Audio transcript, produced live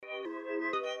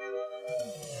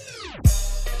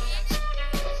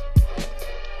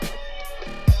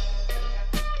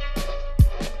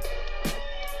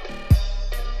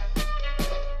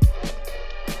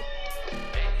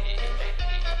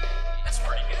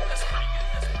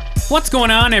What's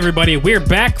going on, everybody? We're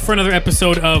back for another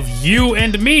episode of You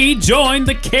and Me Join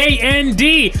the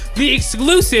KND, the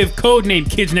exclusive codename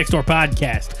Kids Next Door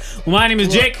podcast. Well, my name is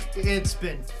Jake. It's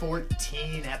been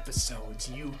 14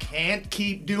 episodes. You can't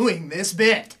keep doing this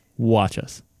bit. Watch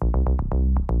us.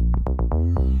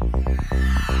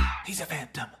 He's a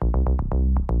phantom.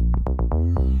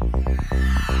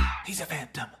 He's a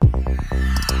phantom.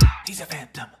 He's a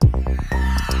phantom.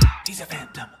 He's a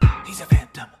phantom. He's a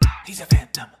phantom. He's a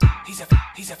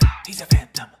phantom. He's a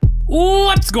phantom.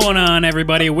 What's going on,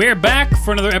 everybody? We're back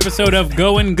for another episode of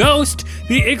Going Ghost,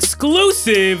 the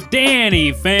exclusive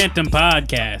Danny Phantom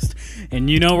podcast. And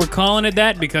you know we're calling it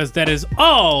that because that is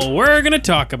all we're going to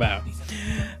talk about.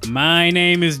 My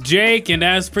name is Jake, and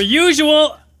as per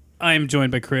usual, I am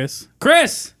joined by Chris.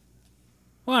 Chris,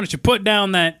 why don't you put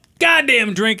down that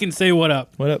goddamn drink and say what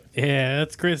up? What up? Yeah,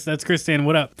 that's Chris. That's Chris saying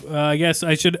what up. I guess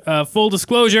I should, full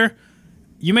disclosure,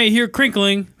 you may hear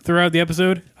crinkling throughout the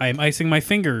episode. I am icing my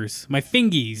fingers, my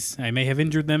fingies. I may have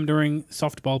injured them during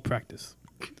softball practice.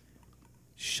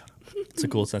 Shut up. It's a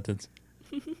cool sentence.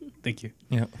 Thank you.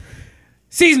 Yeah.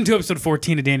 Season 2, episode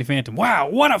 14 of Danny Phantom. Wow,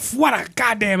 what a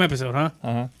goddamn episode, huh?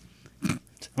 Uh-huh.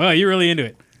 Well, you're really into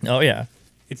it. Oh, yeah.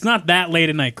 It's not that late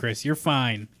at night, Chris. You're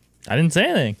fine. I didn't say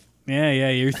anything. Yeah,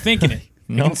 you're thinking it.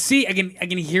 No. I can see, I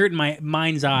can hear it in my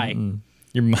mind's eye.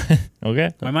 Your mind.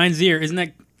 Okay. My mind's ear. Isn't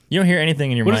that... You don't hear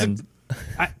anything in your What is mind.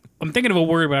 I'm thinking of a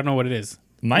word, but I don't know what it is.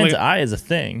 Mind's Like, eye is a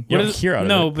thing. You what don't is- hear out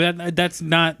no, of it. but that's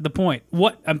not the point.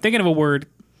 What I'm thinking of a word.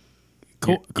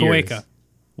 Your Coeca. ears.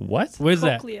 What? What is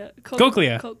that? Cochlea.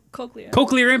 Cochlea. Cochlea.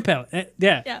 Cochlear implant.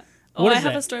 Yeah. Yeah. Oh, What I is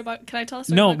have that? a story about. Can I tell a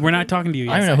story? No, about we're not cochlea? talking to you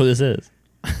yet. I don't know who this is.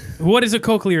 What is a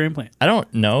cochlear implant? I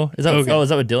don't know. Is that Okay. is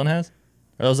that what Dylan has?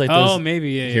 Are those like those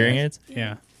Maybe yeah. hearing aids?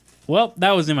 Yeah. Well,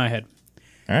 that was in my head.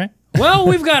 All right. Well,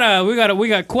 we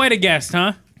got quite a guest,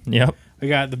 huh? Yep. We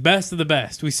got the best of the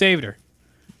best. We saved her.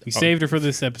 We saved her for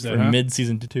this episode, For huh?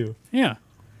 mid-season 2. Yeah.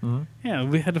 Yeah,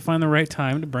 we had to find the right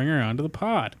time to bring her onto the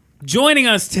pod. Joining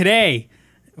us today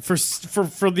for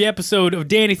the episode of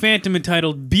Danny Phantom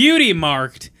entitled Beauty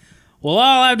Marked. Well,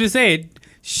 all I have to say,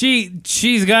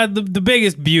 she's got the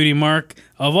biggest beauty mark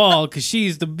of all because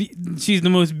she's the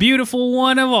most beautiful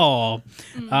one of all.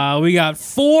 We got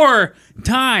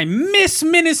 4-time Miss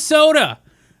Minnesota.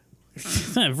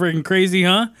 Isn't that freaking crazy,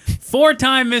 huh?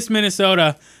 4-time Miss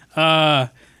Minnesota.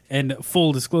 And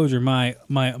full disclosure, my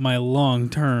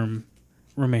long-term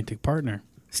romantic partner,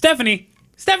 Stephanie.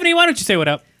 Stephanie, why don't you say what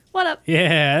up? What up?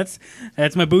 Yeah,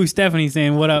 that's my boo Stephanie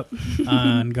saying what up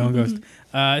on Going Ghost.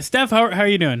 Steph, how are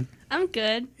you doing? I'm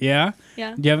good. Yeah.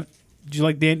 Yeah. Did you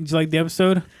like the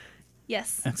episode?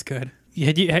 Yes. That's good.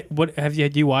 Had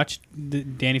you watched the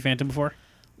Danny Phantom before?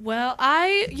 Well,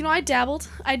 I dabbled.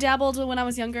 I dabbled when I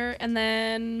was younger, and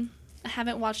then I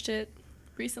haven't watched it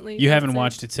recently. You haven't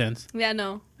watched it since. Yeah,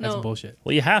 no. That's bullshit.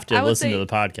 Well, you have I to would listen say- to the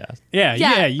podcast. Yeah.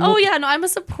 Oh yeah, no. I'm a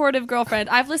supportive girlfriend.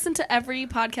 I've listened to every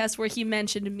podcast where he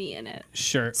mentioned me in it,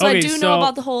 Sure. so okay, I do know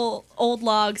about the whole old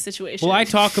log situation. Well, I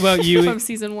talk about you from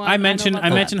season 1. I know mentioned about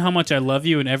that. mentioned how much I love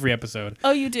you in every episode.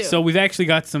 Oh, you do. So we've actually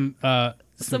got some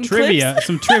Some trivia. clips?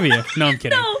 Some trivia. No, I'm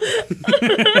kidding. no.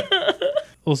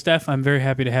 Well, Steph, I'm very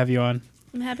happy to have you on.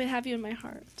 I'm happy to have you in my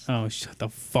heart. Oh, shut the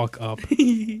fuck up.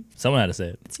 Someone had to say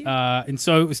it. It's you. And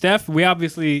so, Steph,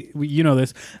 you know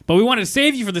this, but we wanted to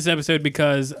save you for this episode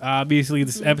because obviously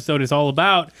this episode is all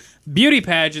about beauty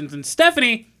pageants. And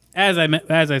Stephanie, as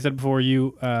I said before,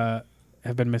 you have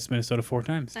been Miss Minnesota 4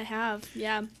 times. I have.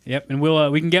 Yeah. Yep, and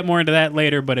we can get more into that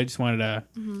later. But I just wanted to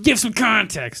give some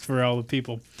context for all the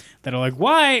people that are like,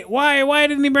 why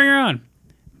didn't he bring her on?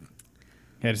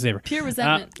 Had to save her. Pure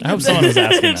resentment. I hope someone was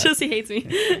asking that. Just he hates me.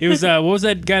 It was what was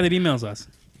that guy that emails us?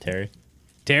 Terry.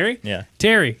 Terry? Yeah.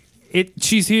 Terry.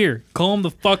 She's here. Calm the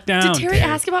fuck down. Did Terry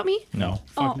ask about me? No.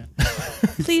 Fuck Oh, no.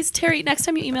 please, Terry. Next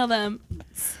time you email them,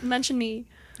 mention me.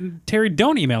 Terry,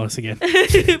 don't email us again.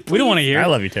 We don't want to hear. I it.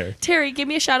 love you, Terry. Terry, give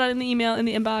me a shout out in the email in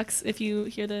the inbox if you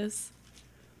hear this.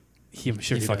 I'm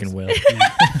sure You he fucking does. will.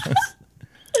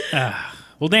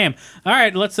 Well, damn. All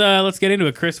right, let's get into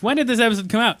it, Chris. When did this episode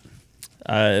come out?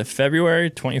 February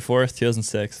 24th,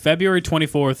 2006. February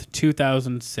 24th,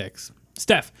 2006.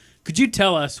 Steph, could you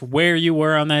tell us where you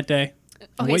were on that day?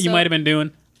 Okay, What you so might have been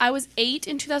doing? I was 8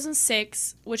 in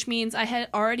 2006, which means I had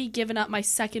already given up my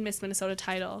second Miss Minnesota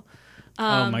title.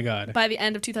 Oh my God. By the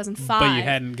end of 2005. But you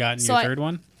hadn't gotten So your I- third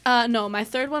one? No, my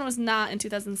third one was not in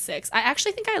 2006. I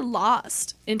actually think I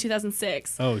lost in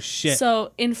 2006. Oh, shit.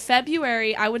 So in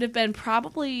February, I would have been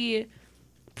probably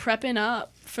prepping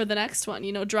up for the next one.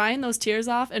 You know, drying those tears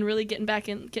off and really getting back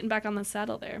on the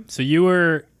saddle there. So you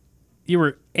were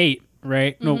 8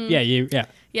 right? No, yeah.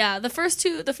 Yeah, the first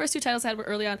two titles I had were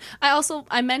early on.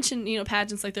 I mentioned,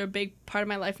 pageants like they're a big part of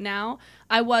my life now.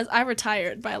 I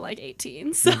retired by like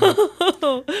 18.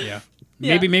 So Yeah.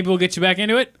 Maybe we'll get you back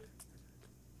into it.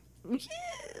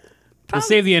 We'll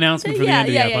save the announcement for the end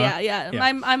of the episode. Yeah.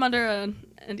 I'm under an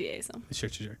NDA, so.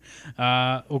 Sure.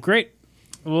 Well, great.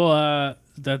 Well,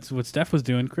 that's what Steph was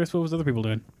doing. Chris, what was other people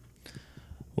doing?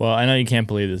 Well, I know you can't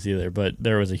believe this either, but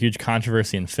there was a huge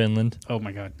controversy in Finland Oh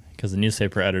my God. because the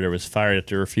newspaper editor was fired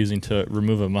after refusing to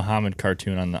remove a Muhammad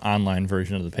cartoon on the online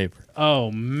version of the paper. Oh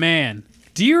man.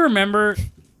 Do you remember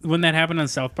when that happened on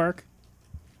South Park?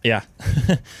 Yeah.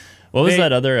 What was They-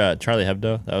 that other Charlie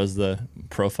Hebdo? That was the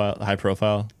high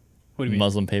profile What do you mean?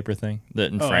 Muslim paper thing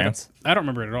that in Oh, France I don't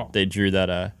remember it at all. they drew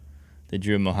a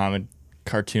Muhammad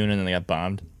cartoon and then they got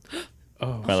bombed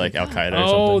Oh, by like Al Qaeda or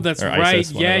something. oh, that's or right.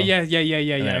 ISIS, one of Yeah. them. I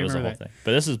And then it was remember the whole that. thing.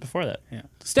 But this is before that. Yeah.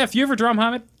 Steph, you ever draw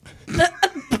Muhammad? That'll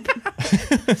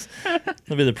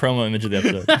be the promo image of the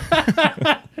episode.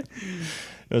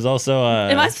 It was also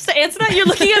Am I supposed to answer that? You're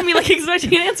looking at me like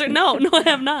expecting an answer. No, I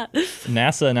have not.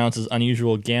 NASA announces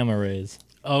unusual gamma rays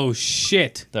Oh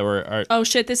shit. that are Oh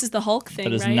shit, this is the Hulk thing,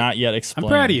 that is right? not yet I'm explained.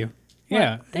 proud of you.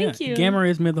 Yeah. Thank you. Gamma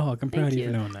rays made the Hulk. I'm proud Thank of you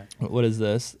for you. knowing that. What is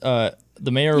this? The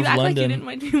mayor You of act like you London. didn't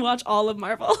want to watch all of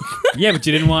Marvel. Yeah, but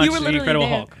you didn't watch You were The literally Incredible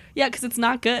there. Hulk. Yeah, because it's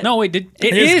not good. No, it did.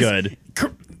 It is good.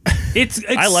 It's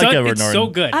I like Edward it's so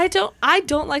Norton. good. I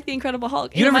don't like the Incredible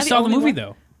Hulk. You Am never I saw the only movie one?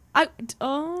 though.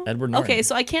 Edward Norton. Okay,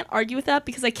 so I can't argue with that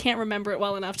because I can't remember it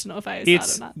well enough to know if I saw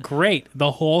It's it or not. great.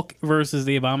 The Hulk versus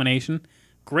the Abomination.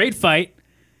 Great fight.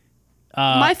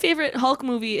 My favorite Hulk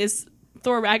movie is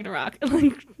Thor Ragnarok.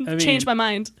 Changed my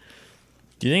mind.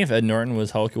 Do you think if Ed Norton was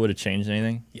Hulk, it would have changed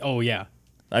anything? Oh yeah.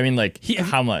 I mean, like,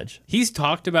 how much? He's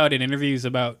talked about in interviews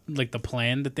about like the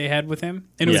plan that they had with him,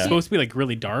 and it was Yeah. supposed to be like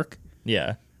really dark.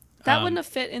 Yeah. That wouldn't have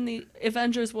fit in the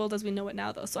Avengers world as we know it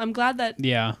now, though. So I'm glad that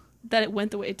Yeah, it went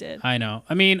the way it did. I know.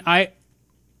 I mean, I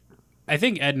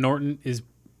think Ed Norton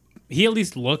he at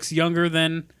least looks younger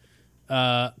than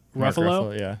Mark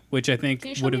Ruffalo, yeah. which I think Can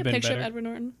you show would me have a been picture better. of Edward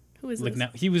Norton? Who is Like this? now,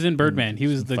 he was in Birdman. He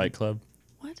was the Fight Club.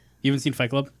 What? You haven't seen Fight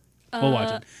Club? We'll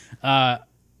watch it. I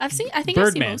think I've seen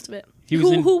Birdman. most of it. He was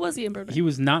in- who was he in Birdman? He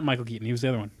was not Michael Keaton. He was the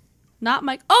other one. Not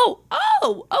Mike. Oh,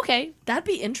 okay. That'd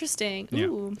be interesting. Yeah.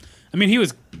 Ooh. I mean, he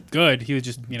was good. He was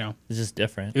just It's just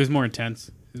different. it was more intense.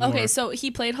 It was Okay, more- so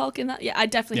he played Hulk in that? Yeah, I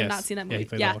definitely have Yes. not seen that Yeah, he movie.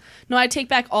 played Yeah. Hulk. No, I take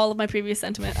back all of my previous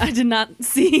sentiment. I did not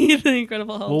see The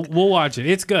Incredible Hulk. we'll watch it.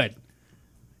 It's good.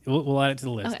 We'll add it to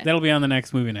the list. Okay. That'll be on the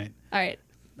next movie night. All right.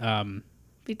 Um,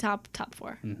 Be top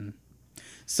 4.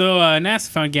 so NASA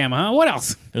found gamma, huh? What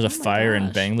else? There's a fire in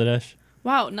gosh. Bangladesh.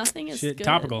 Wow, nothing is Shit, good.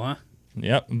 topical, huh?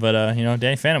 Yep. But,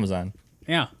 Danny Phantom was on.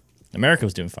 Yeah. America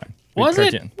was doing fine. Was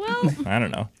it? Cartoon. Well, I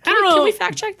don't know. I don't know. can we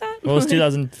fact check that? Well, it was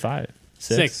 2005.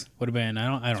 Six would have been.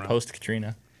 I don't know. Post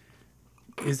Katrina.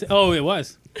 It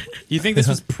was. You think this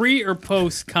was pre or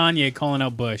post Kanye calling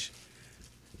out Bush,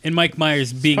 and Mike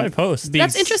Myers being probably post. being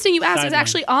That's interesting you asked. It's sidelined?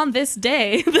 actually on this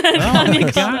day that my Kanye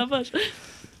God. called out Bush.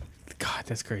 God,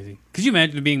 that's crazy. Could you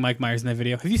imagine being Mike Myers in that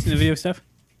video? Have you seen the video, Steph?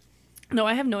 No,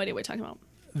 I have no idea what you're talking about.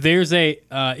 There's it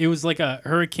was like a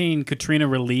Hurricane Katrina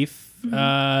relief,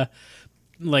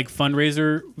 like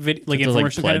fundraiser video, like Those, infomercial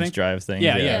kind of pledge thing. drive things.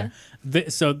 Yeah.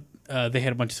 So they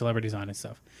had a bunch of celebrities on and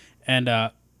stuff, and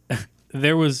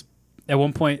there was at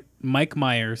one point Mike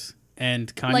Myers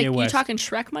and Kanye Like, you West. talking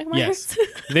Shrek, Mike Myers? Yes,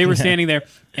 they were standing there,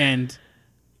 and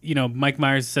Mike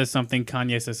Myers says something,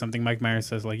 Kanye says something. Mike Myers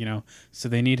says so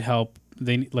they need help.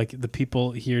 The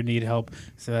people here need help,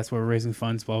 so that's why we're raising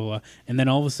funds. Blah blah blah. And then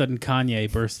all of a sudden,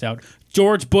 Kanye bursts out,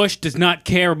 "George Bush does not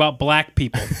care about black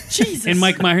people." Jesus. And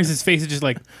Mike Myers' face is just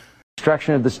like,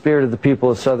 Destruction of the spirit of the people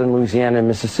of southern Louisiana and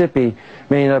Mississippi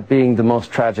may end up being the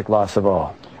most tragic loss of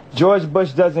all. George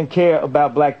Bush doesn't care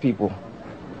about black people.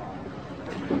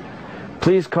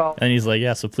 Please call. And he's like,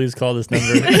 yeah, so please call this number.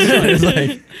 It's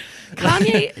like,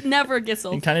 Kanye never gets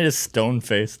old. kind of just stone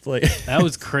faced. Like, that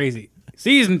was crazy.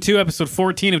 Season 2, episode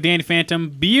 14 of Danny Phantom,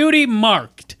 Beauty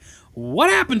Marked. What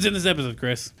happens in this episode,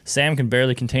 Chris? Sam can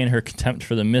barely contain her contempt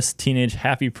for the Miss Teenage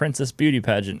Happy Princess beauty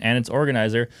pageant and its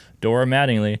organizer, Dora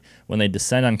Mattingly, when they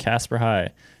descend on Casper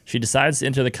High. She decides to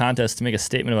enter the contest to make a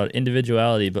statement about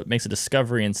individuality, but makes a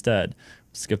discovery instead.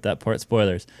 Skip that part,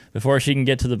 spoilers. Before she can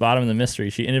get to the bottom of the mystery,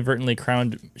 she is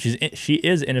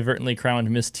inadvertently crowned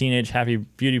Miss Teenage Happy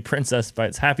Beauty Princess by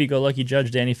its happy-go-lucky judge,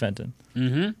 Danny Fenton.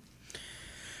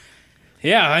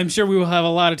 Yeah, I'm sure we will have a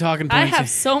lot of talking I points have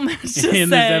so much to in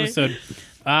say. this episode.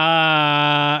 All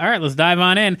right, let's dive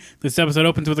on in. This episode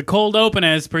opens with a cold open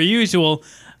as per usual.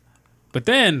 But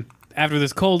then, after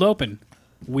this cold open,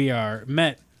 we are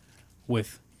met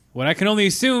with what I can only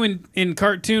assume in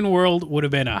cartoon world would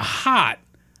have been a hot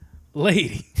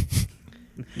lady.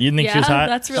 You didn't think she was Yeah, hot?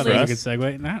 that's For really- That's a us? good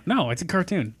segue. No, it's a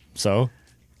cartoon. So,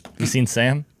 you seen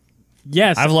Sam?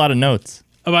 Yes. I have a lot of notes.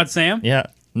 About Sam? Yeah.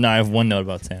 No, I have one note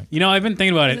about Sam. You know, I've been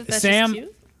thinking about it. That's just Sam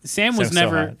cute. Sam was Sam's so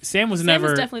never hot. Sam was Sam was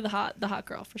never definitely the hot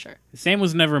girl for sure. Sam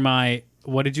was never my,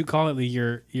 what did you call it?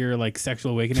 Your like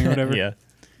sexual awakening or whatever? Yeah.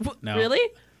 No. Really?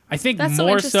 I think That's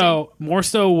so more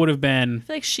so would have been I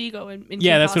feel like Shigo in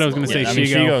Yeah, Kim that's what I was Possible. gonna say. I mean,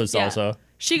 Shigo. Shigo's Yeah. also.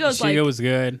 Shigo's Shigo like, was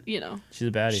good. you know, She's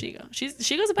a baddie. Shigo.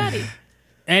 Shigo's a baddie.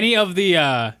 Any of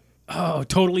the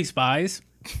Totally Spies?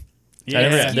 I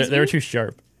never, Excuse they were me? too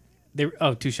sharp. They were,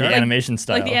 too The sharp. animation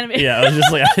style. the anima- Yeah, I was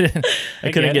just like,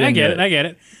 I couldn't get I into get it. it. I get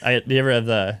it. Do you ever have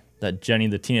that Jenny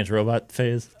the Teenage Robot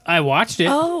phase? I watched it.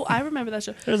 Oh, I remember that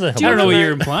show. There's a I don't know what remember-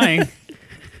 you're implying.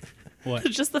 What?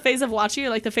 Just the phase of watching, or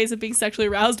like the phase of being sexually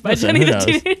aroused by Listen, Jenny who the knows?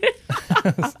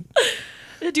 Teenage.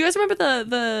 Do you guys remember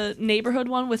the neighborhood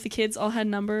one with the kids all had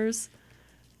numbers?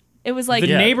 It was like The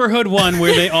neighborhood one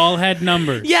where they all had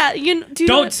numbers. yeah, do you know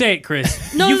Don't what- say it,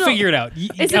 Chris. No, you no. figure it out. Is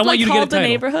I it want like you to get a called the title.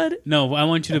 neighborhood? No, I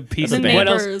want you to piece The it. What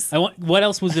Neighbors. else? What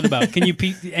else was it about? Can you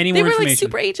piece any They more were like information?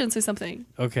 super agents or something.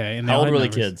 Okay. And they How all old had were the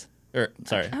numbers. kids? Or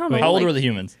sorry, I don't know, how old like- were the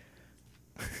humans?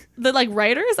 The like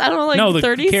writers? I don't know, like No, the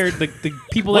 30s. the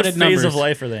people What that had phase numbers. of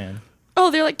life are they in? Oh,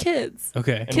 they're like kids.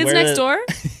 Okay. And Kids where next the- door.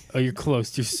 Oh, you're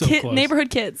close. You're so close. Neighborhood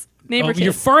kids. Oh, Neighbor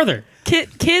you're kids. further.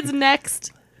 Kids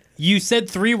next. You said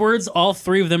 3 words. All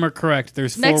 3 of them are correct.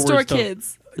 There's 4 Next door words. total.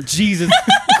 kids. Jesus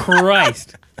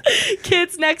Christ.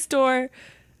 Kids next door.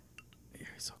 You're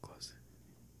so close.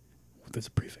 There's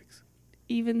a prefix.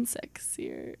 Even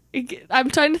sexier. I'm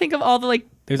trying to think of all the like.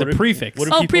 There's What a if- prefix. what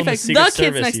if- Oh, people in the prefix. Secret The kids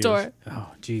Service next use? door. Oh,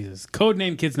 Jesus.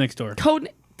 Codename Kids Next Door. Code.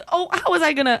 Oh, how was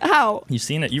I gonna? How? You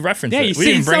seen it? You referenced Yeah, it. you We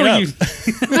see, didn't bring it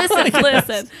so up.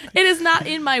 Listen. It is not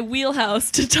in my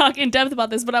wheelhouse to talk in depth about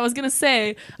this, but I was gonna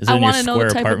say Is it I in your want to know the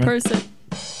square type apartment? of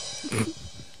person.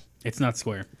 It's not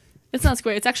square. It's not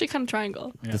square. It's actually kind of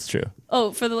triangle. That's true.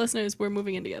 Oh, for the listeners, we're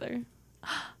moving in together.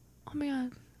 Oh my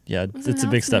god. Yeah, was an it's a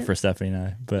big step announcement. for Stephanie and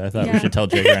I, but I thought Yeah. we should tell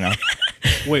Jake right now.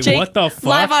 Wait, Jake, what the fuck?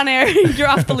 Live on air. You're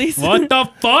off the lease. What the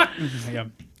fuck? Yeah.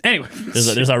 Anyway.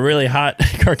 There's a really hot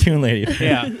cartoon lady.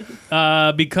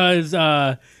 Yeah. Because,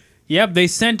 they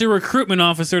sent a recruitment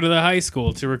officer to the high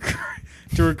school to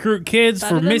recruit kids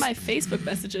Better for than Miss. my Facebook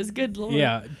messages. Good lord.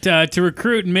 Yeah, to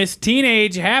recruit Miss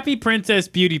Teenage Happy Princess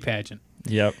Beauty Pageant.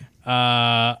 Yep.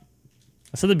 Uh,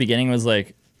 So the beginning was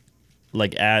like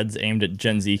ads aimed at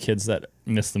Gen Z kids that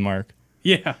missed the mark.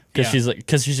 yeah.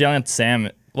 Because she's yelling at Sam,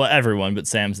 well, everyone, but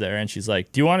Sam's there, and she's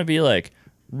like, "Do you want to be like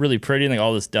really pretty and like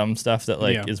all this dumb stuff that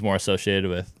like Yeah. is more associated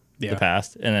with Yeah. the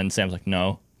past?" And then Sam's like,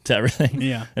 "No" to everything.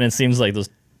 Yeah. And it seems like those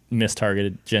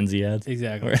mistargeted Gen Z ads.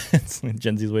 Exactly. Where it's,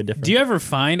 Gen Z's way different. Do you ever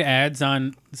find ads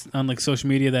on like social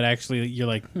media that actually you're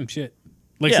like, shit?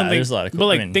 Like Yeah, something, there's a lot of cool- but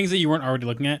like I mean- things that you weren't already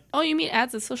looking at. Oh, you mean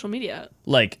ads on social media?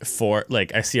 like for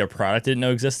like I see a product I didn't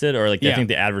know existed, or like Yeah. I think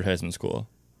the advertisement's cool.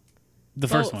 The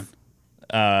first Both. one.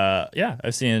 Yeah,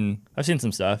 I've seen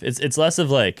some stuff. It's less of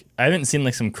like I haven't seen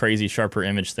like some crazy sharper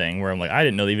image thing where I'm like I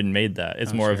didn't know they even made that.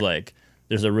 It's more of sure. like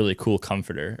there's a really cool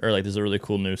comforter or like there's a really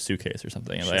cool new suitcase or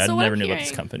something. And, like So I what never I'm knew about this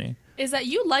hearing- company. Is that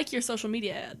you like your social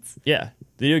media ads? Yeah,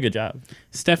 they do a good job.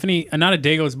 Stephanie, not a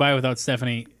day goes by without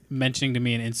Stephanie mentioning to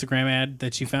me an Instagram ad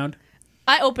that she found,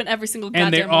 I open every single goddamn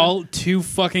and they're one. all too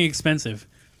fucking expensive.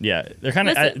 Yeah, they're kind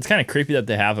of Listen. it's kind of creepy that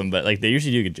they have them, but like they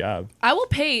usually do a good job. I will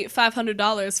pay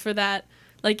 $500 for that,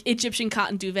 like Egyptian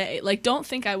cotton duvet. Like, don't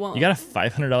think I won't. You got a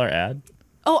 $500 ad?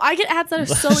 Oh, I get ads that are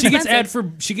so She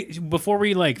expensive. gets before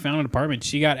we like found an apartment.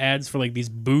 She got ads for like these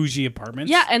bougie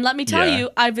apartments. Yeah, and let me tell Yeah. you,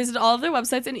 I visited all of their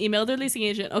websites and emailed their leasing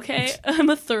agent. Okay, I'm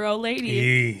a thorough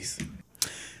lady. Jeez.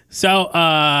 So,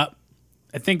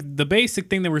 I think the basic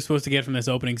thing that we're supposed to get from this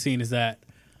opening scene is that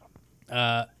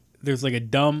there's like a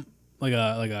dumb, like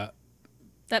a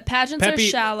That pageants peppy, are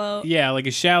shallow. like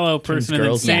a shallow person, and then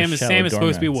girls Sam and is shallow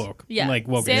supposed to be doormats. woke. Yeah, like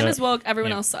woke. Sam Yeah. is woke.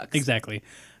 Everyone Yeah, else sucks. Exactly.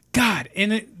 God,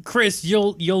 and Chris,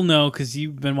 you'll know because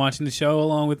you've been watching the show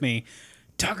along with me.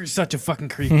 Tucker's such a fucking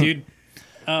creep, dude.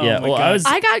 Oh Yeah, my well, God.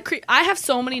 I have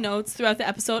so many notes throughout the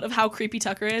episode of how creepy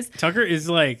Tucker is. Tucker is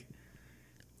like,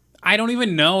 I don't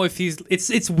even know if he's.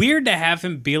 It's weird to have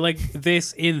him be like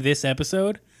this in this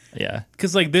episode. Yeah.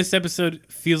 Because like this episode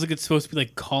feels like it's supposed to be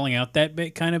like calling out that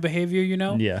kind of behavior, you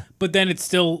know? Yeah. But then it's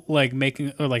still like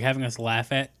making or like having us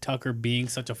laugh at Tucker being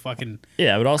such a fucking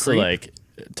Yeah, but also Creep. like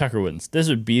Tucker wouldn't. This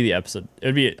would be the episode. It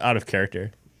would be out of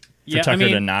character for yeah. Tucker I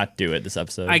mean, to not do it this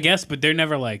episode. I guess, but they're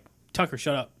never like Tucker,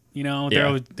 shut up. You know,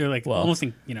 Yeah. they're like Well. almost,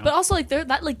 you know. But also, like,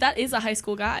 that is a high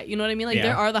school guy. You know what I mean? Like, Yeah.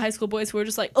 there are the high school boys who are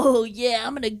just like, oh, yeah,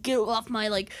 I'm going to get off my,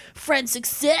 like, friend's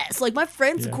success. Like, my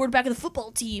friend's the quarterback of the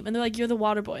football team. And they're like, you're the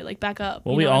water boy. Like, back up.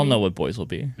 Well, You we what I all mean? know what boys will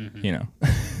be. You know,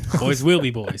 Boys will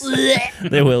be boys.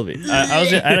 they will be. I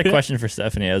had a question for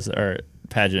Stephanie as our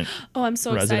pageant Oh, I'm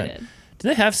so resident. excited. Do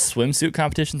they have swimsuit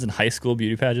competitions in high school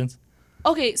beauty pageants?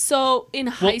 Okay, so in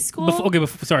high school.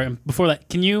 Before that,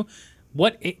 can you,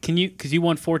 because you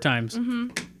won 4 times. Mm-hmm.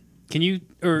 Can you,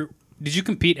 or did you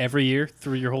compete every year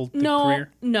through your whole career?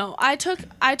 No, I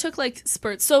took like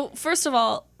spurts. So first of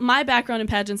all, my background in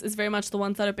pageants is very much the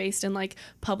ones that are based in like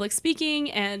public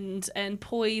speaking and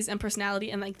poise and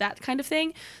personality and like that kind of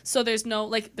thing. So there's no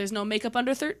makeup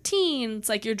under 13. It's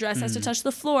like your dress has to touch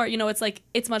the floor. You know, it's like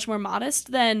it's much more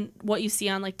modest than what you see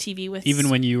on like TV with Even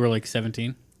when you were like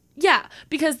 17? Yeah,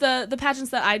 because the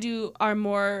pageants that I do are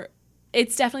more.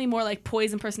 It's definitely more like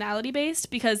poise and personality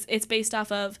based because it's based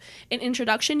off of an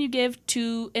introduction you give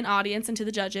to an audience and to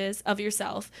the judges of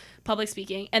yourself, public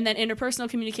speaking, and then interpersonal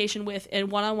communication with a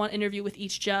one-on-one interview with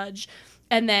each judge,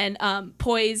 and then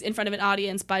poise in front of an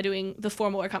audience by doing the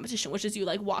formal or competition, which is you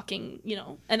like walking, you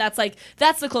know, and that's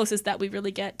the closest that we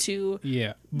really get to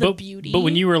the beauty. But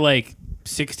when you were like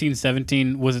 16,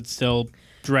 17, was it still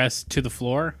dressed to the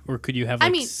floor, or could you have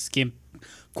like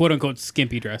quote unquote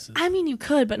skimpy dresses? I mean, you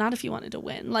could, but not if you wanted to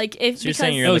win. Like if So you're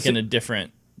saying you're like in a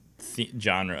different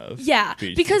genre of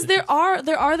beauty because pageants.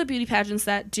 there are the beauty pageants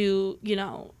that do, you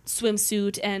know,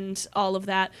 swimsuit and all of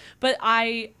that, but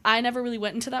I never really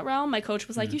went into that realm. My coach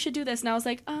was like, you should do this, and I was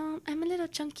like, I'm a little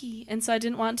chunky, and so I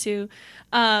didn't want to.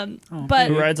 But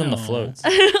Who rides on the floats?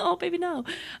 oh baby no,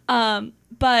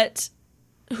 but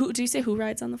who do you say who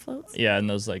rides on the floats? Yeah, and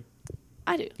those like,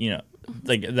 I do. you know,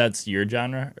 like that's your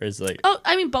genre, or is like Oh,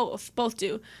 I mean both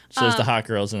do. so there's the hot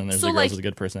girls and then there's so, the girls like, with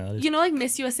good personalities. You know, like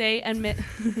Miss USA and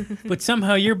But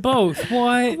somehow you're both.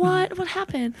 What? what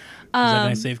happened? Is that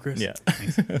nice save, Chris? Yeah.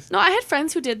 No, I had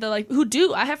friends who did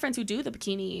I have friends who do the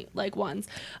bikini like ones.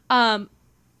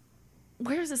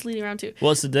 Where is this leading around to?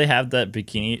 Well, so they have that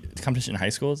bikini competition in high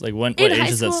schools? Like what In age high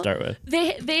does that school, start with?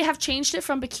 They have changed it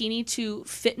from bikini to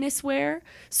fitness wear.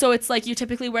 So it's like you're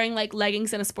typically wearing like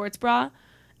leggings and a sports bra,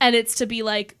 and it's to be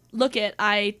like, look it,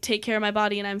 I take care of my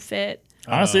body and I'm fit.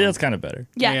 Honestly, that's kind of better.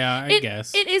 Yeah, I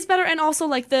guess. it is better, and also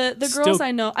like the Still girls I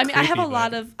know. I mean, I have a creepy,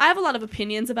 lot but- of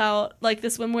opinions about like the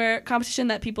swimwear competition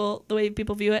the way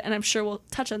people view it, and I'm sure we'll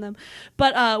touch on them.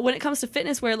 But when it comes to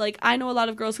fitness wear, like I know a lot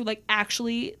of girls who like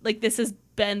actually like this has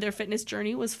been their fitness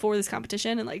journey was for this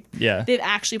competition, and like Yeah. they've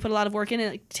actually put a lot of work in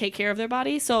and like take care of their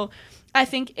body. So I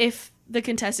think if the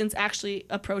contestants actually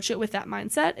approach it with that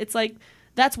mindset, it's like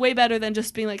that's way better than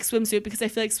just being like swimsuit, because I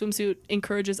feel like swimsuit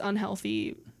encourages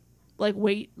unhealthy like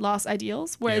weight loss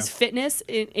ideals, whereas Yeah. fitness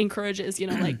encourages, you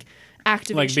know, like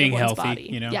activation Like being of one's healthy, body.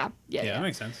 you know? Yeah, That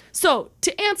makes sense. So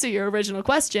to answer your original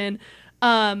question,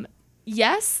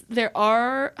 yes, there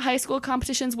are high school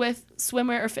competitions with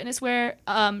swimwear or fitness wear.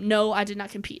 No, I did not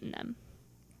compete in them.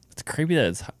 It's creepy that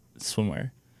it's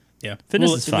swimwear. Yeah. Fitness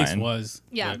well, is at least fine. was.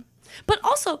 Yeah. but- But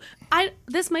also,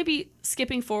 this might be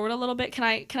skipping forward a little bit. Can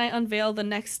I unveil the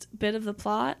next bit of the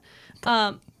plot?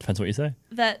 Depends what you say.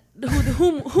 That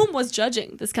whom was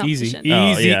judging this Easy. competition?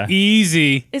 Oh, Easy. yeah.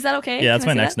 Easy. Is that okay? Yeah, that's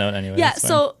Can I my say next that? note anyway. Yeah. That's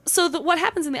fine. So what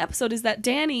happens in the episode is that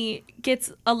Danny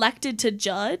gets elected to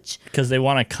judge. Because they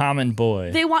want a common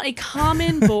boy. They want a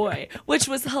common boy, which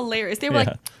was hilarious. They were Yeah.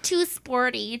 like, too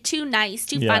sporty, too nice,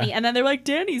 too Yeah. funny. And then they were like,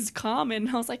 Danny's common. And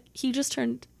I was like, he just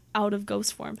turned out of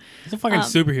ghost form. He's a fucking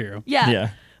superhero. Yeah. Yeah.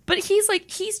 But he's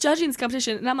judging this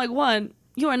competition. And I'm like, one,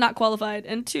 you are not qualified.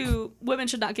 And two, women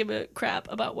should not give a crap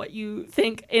about what you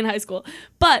think in high school.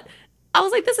 But I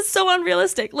was like, this is so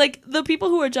unrealistic. Like, the people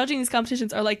who are judging these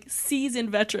competitions are like seasoned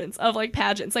veterans of like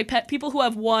pageants, like people who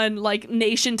have won like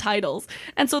nation titles.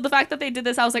 And so the fact that they did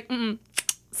this, I was like,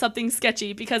 something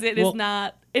sketchy, because it is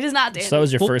not Danny. So that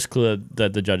was your first clue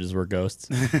that the judges were ghosts.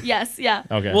 Yes, yeah.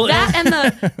 Okay. Well, That and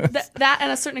that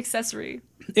and a certain accessory.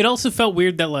 It also felt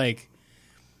weird that, like,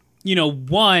 you know,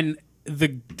 one, the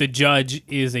judge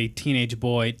is a teenage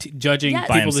boy judging Yes.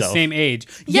 By people the himself. same age.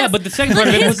 Yes. Yeah, but the second part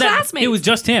of it His was that classmates. it was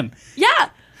just him. Yeah.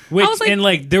 Which I was like, and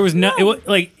like there was no, no. it was,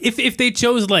 like if they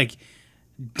chose like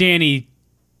Danny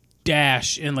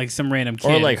Dash and like some random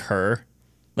kid Or like her.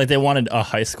 Like they wanted a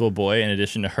high school boy in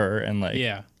addition to her and like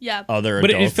yeah. Yeah. other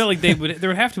But adults. it felt like there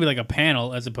would have to be like a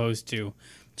panel as opposed to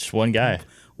Just one guy.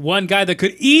 one guy that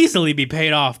could easily be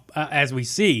paid off as we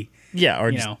see. Yeah, or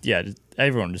You just know.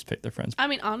 everyone just pick their friends. I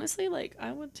mean, honestly, like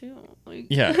I would too. Like,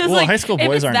 Yeah, it's well, like, high school if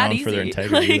boys it's aren't that known for their easy,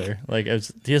 integrity like, either. Like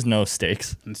he has no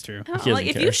stakes. That's true. I don't He know, doesn't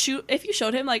like care. if you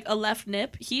showed him like a left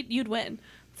nip, you'd win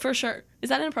For sure. Is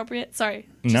that inappropriate? Sorry.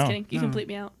 Just No. kidding. You can bleep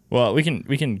me out. Well, we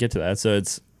can get to that. So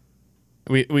it's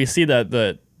we see that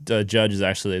the judge is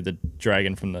actually the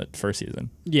dragon from the first season,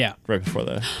 Yeah. right before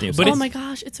the theme But song. Oh my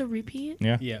gosh, it's a repeat?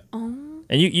 Yeah. Yeah.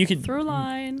 And you could Through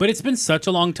line. But it's been such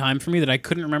a long time for me that I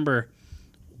couldn't remember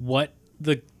what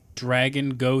the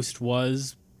dragon ghost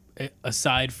was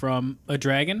aside from a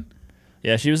dragon.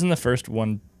 yeah, she was in the first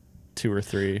 1, 2, or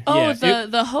 3. Oh,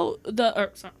 Yeah,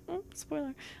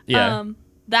 spoiler. Yeah.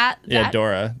 That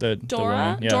Dora, the Dora.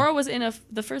 woman. Yeah. Dora was in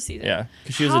the first season. Yeah,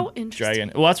 because she was How a interesting.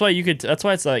 dragon. Well, that's why That's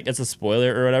why it's like it's a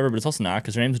spoiler or whatever, but it's also not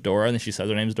because her name's Dora, and then she says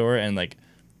her name's Dora, and like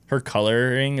her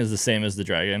coloring is the same as the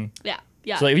dragon. Yeah.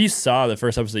 Yeah. So like, if you saw the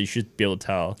first episode, you should be able to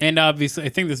tell. And obviously, I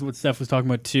think this is what Steph was talking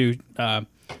about too.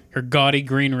 Her gaudy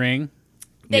green ring.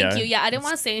 Thank you. Yeah, I didn't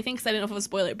want to say anything because I didn't know if it was a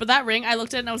spoiler. But that ring, I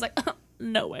looked at it and I was like,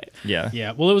 no way. Yeah.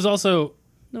 Yeah. Well, it was also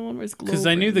No one wears glow because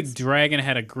I knew the rings. dragon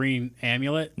had a green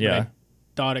amulet. but Yeah. I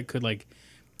thought it could like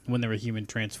when they were human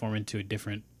transform into a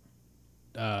different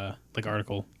like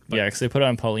article. But Yeah, because they put it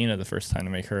on Paulina the first time to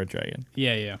make her a dragon.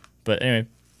 Yeah. Yeah. But anyway,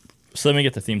 so let me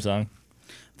get the theme song.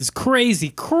 This crazy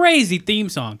theme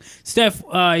song. Steph,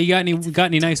 you got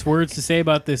any nice words to say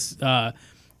about this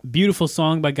beautiful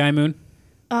song by Guy Moon?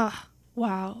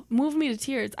 Wow, moved me to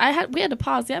tears. We had to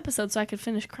pause the episode so I could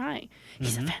finish crying.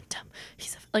 He's a phantom.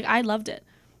 I loved it.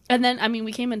 And then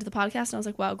we came into the podcast and I was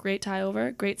like, wow, great tie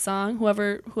over, great song.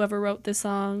 Whoever wrote this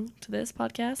song to this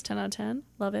podcast, 10 out of 10,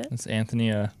 love it. It's Anthony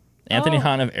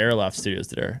Hahn of Airloft Studios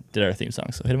did our theme song.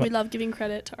 So hit him We up. love giving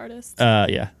credit to artists.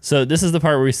 Yeah. So this is the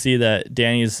part where we see that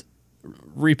Danny's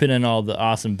reaping in all the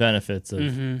awesome benefits of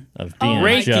being a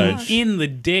Raking judge. in the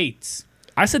dates.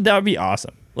 I said that would be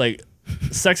awesome. Like,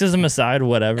 sexism aside,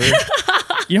 whatever.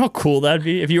 You know how cool that'd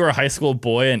be if you were a high school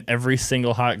boy and every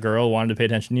single hot girl wanted to pay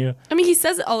attention to you? He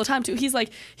says it all the time too. He's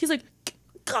like,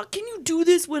 God, can you do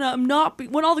this when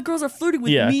when all the girls are flirting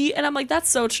with Yeah. me? And I'm like, that's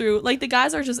so true. Like the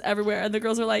guys are just everywhere and the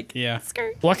girls are like, Yeah.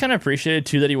 skirt. Well, I kind of appreciated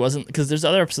too that he wasn't, because there's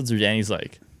other episodes where Danny's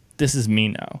like, "This is me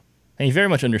now," and he very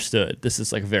much understood this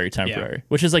is like very temporary,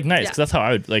 which is like nice because Yeah. that's how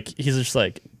I would like. He's just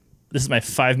like, "This is my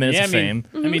 5 minutes Yeah, of I mean-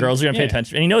 fame. I mean, Girls are gonna pay yeah.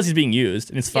 attention," and he knows he's being used,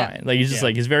 and it's Yeah. fine. Like he's just Yeah.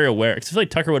 like he's very aware. Because I feel like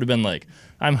Tucker would have been like,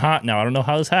 "I'm hot now. I don't know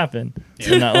how this happened."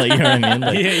 And not like, you know what I mean?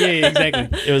 Like, Yeah,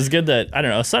 exactly. it was good that I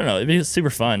don't know. So I don't know. It'd be super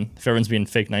fun if everyone's being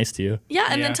fake nice to you. Yeah,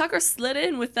 and Yeah. then Tucker slid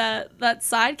in with that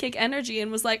sidekick energy and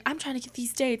was like, I'm trying to get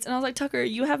these dates. And I was like, Tucker,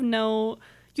 you have no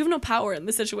power in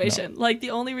this situation. Like the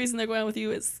only reason they're going out with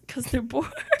you is because they're bored.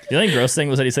 The only gross thing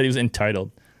was that he said he was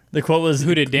entitled. The quote was,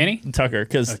 Who did, Danny? Tucker,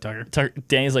 because Oh, Tucker.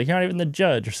 Danny's like, "You're not even the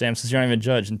judge," or Sam says, "You're not even a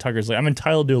judge," and Tucker's like, "I'm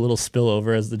entitled to a little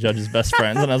spillover as the judge's best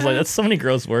friends," and I was like, "That's so many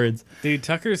gross words Dude,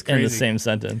 Tucker's in crazy. the same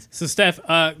sentence." So, Steph,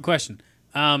 question.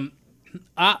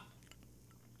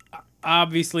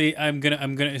 Obviously, I'm gonna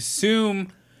assume.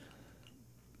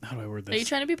 How do I word Are you this?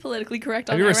 trying to be politically correct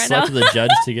Have on you air ever right slept now? with a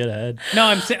judge to get ahead? No,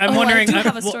 I'm I wondering. do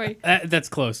have a story. That's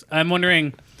close. I'm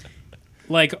wondering,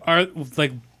 like,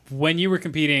 when you were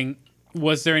competing,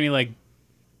 was there any like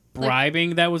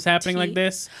bribing that was happening like tea?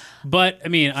 this? But I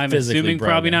mean, I'm Physically assuming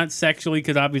probably bribing. not sexually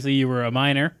because obviously you were a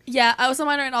minor. Yeah, I was a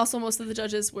minor, and also most of the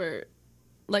judges were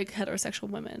like heterosexual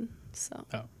women. So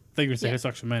Oh, I thought you were saying Yeah.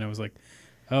 heterosexual men. I was like,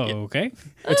 oh, okay.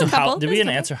 Wait, so a couple. did we There's get a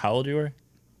an couple. answer how old you were?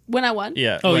 when I won,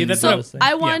 Yeah. Oh, when yeah, that's you what did I- this thing?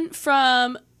 I won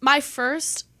from my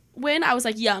first win. I was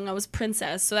like young. I was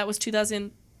princess, so that was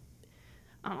 2000.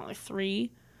 I don't know, like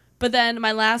 3. But then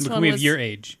my last Look, one we have was your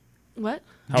age. what?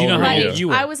 How Do you know old how were My old age. you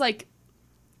were? I was like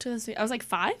 2003. I was like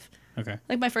 5. Okay.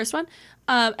 Like my first one.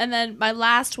 And then my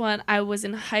last one, I was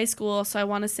in high school, so I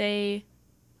want to say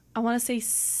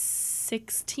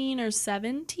 16 or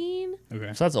 17.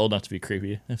 Okay. So that's old enough to be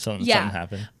creepy if something Yeah.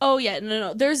 happened. Oh yeah,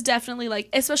 no. There's definitely like,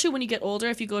 especially when you get older,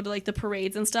 if you go to like the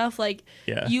parades and stuff, like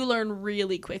Yeah. you learn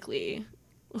really quickly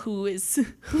who is. So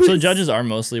the judges are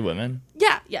mostly women.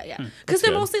 Yeah. Because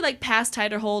they're good. mostly like past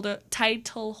title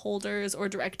holders or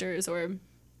directors or.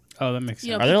 Oh, that makes sense.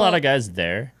 You know, Are there a lot people- of guys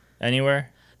there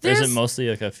anywhere? Or is it There's- mostly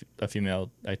like a female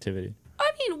activity?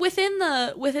 I mean, within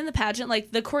the pageant,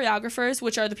 like the choreographers,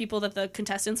 which are the people that the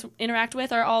contestants interact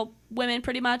with, are all women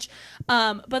pretty much.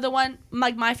 But the one,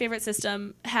 like my favorite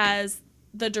system, has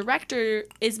the director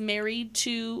is married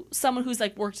to someone who's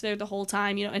like worked there the whole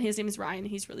time, you know, and his name is Ryan.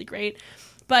 He's really great.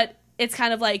 But it's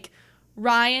kind of like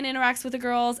Ryan interacts with the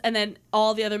girls, and then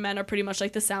all the other men are pretty much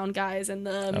like the sound guys and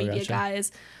the media gotcha.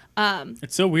 guys.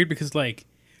 It's so weird because like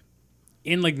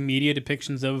in like media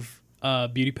depictions of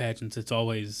beauty pageants, it's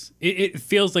always it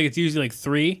feels like it's usually like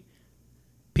 3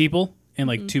 people and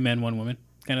like 2 men, 1 woman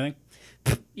kind of thing.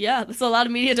 Yeah, there's a lot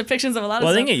of media depictions of a lot Well, of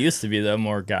I stuff. think it used to be though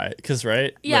more guy, because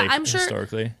right? Yeah, Like, I'm sure.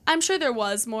 historically. I'm sure there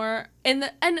was more, and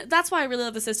that's why I really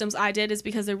love the systems I did, is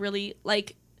because they're really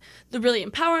like, they're really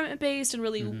empowerment based and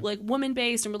really like woman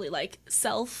based and really like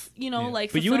self,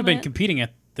 like. But you would have been fulfillment. competing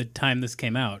at the time this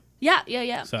came out. Yeah.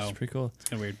 So It's pretty cool. it's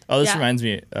kind of weird. Oh, this Yeah. reminds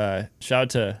me.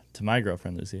 Shout out to my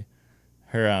girlfriend Lucy.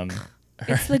 Her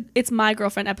It's my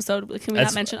girlfriend episode. Can we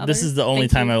not mention others? This is the only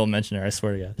Thank time you. I will mention her. I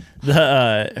swear to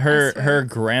God. Her swear.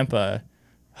 grandpa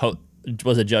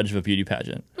was a judge of a beauty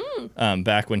pageant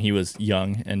back when he was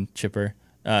young and chipper,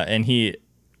 and he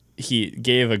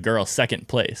gave a girl second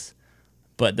place,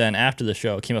 but then after the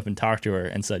show came up and talked to her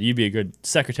and said, "You'd be a good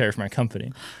secretary for my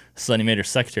company." So then he made her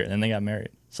secretary, and then they got married.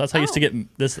 So that's how I used to get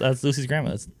this. That's Lucy's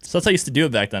grandma. So that's how I used to do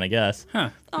it back then, I guess. Huh.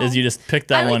 Is you just pick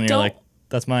that I, like, one and you're don't- like,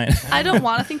 "That's mine." I don't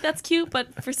want to think that's cute,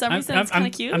 but for some reason it's kind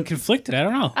of cute. I'm conflicted. I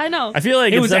don't know. I know. I feel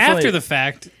like It it's was definitely- after the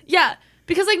fact. Yeah,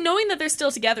 because like knowing that they're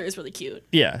still together is really cute.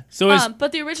 Yeah. So is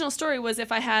But the original story was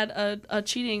if I had a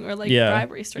cheating or like Yeah.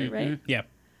 bribery story, right? yeah.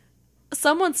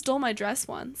 Someone stole my dress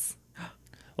once.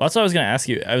 Well, that's what I was gonna ask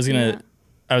you. I was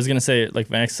gonna say, like,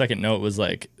 my next second note was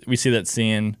like, we see that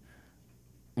scene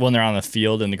when they're on the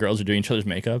field and the girls are doing each other's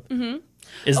makeup. Mm-hmm.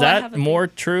 Is Oh, I that have a more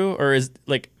true, or is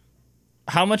like,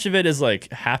 how much of it is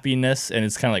like happiness and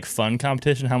it's kind of like fun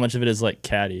competition? How much of it is like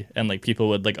catty and like people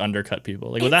would like undercut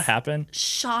people? Like, would that It's happen?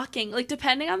 Shocking. Like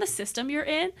depending on the system you're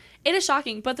in, it is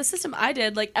shocking. But the system I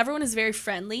did, like everyone is very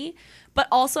friendly, but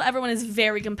also everyone is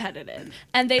very competitive.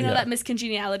 And they know Yeah. that Miss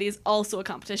Congeniality is also a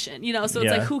competition, So it's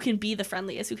Yeah. like who can be the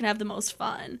friendliest, who can have the most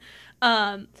fun.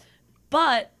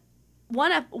 But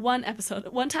one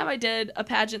time I did a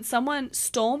pageant, someone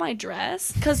stole my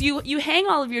dress because you hang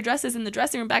all of your dresses in the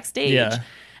dressing room backstage. Yeah.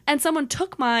 And someone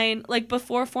took mine like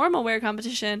before formal wear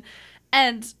competition.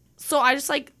 And so I just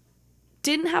like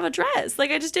didn't have a dress.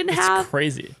 Like I just didn't It's have.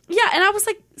 crazy. Yeah, and I was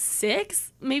like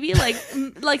 6, maybe like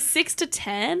like 6 to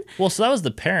 10. Well, so that was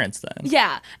the parents then.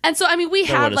 Yeah, and so I mean we That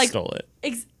had would have like stole it.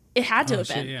 it had to Oh, have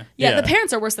shit, been. yeah. Yeah. The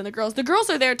parents are worse than the girls. The girls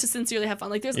are there to sincerely have fun.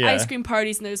 Like there's Yeah. ice cream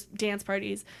parties and there's dance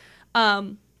parties.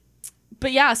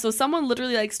 But yeah, so someone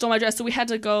literally like stole my dress. So we had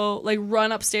to go like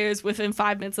run upstairs within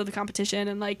 5 minutes of the competition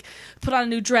and like put on a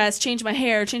new dress, change my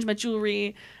hair, change my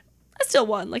jewelry. I still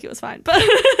won, like it was fine. But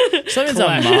So that means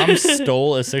a mom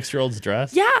stole a 6-year-old's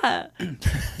dress. yeah,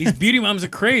 These beauty moms are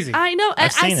crazy. I know. And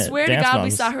I've seen I it. swear to Dance God, we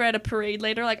moms. saw her at a parade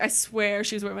later. Like I swear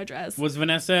she was wearing my dress. Was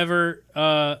Vanessa ever?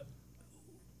 I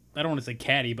don't want to say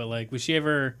catty, but like, was she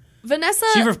ever? Vanessa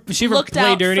She ever looked play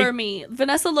out dirty? for me.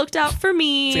 Vanessa looked out for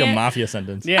me. It's like a mafia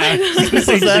sentence. Yeah. What does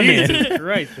that mean? Jesus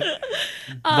Christ.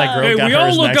 That girl Hey, got we all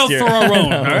hers look next out year. for our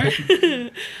own, all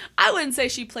right? I wouldn't say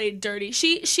she played dirty.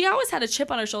 She always had a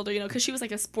chip on her shoulder, because she was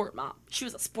like a sport mom. She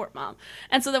was a sport mom.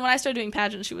 And so then when I started doing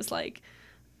pageants, she was like,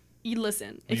 "You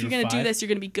listen, if you you're were going to do 5? this, you're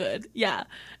going to be good." Yeah.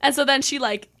 And so then she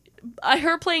like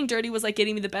her playing dirty was like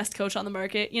getting me the best coach on the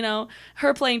market,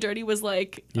 Her playing dirty was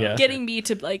like Yeah. getting me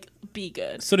to like be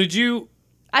good. So did you?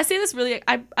 I say this really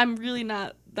I'm really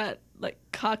not that like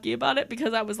cocky about it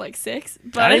because I was like 6,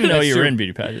 but I didn't even know That's you were true. in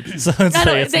beauty pageants. So it's I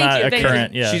know, like it's thank not you, a thank you.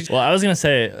 current. Yeah. She's- Well, I was gonna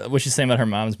say what she's saying about her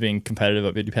mom's being competitive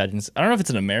at beauty pageants. I don't know if it's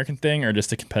an American thing or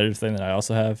just a competitive thing that I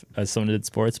also have as someone who did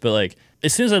sports. But like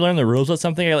as soon as I learned the rules about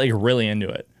something, I got like really into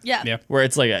it. yeah. Yeah. Where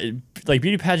it's like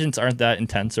beauty pageants aren't that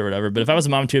intense or whatever. But if I was a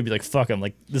mom too, I'd be like, fuck, I'm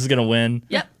like this is gonna win.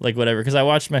 Yep. Like whatever. Because I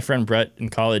watched my friend Brett in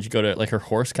college go to like her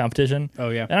horse competition. Oh,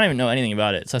 yeah. I don't even know anything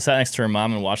about it. So I sat next to her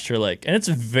mom and watched her like, and it's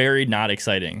very not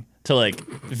exciting to like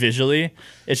visually.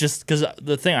 It's just because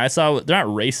the thing I saw, they're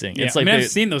not racing. Yeah. It's like I mean, they,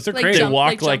 I've seen those. They're Like crazy. they jump-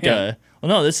 walk like jumping. a. Well,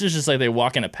 no, this is just like they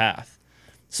walk in a path.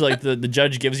 So like the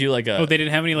judge gives you like a. Oh, they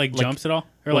didn't have any like jumps at all,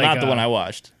 or well, like not the one I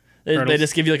watched. They hurdles?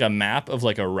 just give you like a map of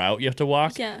like a route you have to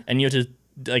walk. Yeah. And you have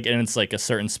to like, and it's like a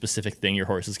certain specific thing your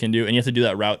horses can do, and you have to do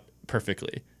that route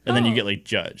perfectly, and then you Oh. get like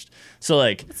judged. So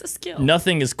like. It's a skill.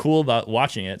 Nothing is cool about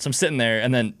watching it. So I'm sitting there,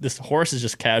 and then this horse is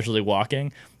just casually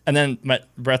walking, and then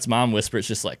Brett's mom whispers,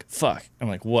 just like "fuck." I'm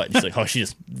like, "What?" And she's like, "Oh, she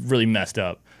just really messed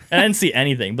up." And I didn't see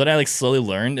anything, but I like slowly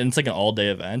learned, and it's like an all day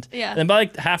event. Yeah. And by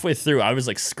like halfway through, I was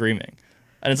like screaming,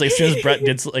 and it's like as soon as Brett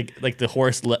did like the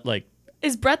horse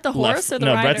Is Brett the horse left. or the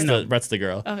No, rider? Brett's the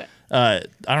girl. Okay. I don't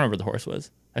remember what the horse was.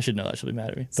 I should know that. She'll be mad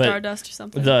at me. But Stardust or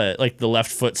something. the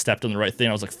left foot stepped on the right thing.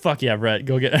 I was like, "Fuck yeah, Brett,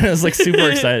 go get!" And I was like super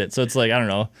excited. So it's like I don't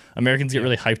know. Americans get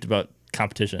really hyped about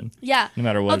competition. Yeah. No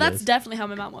matter what Oh, it that's is. definitely how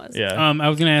my mom was. Yeah. I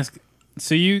was gonna ask.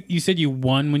 So you said you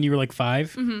won when you were like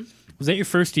 5. Mm-hmm. Was that your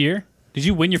first year? Did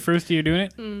you win your first year doing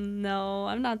it? No,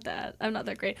 I'm not that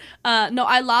great. No,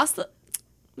 I lost.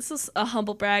 This is a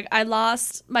humble brag. I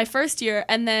lost my first year,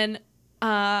 and then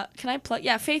can I plug?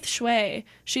 Yeah, Faith Shui.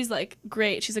 She's like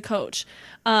great. She's a coach.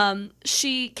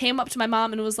 She came up to my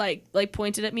mom and was like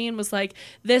pointed at me and was like,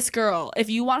 "This girl, if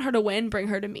you want her to win, bring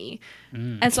her to me."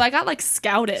 And so I got like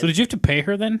scouted. So did you have to pay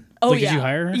her then? Oh like, yeah. Did you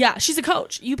hire her? Yeah, she's a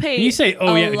coach. You pay. And you say,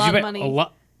 "Oh yeah," a did lot you pay of money. a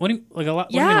lot? What do you like a lot?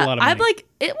 What do you Yeah, mean a lot of money? I'm like,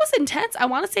 it was intense. I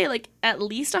want to say like at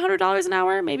least $100 an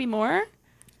hour, maybe more.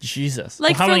 Jesus.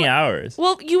 Like, Well, how for, many hours?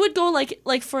 Well, you would go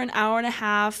like for an hour and a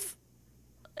half.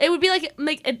 It would be like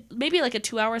maybe like a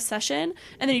 2-hour session,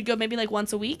 and then you'd go maybe like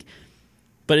once a week.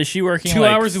 But is she working 2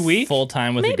 like, hours a week? full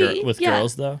time with Maybe, yeah.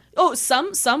 girls though? Oh,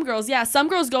 some girls, yeah. Some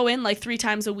girls go in like 3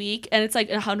 times a week, and it's like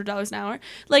 $100 an hour.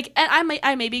 Like, and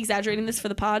I may be exaggerating this for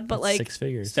the pod, but like 6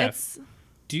 figures. Steph, it's.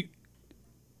 do you,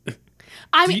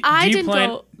 I do mean, you- I do you didn't plan-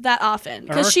 go that often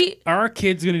are because are our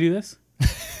kids gonna do this?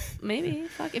 maybe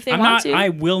fuck if they I'm want not. to. I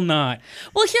will not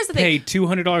Well, here's the pay thing.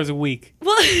 $200 a week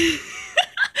Well,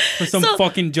 for some So,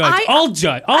 fucking judge. I- I'll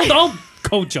judge. I'll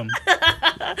coach them. Well,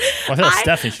 I feel like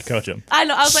Stephanie should coach him. I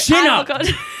know. I was like, Chin I up. will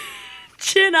go.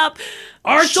 Chin up.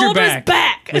 Arch your Shoulders back.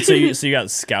 back. So you got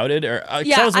scouted, or 'cause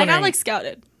Yeah, I was I wondering, got like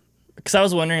scouted. because I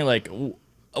was wondering like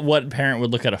what parent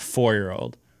would look at a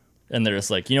 4-year-old and they're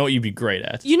just like, you know what you'd be great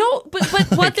at. You know, but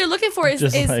what they're looking for is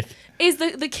Just is, like- is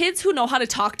the kids who know how to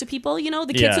talk to people. You know,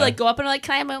 the kids who Yeah. like go up and are like,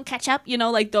 "Can I have my own ketchup?" You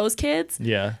know, like those kids.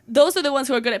 Yeah. Those are the ones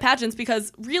who are good at pageants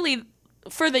because really,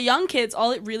 for the young kids,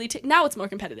 all it really now it's more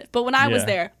competitive. But when I was Yeah.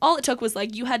 there, all it took was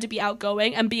like you had to be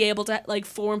outgoing and be able to like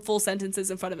form full sentences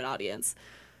in front of an audience,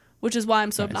 which is why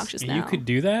I'm so obnoxious now. You could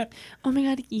do that? Oh my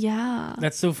god, yeah.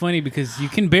 That's so funny because you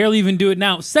can barely even do it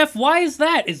now. Steph, why is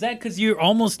that? Is that because you're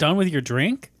almost done with your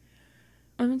drink?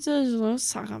 I'm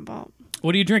just talking about.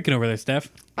 What are you drinking over there, Steph?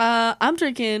 I'm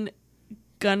drinking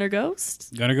Gunner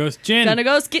Ghost. Gunner Ghost Gin. Gunner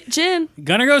Ghost gin.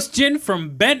 Gunner Ghost Gin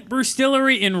from Bent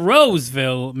Brewstillery in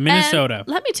Roseville, Minnesota. And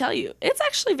let me tell you, it's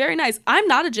actually very nice. I'm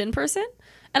not a gin person,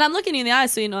 and I'm looking you in the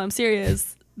eyes so you know I'm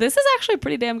serious. This is actually a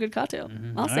pretty damn good cocktail.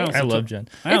 I'll say. also I love gin.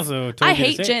 I also told I you to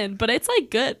hate say- gin, but it's like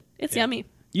good. It's yummy.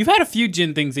 You've had a few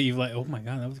gin things that you've like. Oh my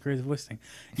god, that was a crazy voice thing.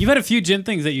 You've had a few gin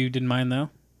things that you didn't mind though.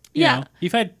 You Yeah. know,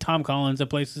 you've had Tom Collins at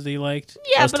places that you liked.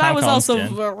 Yeah, was but Tom I was Collins also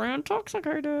gin. very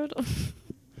intoxicated.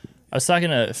 I was talking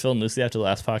to Phil and Lucy after the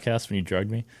last podcast when you drugged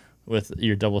me with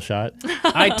your double shot.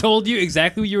 I told you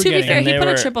exactly what you were To be getting. fair, And he they put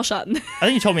a were- triple shot in. I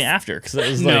think you told me after because it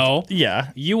was No. like,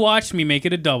 yeah. You watched me make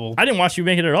it a double. I didn't watch you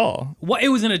make it at all. What? It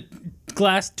was in a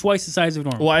glass twice the size of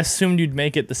normal. Well, I assumed you'd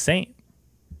make it the same.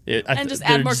 And just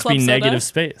add there'd more just club be soda? negative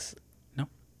space. No.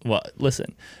 Well,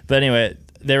 listen. But anyway,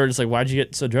 they were just like, "Why'd you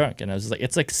get so drunk?" And I was just like,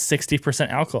 "It's like 60%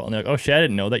 alcohol." And they're like, "Oh shit, I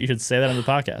didn't know that. You should say that on the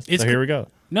podcast." It's so here we go.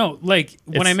 No, like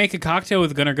when I It's- make a cocktail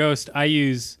with Gunner Ghost, I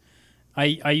use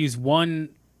one.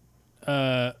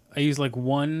 I use like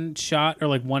 1 shot or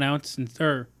like 1 ounce,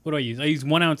 or what do I use? I use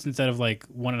 1 ounce instead of like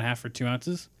 1.5 or 2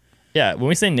 ounces. Yeah, when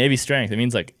we say Navy strength, it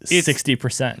means like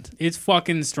 60%. It's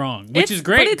fucking strong, which It's- is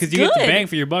great but it's because you get the good. bang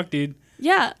for your buck, dude.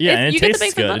 Yeah. Yeah, and it you get the tastes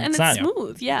bang for the good. buck, and It's it's not-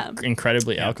 smooth. Yeah.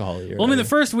 Incredibly alcohol-y. Well, I mean, the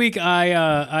first week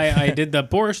I did the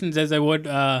portions as I would,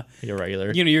 your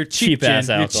regular. you know, your cheap gin, Cheap-ass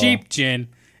your alcohol. cheap gin,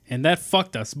 and that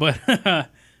fucked us. But yeah,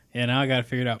 now I got to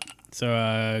figure it out. So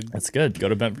That's good. Go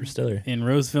to Bent Brewstillery. in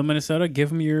Roseville, Minnesota, give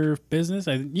them your business.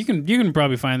 You can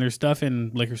probably find their stuff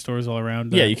in liquor stores all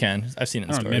around. Yeah, you can. I've seen it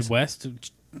in I don't know, stores. Midwest,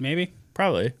 maybe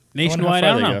Probably. Nationwide, I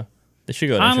I wonder how far don't they know. go. They should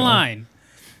go nationwide. online.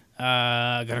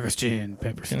 Gotta go gin,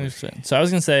 pepper. So I was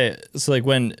gonna say, so like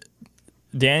when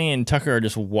Danny and Tucker are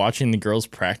just watching the girls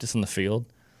practice in the field,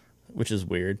 which is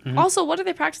weird. Also, what are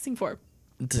they practicing for?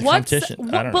 It's a What's-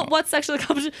 competition. I don't but know. what's sexual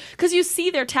competition? Because you see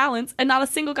their talents, and not a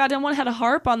single goddamn one had a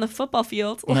harp on the football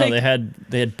field. No, Like, they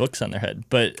had books on their head,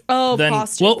 but oh, then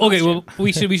posture. Well, okay. posture.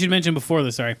 Well, we should mention before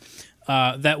this. Sorry,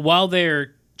 that while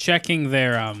they're checking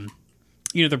their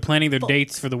they're planning their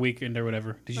dates for the weekend or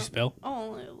whatever. Did you spill? Oh,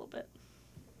 only a little bit.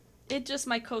 It just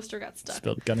my coaster got stuck.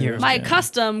 spilled Gunner Here. Ghost My gin.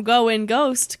 custom going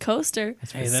ghost coaster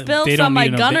Hey, that- spilled they don't from my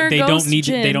need to know. Gunner They Ghost don't need.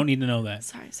 gin. They don't need to know that.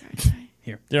 Sorry.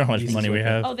 Here, They don't know how much Use money this we right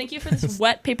have. Oh, thank you for this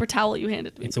wet paper towel you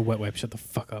handed me. It's a wet wipe. Shut the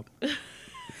fuck up. What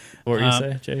were you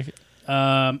say, Jake?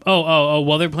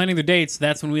 While they're planning their dates,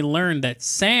 that's when we learned that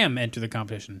Sam entered the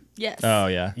competition. Yes. Oh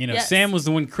yeah. You know, Yes. Sam was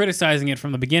the one criticizing it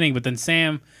from the beginning, but then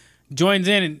Sam joins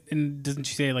in and doesn't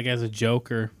she say like as a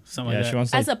joke or something Yeah, like she that?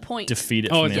 wants to As like, a point. defeat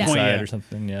it Oh, from as the a point, inside yeah. or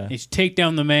something. Yeah. They should take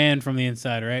down the man from the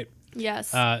inside, right? Yes.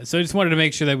 So I just wanted to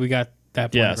make sure that we got that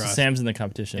point Yeah, so across. Sam's in the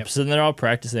competition. Yep. So then they're all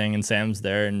practicing, and Sam's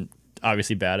there and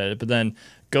obviously bad at it. But then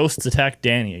ghosts attack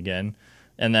Danny again,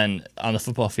 and then on the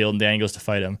football field, and Danny goes to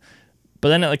fight him. But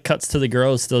then it like cuts to the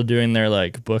girls still doing their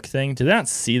like book thing. Did they not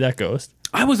see that ghost?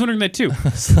 I was wondering that too.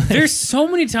 It's like- There's so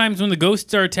many times when the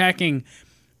ghosts are attacking,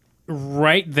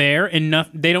 right there, and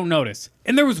they don't notice.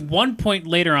 And there was one point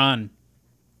later on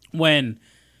when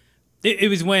it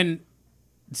was when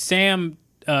Sam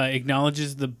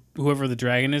acknowledges whoever the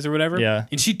dragon is or whatever. Yeah.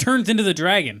 And she turns into the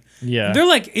dragon. Yeah. They're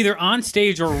like either on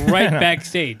stage or right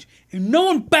backstage. And no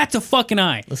one bats a fucking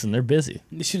eye. Listen, they're busy.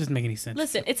 This shit doesn't make any sense.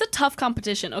 Listen, it's a tough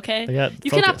competition, okay? They got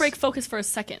You cannot focus. break focus for a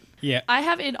second. Yeah. I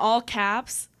have in all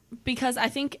caps because I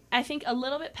think a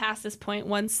little bit past this point,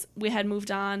 once we had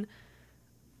moved on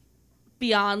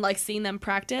beyond like seeing them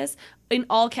practice, in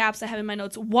all caps I have in my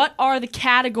notes, what are the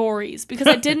categories? Because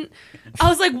I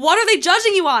was like, what are they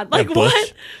judging you on? Like Bush.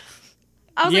 what?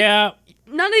 I was Yeah. like,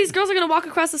 none of these girls are gonna walk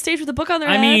across the stage with a book on their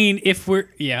I head. mean, if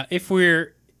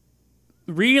we're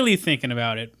really thinking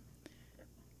about it,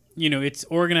 you know, it's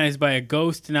organized by a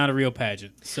ghost, not a real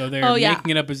pageant. So they're Oh, yeah.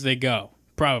 making it up as they go,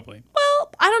 probably.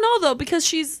 Well, I don't know though, because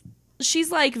she's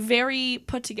like very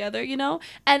put together, you know?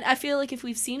 And I feel like if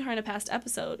we've seen her in a past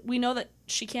episode, we know that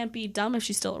she can't be dumb if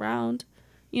she's still around.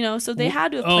 You know, so they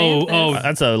had to have planned this.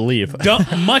 That's a leave.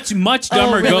 Much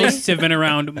dumber really? ghosts have been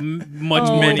around much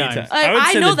more Many times. times. I would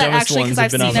I say know the that dumbest actually ones because have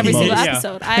I've been on seen the every single most. Yeah.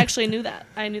 episode. I actually knew that.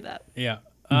 I knew that. Yeah.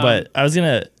 But I was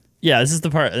gonna. Yeah, this is the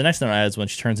part. The next note I had is when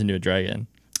she turns into a dragon.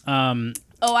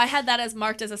 Oh, I had that as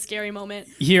marked as a scary moment.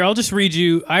 Here, I'll just read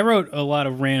you. I wrote a lot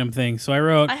of random things. So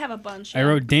I have a bunch. I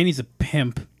wrote Danny's a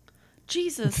pimp.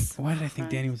 Jesus. Why did I think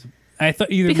Danny was? I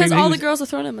thought either Because maybe all he the was, girls are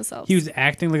throwing at themselves. he was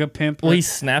acting like a pimp. Well, or- he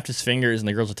snapped his fingers and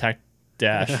the girls attacked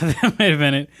Dash. that might have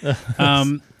been it.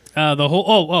 The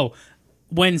whole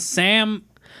when Sam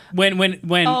when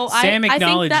Oh, Sam I think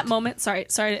acknowledged that moment. Sorry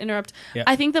to interrupt. Yeah.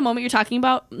 I think the moment you're talking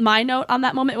about, my note on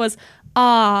that moment was,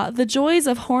 the joys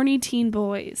of horny teen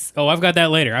boys. Oh, I've got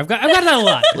that later. I've got that a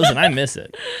lot. Listen, I miss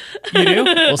it. You do?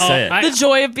 We'll say it. The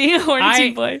joy of being a horny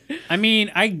teen boy. I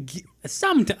mean,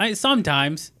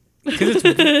 sometimes because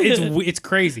it's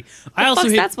crazy. I also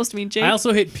What's hit that supposed to mean, Jake? I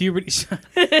also hit puberty.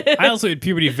 I also hit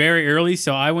puberty very early,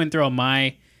 so I went through all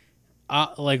my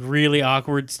like really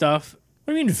awkward stuff.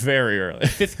 What do you mean very early?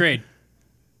 5th grade.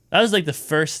 That was like the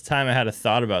first time I had a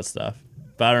thought about stuff,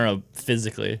 but I don't know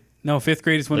physically. No, 5th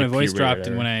grade is when Like my voice puberty or dropped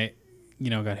and whatever.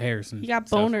 when I got hairs and You got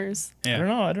stuff. boners. Yeah.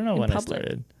 I don't know when public. I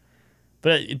started,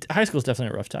 but high school is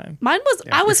definitely a rough time. Mine was,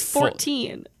 I was Full-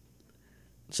 14.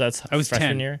 So that's I was freshman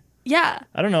 10. year. Yeah.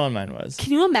 I don't know when mine was.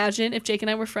 Can you imagine if Jake and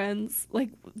I were friends, like,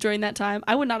 during that time?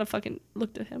 I would not have fucking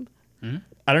looked at him.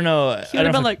 I don't know. He I would have don't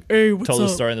know been if like, hey, what's I told up?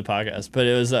 the story in the podcast, but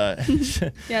it was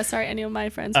Yeah, sorry, any of my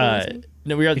friends who listen.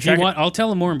 no, we were at the If you track. want, I'll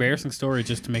tell a more embarrassing story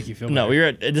just to make you feel No, better. we were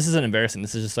at, this isn't embarrassing.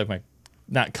 This is just like my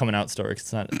not coming out story 'cause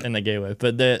it's not in the gay way.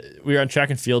 But we were on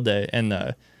track and field day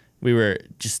and we were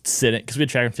just sitting because we had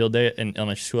track and field day in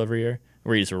elementary school every year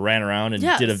where you just ran around and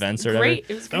Yeah, did it was events or whatever. great.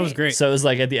 It was great. That was great. So it was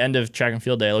like at the end of track and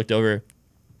field day, I looked over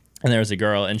and there was a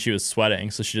girl and she was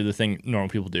sweating. So she did the thing normal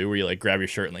people do where you like grab your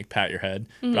shirt and like pat your head.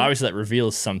 Mm-hmm. But obviously that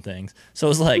reveals some things. So it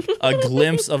was like a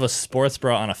glimpse of a sports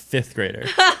bra on a 5th grader.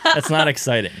 That's not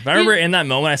exciting. But I remember in that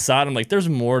moment I saw it. I'm like, there's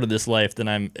more to this life than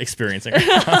I'm experiencing.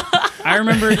 I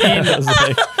remember in I was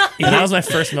like, and that was my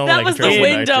first moment. That like, was the addressing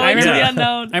window that. into the Yeah.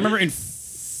 unknown. I remember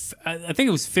I think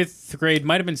it was 5th grade,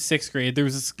 might have been 6th grade. There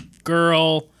was this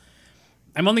girl.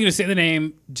 I'm only going to say the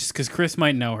name just because Chris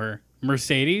might know her.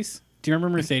 Mercedes. Do you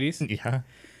remember Mercedes?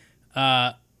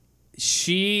 Yeah.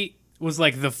 She was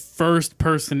like the first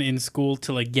person in school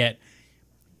to like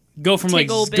go from Take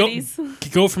like old biddies.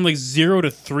 go from like 0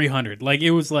 to 300. Like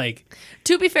it was like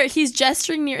To be fair, he's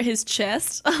gesturing near his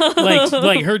chest.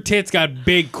 like her tits got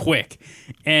big quick,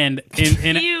 and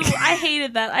Ew, I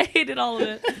hated that. I hated all of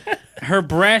it. her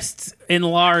breasts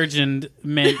enlarged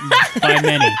by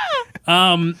many.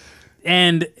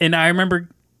 And I remember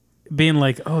being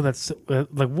like, oh, that's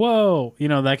like, whoa, you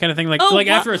know, that kind of thing. Like, Oh, like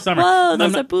after a summer, whoa, I'm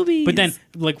those not- are boobies. But then,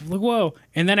 like, whoa,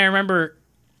 and then I remember,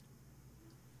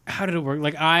 how did it work?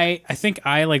 Like, I think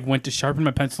I like went to sharpen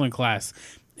my pencil in class,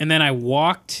 and then I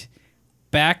walked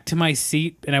back to my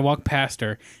seat, and I walked past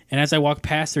her, and as I walked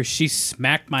past her, she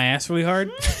smacked my ass really hard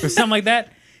or something like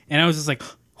that, and I was just like,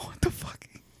 oh, what the fuck?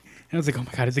 And I was like, oh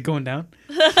my god, is it going down?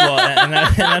 Well, and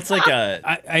that's like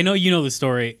a. I know you know the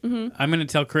story. Mm-hmm. I'm going to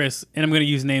tell Chris, and I'm going to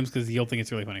use names because he'll think it's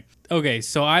really funny. Okay,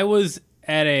 so I was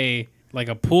at a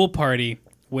pool party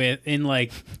Why'd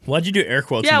you do air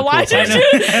quotes? Yeah, in the why pool did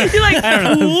party? you? You're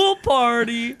like, pool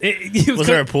party. it Was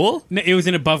there a pool? No, it was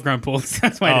an above ground pool.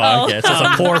 That's why. I Oh, okay. So it's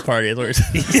a poor party.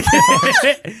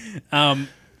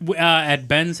 at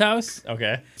Ben's house.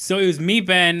 Okay. So it was me,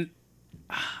 Ben.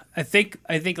 I think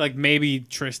like maybe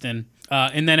Tristan,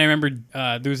 and then I remember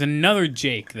there was another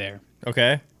Jake there.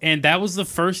 Okay. And that was the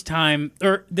first time,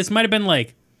 or this might have been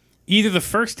like either the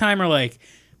first time or like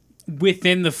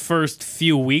within the first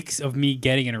few weeks of me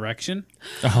getting an erection.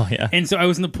 Oh yeah. And so I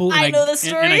was in the pool. And I know the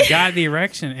story. And I got the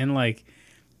erection,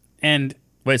 and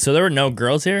Wait, so there were no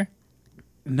girls here?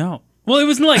 no. Well, it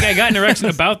wasn't like I got an erection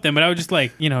about them, but I was just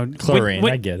like, Chlorine,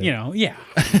 I get it. Yeah.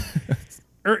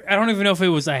 Or I don't even know if it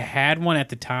was I had one at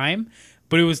the time,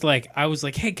 but it was like I was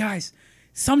like, hey guys,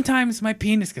 sometimes my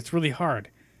penis gets really hard,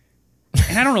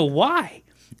 and I don't know why.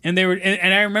 And they were,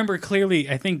 and I remember clearly.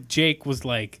 I think Jake was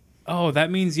like, "Oh, that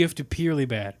means you have to pee really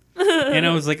bad," and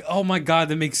I was like, "Oh my god,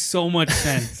 that makes so much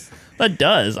sense." That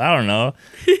does. I don't know.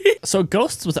 So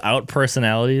ghosts without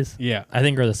personalities, Yeah, I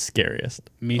think are the scariest.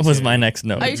 Me Was too. my next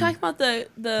note. Are you talking about the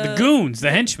the goons,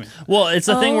 the henchmen. Well, it's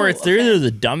a thing where Oh, they're okay. either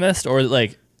the dumbest or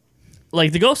like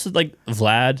the ghost is like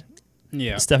Vlad.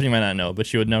 Yeah, Stephanie might not know, but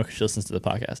she would know because she listens to the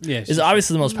podcast. Yeah, is she-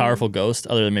 obviously the most powerful ghost,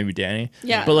 other than maybe Danny.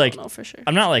 Yeah, but like, no, for sure.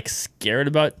 I'm not like scared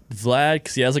about Vlad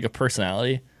because he has like a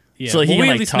personality. Yeah. So like Well, he we can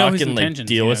at like least know talk his and like intentions,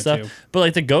 deal with stuff. too. But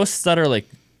like the ghosts that are like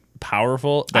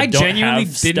powerful, that I don't genuinely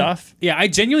have didn't. stuff. Yeah, I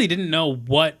genuinely didn't know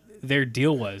what their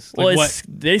deal was. Like Well,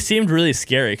 they seemed really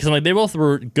scary because like they both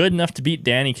were good enough to beat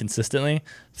Danny consistently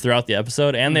throughout the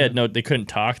episode, and they couldn't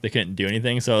talk, they couldn't do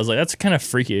anything. So I was like, that's kind of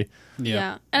freaky.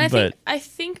 Yeah, and But- I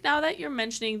think now that you're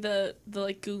mentioning the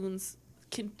like goons,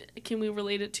 can we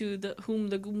relate it to whom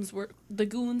the goons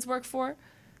work for?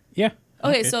 Yeah.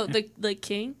 Okay, so the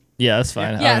king. Yeah, that's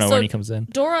fine. I Yeah, don't know so when he comes in.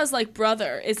 Dora's like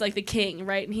brother is like the king,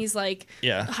 right? And he's like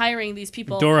Yeah. hiring these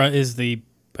people. Dora is the.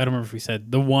 I don't remember if we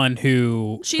said the one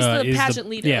who. She's the is pageant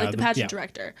leader, yeah, like the pageant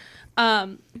director.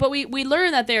 But we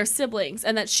learn that they are siblings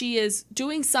and that she is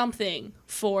doing something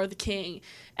for the king.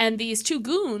 And these two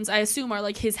goons, I assume, are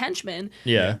like his henchmen.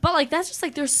 Yeah. But like that's just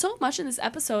like there's so much in this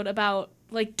episode about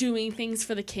like doing things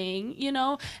for the king,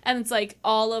 And it's like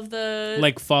all of the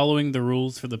Like following the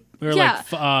rules for the. Or Yeah.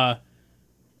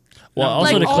 Well,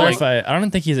 also Like to all- clarify, I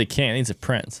don't think he's a king. I think he's a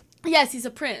prince. Yes, he's a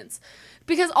prince.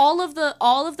 Because all of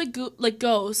the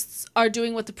ghosts are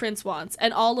doing what the prince wants,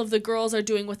 and all of the girls are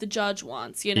doing what the judge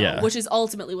wants, Yeah. which is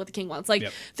ultimately what the king wants. Like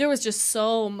Yep. there was just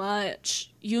so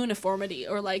much uniformity,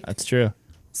 or like That's true. it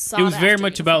was very sought-after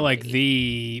much about like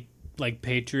uniformity. the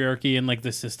patriarchy and like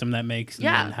the system that makes and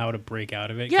Yeah. then how to break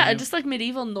out of it. Yeah, kind and of. just like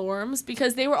medieval norms,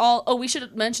 because they were all. Oh, we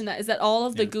should mention that is that all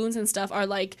of the goons and stuff are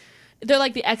like. They're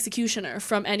like the executioner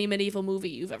from any medieval movie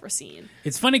you've ever seen.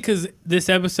 It's funny because this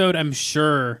episode, I'm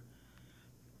sure,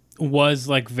 was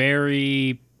like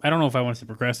very. I don't know if I want to say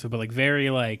progressive, but like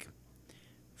very like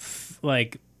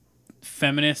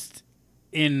feminist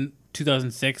in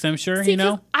 2006. I'm sure. See, You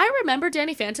know. 'cause I remember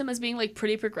Danny Phantom as being like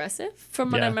pretty progressive from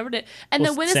when I Yeah. remembered it, and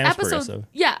Well, then when this Sam's episode, progressive.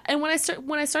 yeah, and when I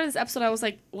started this episode, I was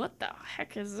like, "What the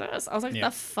heck is this?" I was like, Yeah.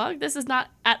 "The fuck? This is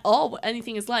not at all what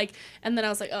anything is like." And then I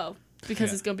was like, "Oh, because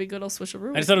Yeah. it's gonna be good old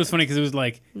switcheroo." I just thought it was funny because it was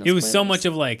like No it was so spoilers. much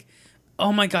of like,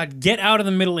 oh my god, get out of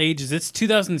the Middle Ages. It's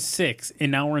 2006,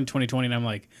 and now we're in 2020, and I'm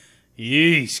like,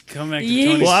 yeesh, come back to Yeesh.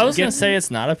 20. Well, I was Get- gonna say it's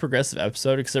not a progressive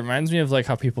episode because it reminds me of like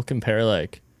how people compare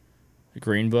like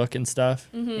Green Book and stuff.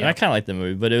 And I kind of like the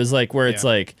movie, but it was like where it's Yeah.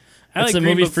 like I it's like a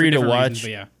Green movie Book for you to different watch, reasons,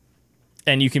 but yeah.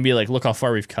 and you can be like, look how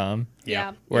far we've come.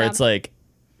 yeah, Where yeah. it's like,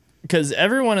 because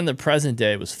everyone in the present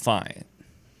day was fine,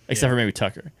 except Yeah. for maybe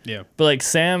Tucker. Yeah. But like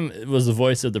Sam was the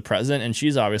voice of the present, and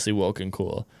she's obviously woke and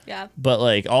cool. yeah. But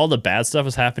like all the bad stuff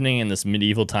was happening in this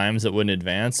medieval times that wouldn't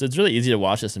advance. So it's really easy to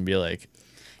watch this and be like,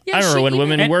 Yeah, I remember she when even-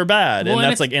 women And- were bad, well, and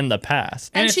and that's it's- like in the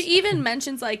past. and and she it's- even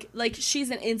mentions like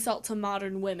she's an insult to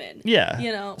modern women. Yeah.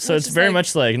 So which it's is, very like-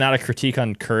 much like not a critique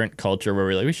on current culture where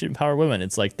we're like, we should empower women.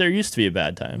 It's like there used to be a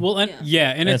bad time. Well, and, Yeah. yeah,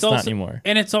 and it's it's not also anymore.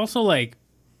 and it's also like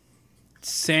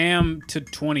Sam to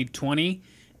 2020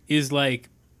 is like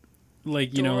Dora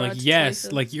like to yes,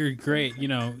 27. like you're great,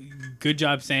 good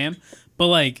job, Sam. But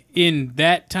like in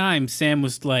that time, Sam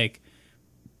was like,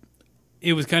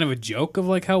 it was kind of a joke of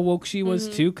like how woke she was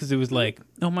Mm-hmm. too, because it was like,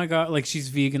 oh my god, like she's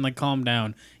vegan, like calm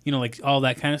down, like all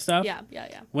that kind of stuff. Yeah.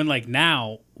 When like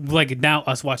now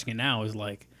us watching it now is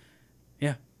like,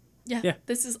 yeah, Yeah.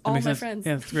 This is that all my makes sense. friends.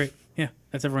 Yeah, that's great. Yeah,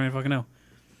 that's everyone I fucking know.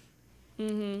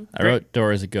 I wrote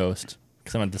Dora as a ghost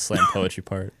because I'm at the slam poetry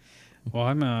part. Well,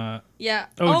 I'm Yeah.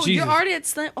 Oh, Oh, Jesus. you're already at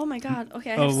slam. Oh my god.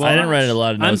 Okay. I Oh, have well, I didn't so write much. a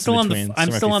lot of notes I'm still in on between. the I'm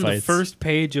so there still might on be the fights. first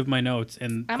page of my notes,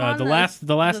 and I'm on the the-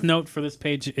 last the- note for this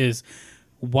page is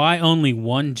why only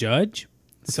one judge.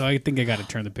 So I think I got to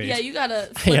turn the page. Yeah, you gotta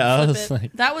flip, Yeah, I flip was it.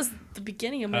 like- That was the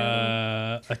beginning of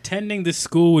my. Attending this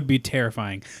school would be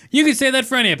terrifying. You could say that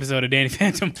for any episode of Danny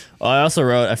Phantom. Oh, I also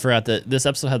wrote. I forgot that this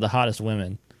episode had the hottest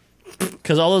women. Because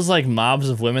Because all those like mobs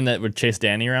of women that would chase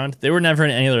Danny around, they were never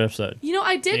in any other episode. You know,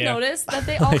 I did Yeah. notice that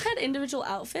they all had individual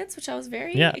outfits, which I was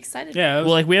very Yeah. excited Yeah, about.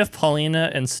 Well, like we have Paulina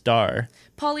and Star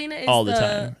Paulina is all the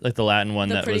time. Like the Latin one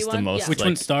the that pretty was the one? most. Yeah. Which like,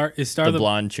 one's Star? Is Star the the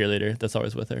blonde cheerleader that's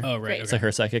always with her. Oh, right. Great. Okay. It's like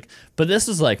her psychic. But this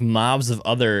is like mobs of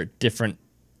other different,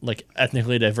 like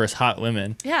ethnically diverse hot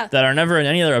women. Yeah. That are never in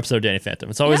any other episode of Danny Phantom.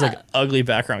 It's always Yeah. like ugly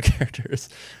background characters.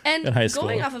 And in high school.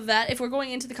 going off of that, if we're going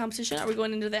into the competition, are we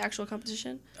going into the actual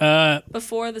competition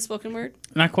before the spoken word?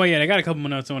 Not quite yet. I got a couple more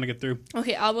notes I want to get through.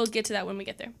 Okay, I will get to that when we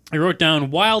get there. I wrote down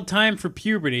wild time for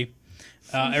puberty.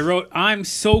 I wrote I'm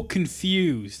so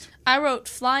confused. I wrote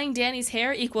flying Danny's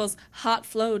hair equals hot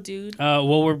flow, dude.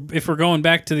 If we're going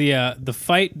back to the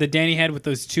fight that Danny had with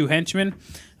those two henchmen,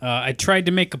 I tried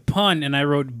to make a pun and I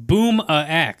wrote boom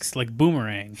axe like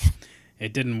boomerang.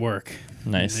 It didn't work.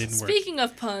 Nice. It didn't work. Speaking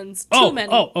of puns, Oh, too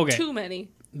many. oh, okay. Too many.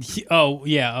 Oh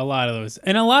yeah, a lot of those,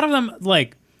 and a lot of them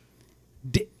like.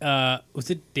 Was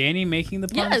it Danny making the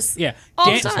puns? Yes. Yeah.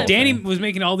 All the time. Danny was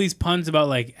making all these puns about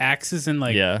like axes and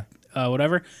like Yeah.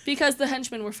 whatever. Because the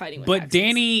henchmen were fighting with But axes.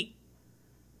 Danny,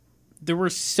 there were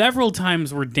several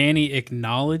times where Danny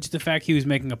acknowledged the fact he was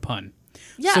making a pun.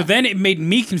 Yeah. So then it made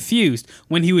me confused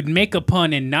when he would make a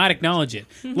pun and not acknowledge it.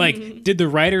 Like, did the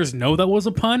writers know that was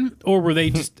a pun, or were they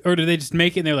just, or did they just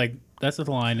make it and they're like, "That's the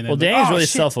line"? And then Well, like, Danny's "Oh, really shit."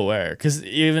 self-aware because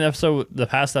even the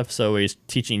past episode where he's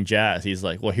teaching jazz, he's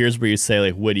like, "Well, here's where you say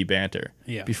like witty banter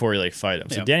Yeah. before you like fight him."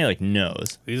 So Yeah. Danny like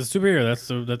knows. He's a superhero.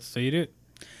 That's how you do it.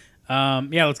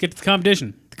 Yeah, let's get to the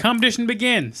competition. The competition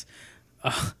begins.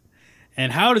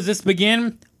 And how does this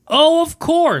begin? Oh, of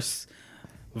course.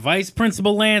 Vice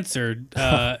Principal Lancer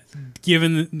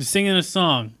singing a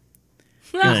song.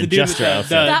 In a dude with gesture the- outfit.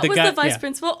 that the was guy- the vice yeah.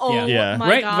 principal. Oh Yeah. my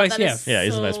Right, god, vice- that yeah. is Yeah,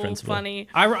 he's the so vice principal. funny.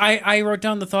 I wrote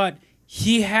down the thought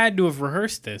he had to have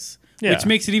rehearsed this, Yeah. which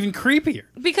makes it even creepier.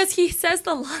 Because he says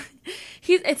the line.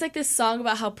 It's like this song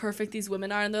about how perfect these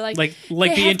women are, and they're like Like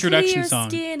they the have introduction clear song.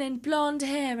 skin and blonde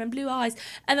hair and blue eyes,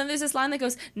 and then there's this line that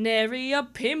goes, "Nary a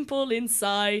pimple in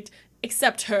sight,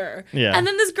 except her." Yeah. And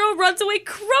then this girl runs away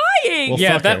crying. Well,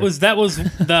 Yeah, fuck that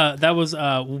her. was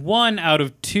 1 out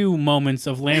of 2 moments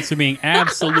of Lancer being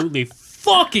absolutely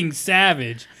fucking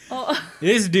savage. Oh.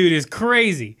 This dude is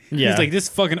crazy. Yeah. He's like this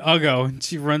fucking uggo, and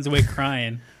she runs away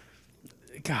crying.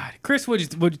 God, Chris, what's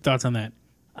your thoughts on that?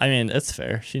 I mean, that's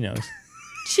fair. She knows.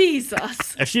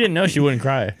 Jesus. If she didn't know, she wouldn't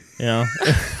cry. You know.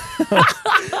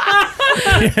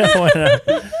 Why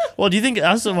not? Well, do you think?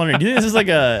 I was also wondering. Do you think this is like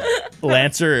a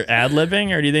Lancer ad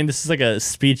libbing, or do you think this is like a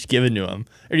speech given to him,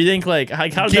 or do you think like how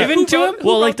does Given that, to him?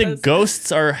 Well, Who like wrote the this?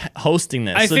 ghosts are hosting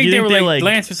this. I so do think you they were think like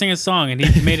Lance was singing a song, and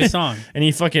he made a song. and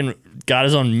he fucking got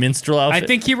his own minstrel outfit. I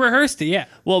think he rehearsed it. Yeah.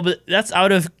 Well, but that's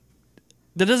out of.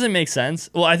 That doesn't make sense.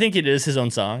 Well, I think it is his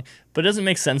own song, but it doesn't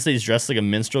make sense that he's dressed like a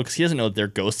minstrel because he doesn't know that they're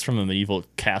ghosts from a medieval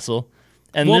castle.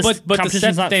 And Well, this but the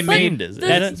competition's set not they made- themed, is it?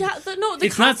 That- The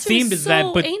it's not costume themed is as that,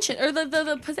 so but- ancient, or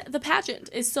the pageant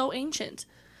is so ancient.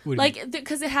 What do you Like,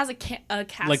 because it has a castle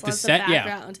Like the as set, the yeah.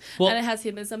 background, Well, and it has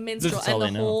him as a minstrel, That's all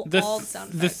and they the know. whole all the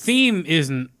sound the effects. theme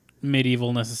isn't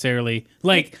medieval necessarily.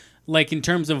 Like in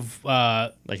terms of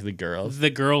Like the girls. the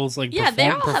girls like Yeah, they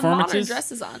all have modern performances.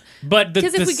 dresses on. But the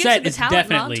Because if we set get to the is talent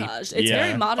definitely. montage, it's Yeah.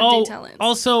 very modern Oh, day talent.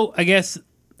 also, I guess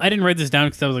I didn't write this down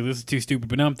because I was like, this is too stupid.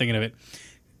 But now I'm thinking of it.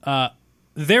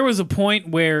 There was a point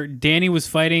where Danny was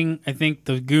fighting, I think,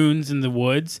 the goons in the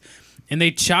woods, and they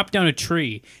chopped down a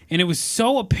tree, and it was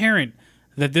so apparent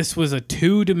that this was a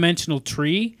 2-dimensional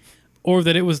tree, or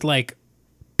that it was like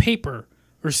paper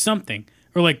or something,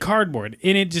 or like cardboard,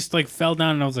 and it just like fell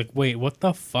down, and I was like, wait, what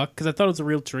the fuck? Because I thought it was a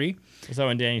real tree. Is that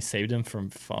when Danny saved him from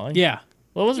falling? Yeah.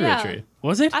 Well, it was a Yeah. real tree.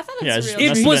 Was it? I thought it Yeah, was it's- real.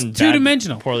 must It have was been bad,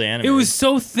 2-dimensional. poorly It animated. was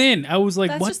so thin. I was like,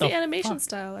 That's what just the the animation fuck?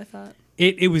 style, I thought.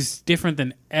 It was different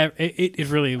than it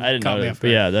really I didn't caught know me that, off but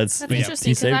guard. yeah, that's That's he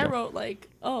interesting because saved I him. wrote like,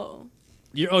 oh,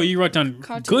 You wrote down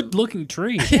Cartoon. good looking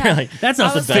tree. You're like, That's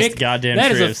That a was the best thick, goddamn that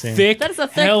tree is I've a seen. thick, that is a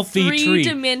thick healthy tree.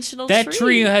 three-dimensional That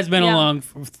tree has been Yeah. along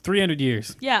for 300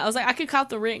 years. Yeah, I was like, I could count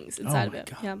the rings inside of my it.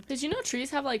 God. Yeah. Did you know trees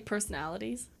have like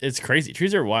personalities? It's crazy.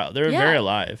 Trees are wild. They're Yeah. very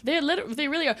alive. They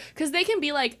really are, because they can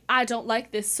be like, I don't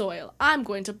like this soil. I'm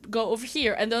going to go over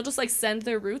here, and they'll just like send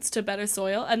their roots to better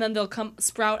soil, and then they'll come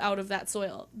sprout out of that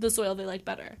soil, the soil they like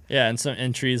better. Yeah,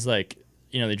 and trees like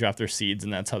they drop their seeds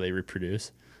and that's how they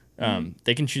reproduce.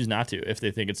 They can choose not to if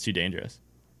they think it's too dangerous.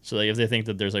 So like if they think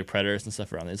that there's like predators and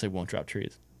stuff around, they just like won't drop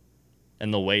trees,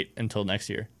 and they'll wait until next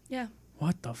year. Yeah.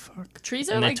 What the fuck?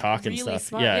 Trees are And they like talk and really stuff.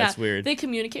 smart. Yeah, it's weird. They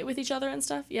communicate with each other and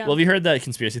stuff. Yeah. Well, have you heard that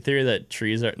conspiracy theory that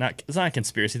trees are not? It's not a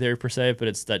conspiracy theory per se, but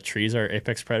it's that trees are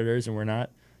apex predators and we're not.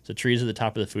 So trees are the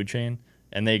top of the food chain,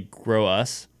 and they grow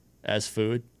us as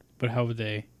food. But how would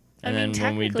they? And I mean, then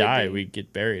when we technically die, they- we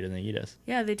get buried and they eat us.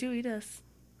 Yeah, they do eat us.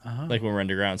 Like when we're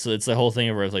underground. So it's the whole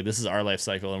thing where it's like, this is our life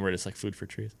cycle and we're just like food for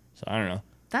trees. So I don't know.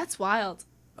 That's wild.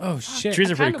 Oh shit! Trees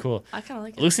I are pretty kinda- cool. I kind of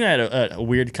like it. Lucy and I had a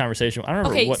weird conversation. I don't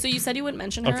remember Okay, what. so you said you wouldn't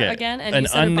mention her Okay, again, and an you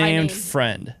said her by unnamed name.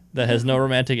 friend that has no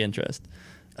romantic interest.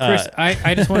 Chris,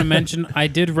 I just want to mention I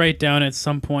did write down at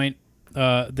some point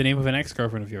the name of an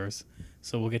ex-girlfriend of yours,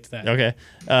 so we'll get to that.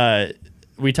 Okay.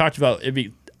 We talked about it'd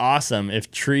be awesome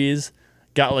if trees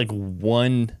got like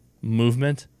one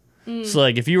movement. So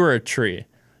like if you were a tree,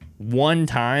 one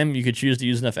time you could choose to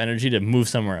use enough energy to move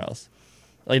somewhere else.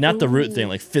 Like not the root thing,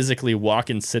 like physically walk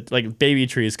and sit. Like baby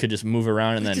trees could just move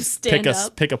around and then Just stand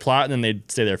up. pick a plot and then they'd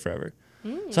stay there forever.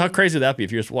 So how crazy would that be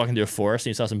if you're just walking through a forest and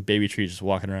you saw some baby trees just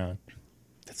walking around?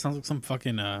 That sounds like some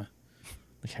fucking Like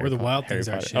Where the Wild Harry Things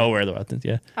Are Potter. shit. Oh, Where the Wild Things,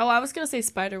 yeah. Oh, I was gonna say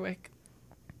Spiderwick.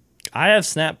 I have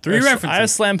snap Three I have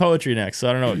references. slam poetry next, so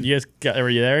I don't know. You guys were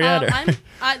you there yet?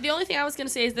 or- The only thing I was gonna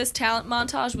say is this talent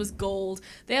montage was gold.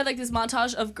 They had like this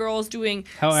montage of girls doing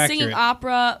How singing accurate.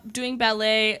 opera, doing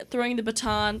ballet, throwing the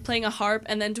baton, playing a harp,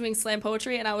 and then doing slam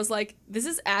poetry. And I was like, this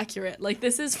is accurate. Like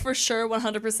this is for sure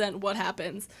 100% what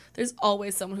happens. There's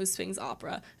always someone who sings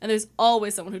opera, and there's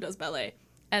always someone who does ballet.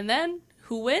 And then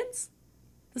who wins?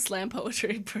 The slam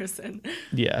poetry person.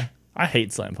 Yeah. I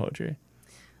hate slam poetry.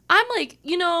 I'm like,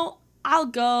 I'll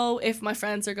go if my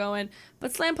friends are going,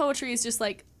 but slam poetry is just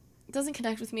like, it doesn't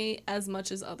connect with me as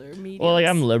much as other mediums. Well, like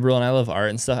I'm liberal and I love art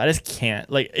and stuff. I just can't.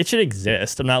 Like it should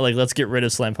exist. I'm not like let's get rid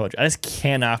of slam poetry. I just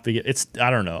cannot be. It's I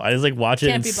don't know. I just like watch it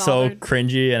Can't and be it's so bothered.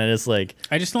 cringy and I just like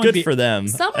I just don't good like the, for them.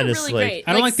 Some I are just, really like, great.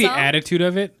 I don't like the some- attitude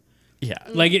of it. Yeah.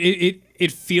 Like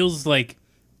it feels like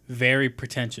very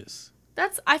pretentious.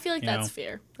 I feel like You that's know.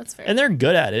 fair. That's fair. And they're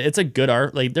good at it. It's a good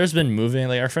art. Like there's been moving.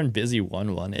 Like our friend Busy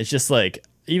won one. It's just like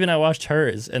even I watched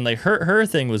hers and like her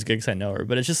thing was good because I know her.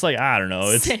 But it's just like I don't know.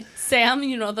 It's Sam,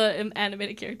 the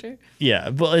animated character.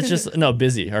 yeah. But it's just no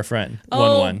Busy. Our friend won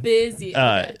Oh, one. busy.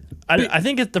 Okay. I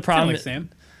think it's the Kind problem. of like Sam.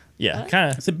 Yeah,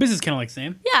 kind of. It's a business kind of like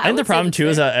Sam. Yeah. I think the would say problem that's too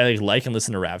is fair. I like and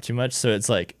listen to rap too much, so it's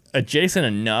like adjacent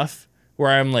enough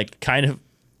where I'm like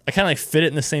I kind of like fit it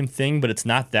in the same thing, but it's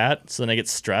not that. So then I get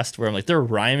stressed where I'm like they're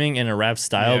rhyming in a rap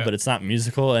style, Yeah. but it's not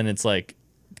musical and it's like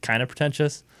kind of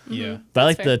pretentious. Yeah. But I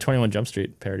like fair. the 21 Jump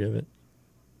Street parody of it.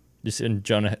 Just in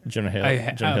Jonah Hill.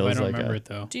 I Jonah Hill I is don't like remember it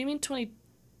though. Do you mean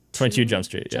 22 Jump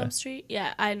Street, yeah, Jump Street?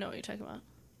 Yeah, I know what you're talking about.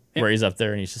 where he's up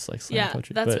there and he's just like slam Yeah,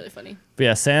 poetry. that's but, really funny. but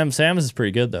yeah, Sam is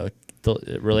pretty good though.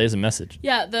 It relays a message.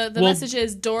 Yeah, the Well- message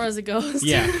is Dora's a ghost.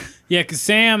 Yeah, yeah. Because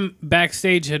Sam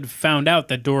backstage had found out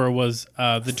that Dora was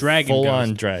the dragon Full ghost.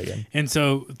 on dragon. And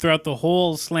so throughout the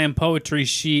whole slam poetry,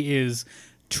 she is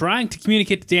trying to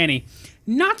communicate to Danny,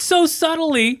 not so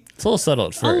subtly. It's a little subtle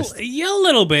at first. Yeah, a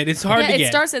little bit. It's hard Yeah, to it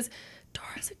get. starts as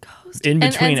Dora's a ghost. In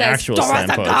and between ends as, actual Dora's slam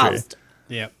a poetry. ghost.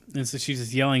 Yeah, and so she's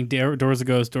just yelling, "Dora's a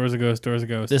ghost, Dora's a ghost, Dora's a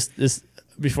ghost." This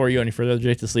before you go any further,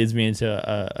 Jake, this leads me into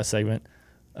a segment.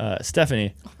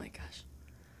 Stephanie, Oh my gosh.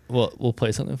 we'll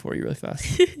play something for you really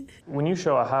fast. When you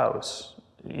show a house,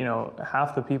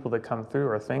 half the people that come through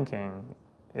are thinking,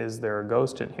 is there a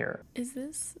ghost in here? Is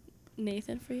this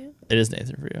Nathan for you? It is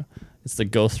Nathan for you. It's the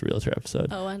Ghost Realtor episode,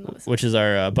 Oh, I know this. which is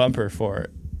our bumper for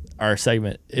our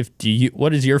segment.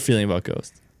 What is your feeling about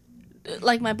ghosts?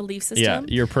 Like my belief system? Yeah,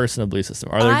 your personal belief system.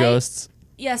 Are there I- ghosts?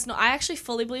 Yes, no, I actually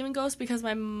fully believe in ghosts because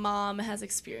my mom has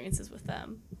experiences with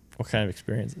them. What kind of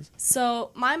experiences?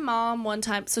 So my mom one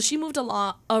time, so she moved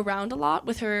around a lot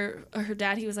with her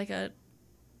dad. He was like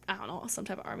some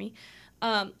type of army.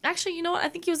 Actually, you know what? I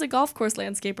think he was a golf course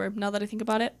landscaper. Now that I think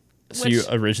about it. So you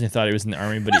originally thought he was in the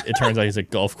army, but it turns out he's a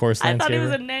golf course I thought he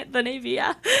was landscaper. in the Navy.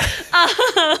 Yeah.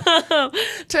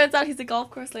 Turns out he's a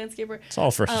golf course landscaper. It's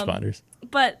all first responders.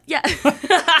 But yeah,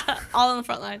 all on the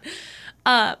front line.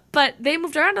 But they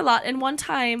moved around a lot. And one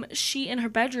time, she in her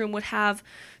bedroom would have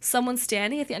someone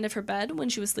standing at the end of her bed when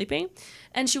she was sleeping.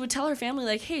 And she would tell her family,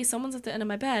 like, hey, someone's at the end of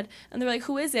my bed. And they're like,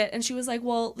 who is it? And she was like,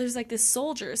 well, there's like this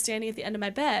soldier standing at the end of my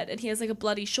bed. And he has like a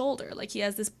bloody shoulder. Like, he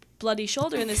has this bloody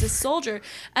shoulder and there's this soldier.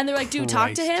 And they're like, dude,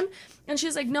 talk to Christ. him. And she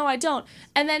was like, no, I don't.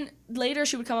 And then later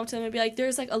she would come up to them and be like,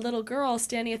 there's like a little girl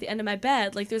standing at the end of my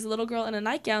bed. Like, there's a little girl in a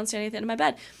nightgown standing at the end of my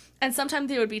bed. And sometimes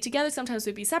they would be together, sometimes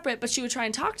they'd be separate, but she would try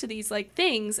and talk to these like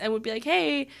things and would be like,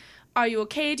 hey, are you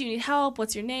okay? Do you need help?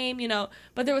 What's your name?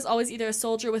 But there was always either a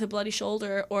soldier with a bloody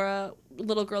shoulder or a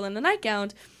little girl in a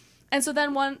nightgown. And so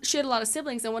then she had a lot of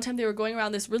siblings, and one time they were going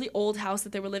around this really old house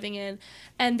that they were living in,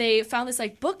 and they found this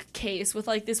like bookcase with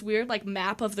like this weird like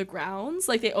map of the grounds.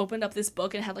 Like, they opened up this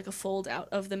book and had like a fold out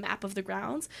of the map of the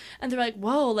grounds, and they're like,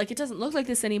 whoa, like it doesn't look like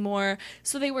this anymore.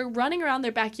 So they were running around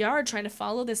their backyard trying to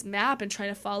follow this map and trying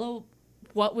to follow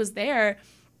what was there.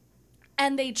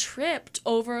 and they tripped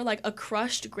over like a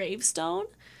crushed gravestone.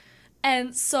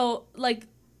 And so like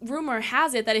rumor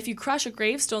has it that if you crush a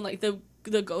gravestone, like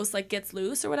the ghost like gets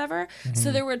loose or whatever.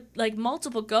 So there were like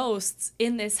multiple ghosts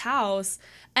in this house,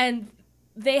 and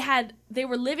they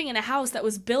were living in a house that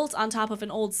was built on top of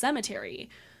an old cemetery.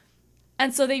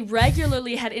 And so they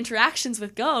regularly had interactions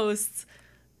with ghosts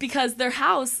because their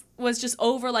house was just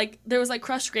over, like, there was, like,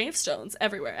 crushed gravestones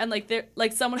everywhere. And,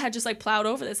 like, someone had just, like, plowed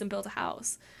over this and built a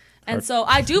house. And so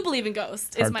I do believe in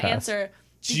ghosts is my answer.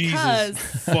 Because,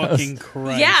 Jesus fucking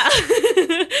Christ.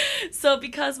 Yeah. So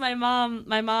because my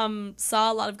mom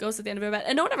saw a lot of ghosts at the end of her bed,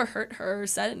 and no one ever hurt her or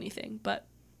said anything. But,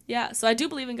 yeah, so I do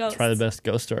believe in ghosts. Probably the best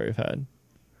ghost story we've had.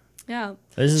 Yeah.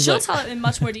 She'll tell it in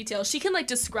much more detail. She can, like,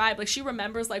 describe, like, she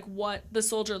remembers, like, what the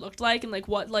soldier looked like and, like,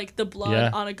 what, like, the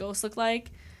blood on a ghost looked like.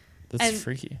 That's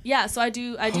freaky. Yeah, so I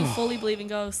do fully believe in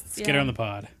ghosts. Let's get her on the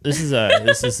pod. This is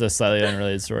a slightly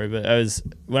unrelated story, but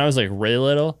when I was, like, really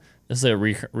little, this is a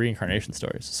reincarnation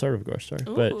story. It's sort of a ghost story.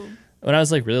 Ooh. But when I was,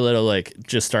 like, really little, like,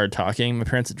 just started talking, my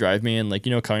parents would drive me, and, like,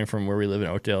 you know, coming from where we live in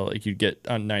Oakdale, like, you'd get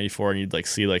on 94 and you'd, like,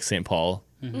 see, like, St. Paul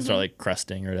start, like,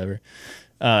 cresting or whatever.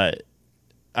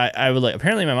 I would, like,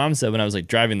 apparently my mom said when I was, like,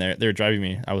 driving there, they were driving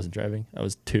me. I wasn't driving. I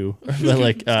was 2. But,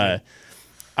 like,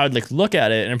 I would, like, look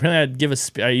at it, and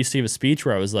apparently I used to give a speech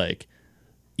where I was like,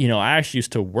 you know, I actually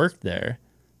used to work there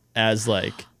as,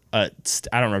 like, I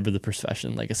don't remember the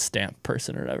profession, like a stamp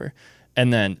person or whatever.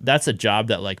 And then that's a job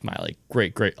that, like, my, like,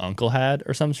 great uncle had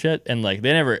or some shit. And, like,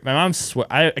 my mom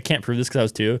I can't prove this because I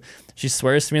was 2. She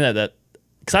swears to me that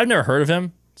because I've never heard of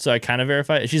him. So I kind of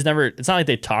verify it. It's not like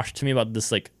they talked to me about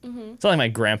this, like, it's not like my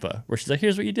grandpa, where she's like,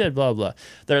 here's what you did, blah, blah.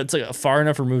 It's like far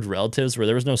enough removed relatives where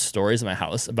there was no stories in my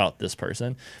house about this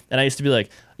person. And I used to be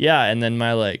like, yeah, and then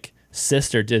my, like,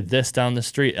 sister did this down the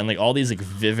street, and, like, all these, like,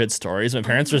 vivid stories. My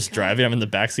parents were just driving, I'm in the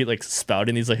backseat, like,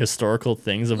 spouting these, like, historical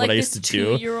things of like what I used to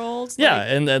do. 2-year-old? Yeah,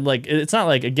 and then, like, it's not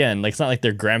like, again, like, it's not like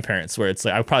they're grandparents where it's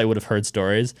like, I probably would have heard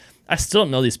stories. I still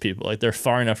don't know these people. Like, they're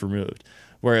far enough removed.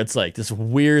 Where it's like this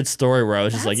weird story where I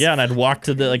was just like, yeah, and I'd walk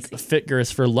to the, like,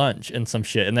 Fitgers for lunch and some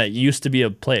shit, and that used to be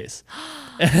a place.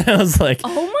 And I was like,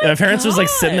 oh my parents was like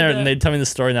sitting there, and they'd tell me the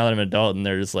story now that I'm an adult, and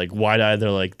they're just like wide-eyed.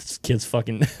 They're like, this kid's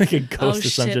fucking like a ghost or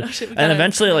some shit. And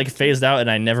eventually, like, phased out,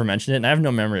 and I never mentioned it, and I have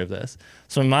no memory of this.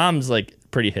 So my mom's, like,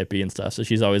 pretty hippie and stuff, so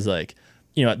she's always like,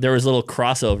 you know, there was a little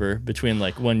crossover between,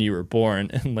 like, when you were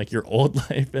born and, like, your old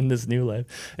life and this new life.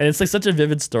 And it's, like, such a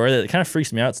vivid story that it kind of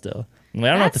freaks me out still. Like, I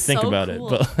don't know what to think about it,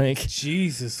 but, like,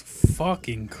 Jesus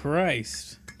fucking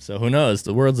Christ. So who knows?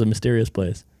 The world's a mysterious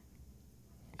place.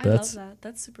 I love that.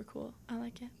 That's super cool. I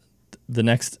like it. The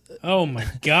next. Oh my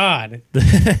God.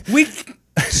 We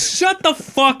shut the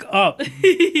fuck up.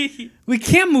 We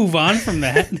can't move on from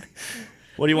that.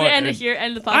 What do you want? End it here.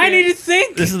 End the podcast. I need to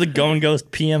think. This is the Going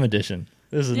Ghost PM edition.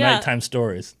 This is nighttime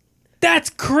stories. That's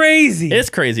crazy. It's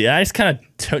crazy. I just kind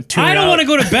of tune I don't out. want to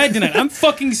go to bed tonight. I'm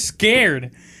fucking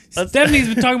scared. Stephanie's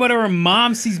been talking about how her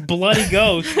mom sees bloody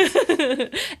ghosts.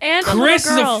 And Chris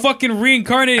is a fucking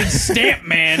reincarnated stamp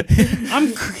man.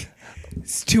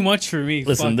 It's too much for me.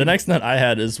 Listen, the next note I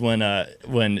had is when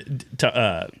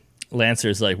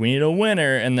Lancer's like, we need a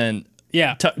winner, and then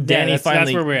Danny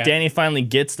finally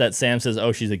gets that Sam says,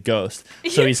 oh, she's a ghost.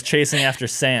 So he's chasing after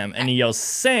Sam, and he yells,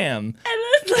 Sam. And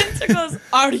then Lancer goes,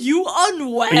 are you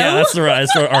unwell? Yeah, that's the right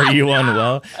story. Are you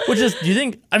unwell? Which is, do you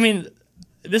think, I mean,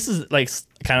 this is, like,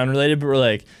 kind of unrelated, but we're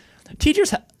like,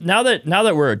 teachers, now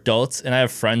that we're adults, and I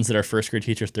have friends that are first grade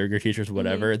teachers, third grade teachers,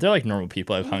 whatever, they're like normal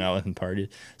people I've hung out with and partied.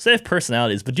 So they have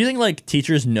personalities. But do you think, like,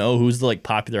 teachers know who's the, like,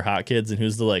 popular hot kids and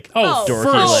who's the, like, dorky,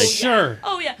 for like, sure.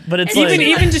 Oh yeah. But it's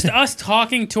even just us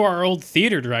talking to our old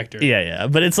theater director. Yeah.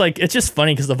 But it's like, it's just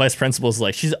funny because the vice principal is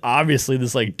like, she's obviously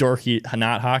this, like, dorky,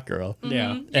 not hot girl.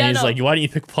 Yeah. And he's like, why don't you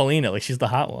pick Paulina? Like, she's the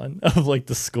hot one of, like,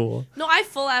 the school. No, I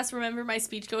full ass remember my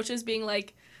speech coaches being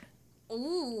like,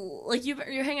 ooh, like,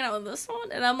 you're hanging out with this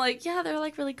one? And I'm like, yeah, they're,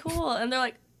 like, really cool. And they're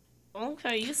like,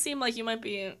 okay, you seem like you might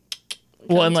be...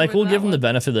 Well, and, like, we'll give them the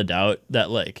benefit of the doubt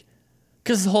that, like...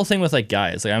 Because the whole thing with, like,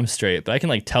 guys, like, I'm straight, but I can,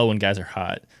 like, tell when guys are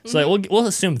hot. So, like, we'll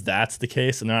assume that's the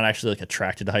case, and they're not actually, like,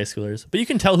 attracted to high schoolers. But you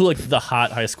can tell who, like, the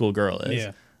hot high school girl is.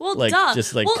 Yeah. Well, like, duh.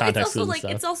 Just, like, context and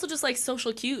stuff. It's also just, like,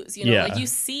 social cues, you know? Yeah. Like, you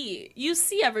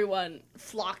see everyone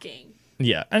flocking.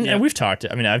 Yeah, and we've talked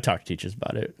to, I mean, I've talked to teachers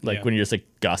about it. Like, when you're just, like,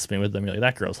 gossiping with them, you're like,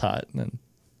 that girl's hot. And then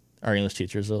our English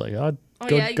teachers are like,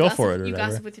 go for it or you whatever.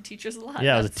 gossip with your teachers a lot.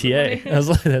 Yeah, I was a TA. I was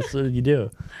like, that's what you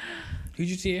do. Who'd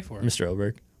you TA for? Mr.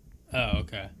 Oberg. Oh,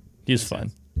 okay. He was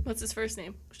fun. What's his first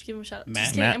name? We should give him a shout out.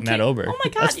 Matt Oberg. Oh my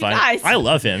God, that's fine. guys. I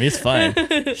love him. He's fine.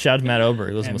 Shout out to Matt Oberg.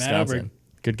 He lives in Wisconsin.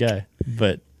 Good guy.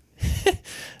 But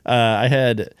I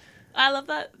had I love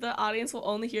that the audience will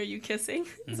only hear you kissing.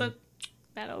 Mm-hmm. So,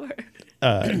 that over.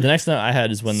 The next note I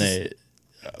had is when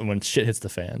shit hits the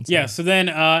fan. So. Yeah, so then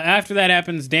after that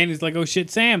happens, Danny's like, oh shit,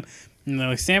 Sam. And they're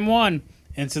like, Sam won.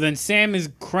 And so then Sam is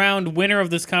crowned winner of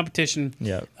this competition.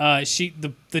 Yeah.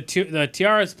 The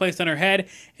tiara is placed on her head,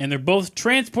 and they're both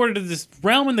transported to this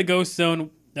realm in the Ghost Zone,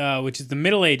 which is the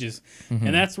Middle Ages. Mm-hmm.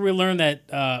 And that's where we learn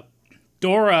that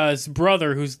Dora's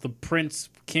brother, who's the prince,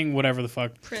 king, whatever the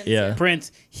fuck, Yeah.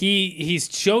 prince, he's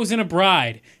chosen a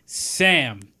bride,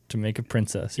 Sam. To make a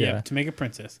princess. Yeah. To make a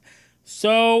princess.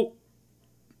 So,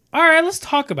 all right, let's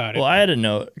talk about it. Well, I had a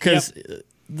note because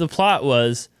the plot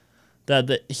was that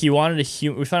he wanted a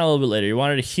human. We found out a little bit later. He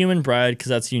wanted a human bride because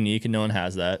that's unique and no one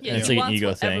has that. Yeah, and it's he like an wants ego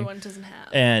what thing. everyone doesn't have.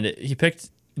 And he picked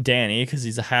Danny because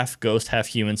he's a half ghost, half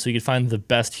human, so he could find the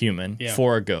best human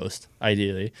for a ghost,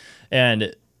 ideally.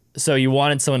 And so you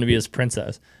wanted someone to be his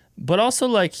princess, but also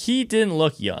like he didn't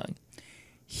look young.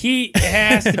 He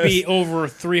has to be over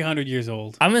 300 years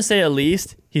old. I'm gonna say at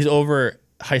least he's over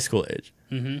high school age.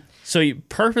 Mm-hmm. So he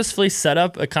purposefully set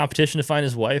up a competition to find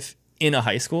his wife in a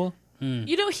high school.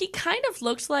 You know, he kind of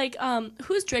looked like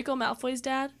who's Draco Malfoy's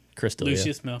dad? Crystal.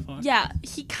 Lucius Malfoy. Yeah,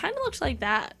 he kind of looked like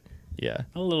that. Yeah.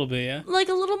 A little bit, yeah. Like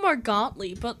a little more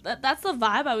gauntly, but that's the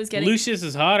vibe I was getting. Lucius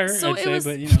is hotter, so I'd it say, was,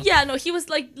 but you know. yeah, no, he was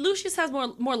like Lucius has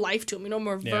more life to him, you know,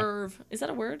 more Yeah. verve. Is that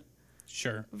a word?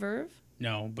 Sure. Verve?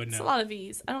 No, but It's a no. lot of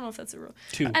V's. I don't know if that's a rule.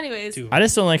 Two. Anyways, Two. I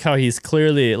just don't like how he's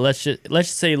clearly let's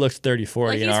just say he looks 30, 40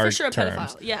 like in he's our for sure a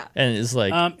terms. pedophile. Yeah. And it's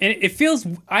like And it feels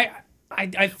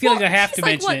I feel like I have he's to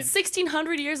like, mention what, it.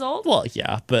 1600 years old? well,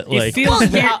 yeah, but It like feels Well,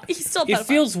 weird. yeah, he's still a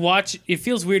pedophile. It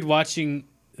feels weird watching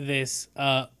this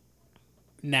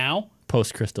now.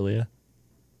 post Crystalia.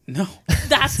 No.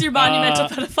 That's your monumental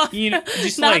pedophile. You know,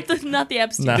 just not like not the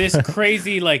Epstein. Nah. this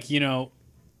crazy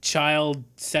child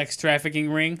sex trafficking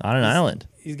ring On an island.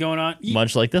 he's going on.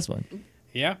 Much like this one.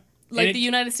 Yeah. Like And the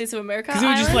United States of America. Because it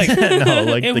was just Island? like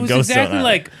No, like it the was ghost exactly zone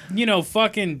like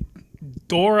fucking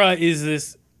Dora is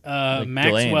this Like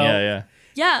Maxwell, Ghislaine, yeah.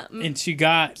 yeah. and she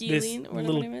got this Ghislaine, or whatever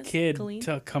little her name is. kid Ghislaine?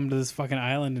 to come to this fucking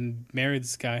island and marry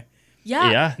this guy.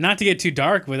 Yeah. Yeah. Not to get too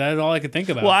dark, but that's all I could think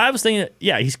about. Well, I was thinking,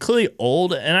 yeah, he's clearly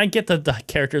old, and I get that the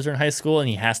characters are in high school and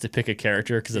he has to pick a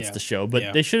character because it's Yeah. the show, but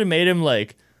Yeah. they should have made him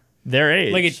like their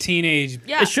age. like a teenage.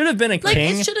 Yeah. It should have been a Like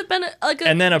king it should have been a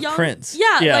and then a young, prince.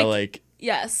 Yeah. Yeah, Like, like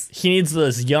yes. he needs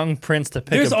this young prince to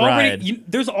pick There's a bride.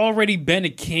 there's already been a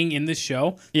king in this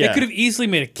show. They Yeah. could have easily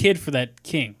made a kid for that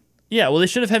king. Yeah, well, they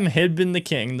should have had been the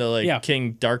king, Yeah.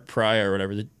 King Dark Prior or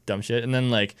whatever, the dumb shit. And then,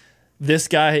 like, this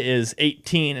guy is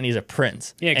 18 and he's a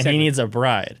prince. Yeah, And exactly. he needs a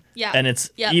bride. Yeah. And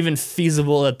it's Yep. even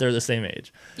feasible that they're the same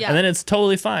age. Yeah. And then it's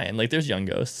totally fine. Like, there's young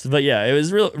ghosts. But yeah, it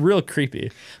was real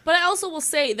creepy. But I also will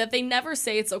say that they never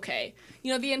say it's okay.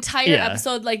 You know, the entire Yeah.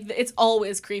 episode, like, it's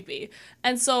always creepy.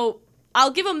 And so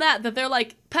I'll give them that they're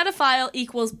like, pedophile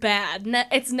equals bad.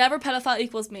 It's never pedophile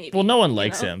equals maybe. Well, no one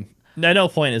likes know? him. At no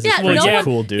point is this Yeah, prince no a one-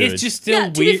 cool dude. It's just still yeah,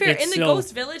 weird. to be fair, It's in the still-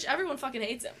 Ghost Village, everyone fucking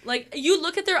hates him. Like, you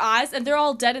look at their eyes and they're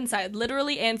all dead inside,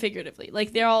 literally and figuratively.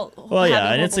 Like, they're all well, having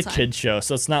yeah, and it's a horrible time. kid show,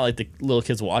 so it's not like the little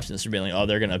kids watching this are being like, oh,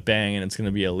 they're going to bang and it's going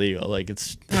to be illegal. Like,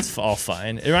 it's all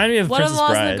fine. It reminded me of What are Princess the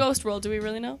laws Bride. in the ghost world? Do we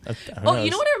really know? Who Oh, knows?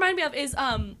 you know what it reminded me of is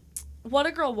What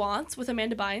a Girl Wants with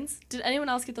Amanda Bynes. Did anyone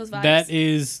else get those vibes? That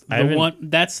is I the haven't- one.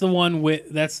 That's the one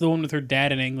with her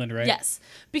dad in England, right? Yes,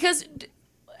 because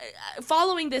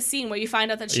following this scene where you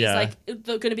find out that she's Yeah. like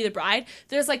going to be the bride,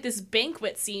 there's like this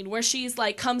banquet scene where she's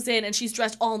like comes in and she's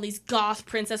dressed all in these goth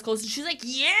princess clothes and she's like,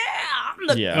 yeah, I'm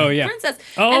the Yeah. Oh yeah. princess.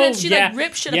 Oh and then she yeah. like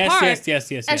rips shit yes, apart.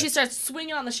 Yes. And yes. she starts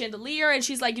swinging on the chandelier, and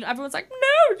she's like, you know, everyone's like,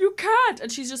 no, you can't.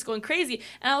 And she's just going crazy.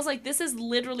 And I was like, this is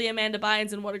literally Amanda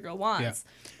Bynes in What a Girl Wants.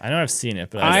 I know I've seen it,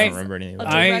 but I don't remember anything about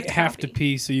it. I direct have to copy.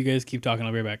 pee, so you guys keep talking.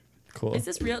 I'll be right back. Cool. Is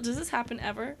this real? Does this happen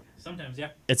ever? Sometimes, yeah.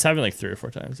 It's happened like 3 or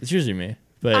 4 times. It's usually me.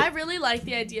 But I really like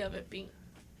the idea of it being.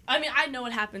 I mean, I know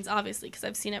it happens, obviously, because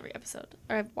I've seen every episode.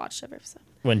 Or I've watched every episode.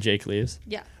 when Jake leaves.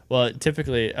 Yeah. Well,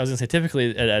 typically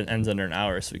it ends under an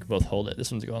hour, so we can both hold it.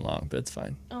 This one's going long, but it's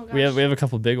fine. Oh, gosh. We have a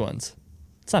couple big ones.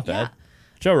 It's not bad. Yeah.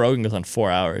 Joe Rogan goes on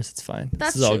 4 hours. It's fine.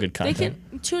 That's this is all true. good content.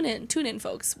 They can tune in,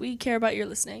 folks. We care about your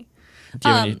listening. Do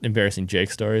you have any embarrassing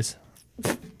Jake stories?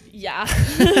 Yeah.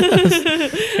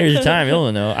 Here's your time.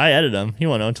 You'll know. I edit them. He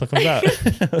won't know until it comes out.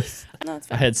 No, it's I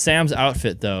fine. had Sam's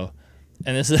outfit though,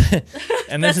 and this is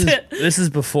That's it. this is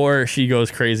before she goes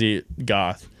crazy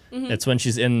goth. Mm-hmm. It's when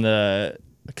she's in the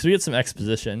because we had some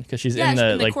exposition because she's Yeah, in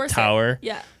the like corset. tower.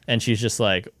 Yeah. And she's just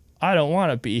like, I don't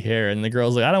want to be here. And the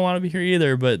girl's like, I don't want to be here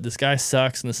either, but this guy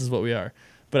sucks and this is what we are.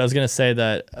 But I was going to say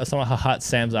that somehow how hot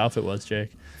Sam's outfit was,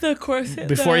 Jake. The corset.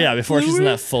 Before she's in blue-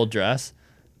 that full dress.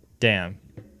 Damn.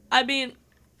 I mean,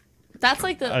 That's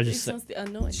like I was just that's the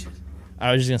unknowing.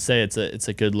 I was just gonna say it's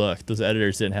a good look. Those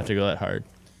editors didn't have to go that hard.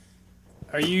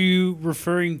 Are you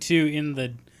referring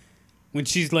to when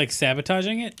she's like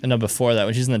sabotaging it? And no, before that,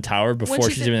 when she's in the tower, before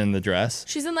she's she's even in the dress.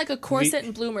 She's in like a corset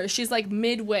and bloomers. She's like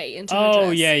midway into her Oh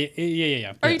dress.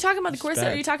 yeah. Are you talking about the corset?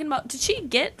 bad. Are you talking about? Did she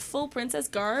get full princess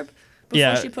garb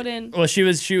before she put in? Well, she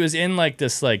was in like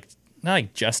this like not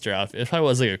like jester outfit. It probably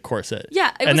was like a corset.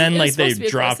 Yeah, and then it like was they supposed to be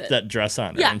a dropped corset. that dress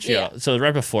on her. Yeah, and she yeah. So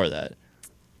right before that.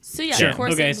 So yeah, Sure.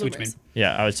 corset Okay, I and see what you bloomers. mean.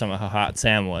 Yeah, I was talking about how hot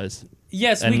Sam was.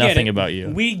 Yes, And we get nothing it. about you.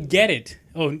 We get it.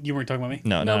 Oh, you weren't talking about me.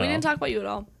 No, No, no, we didn't talk about you at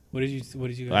all. What did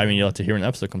you? I mean, you'll have to hear when the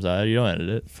episode comes out. You don't edit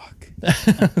it.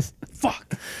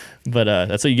 Fuck. But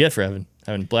that's what you get for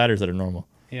having bladders that are normal.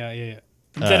 Yeah.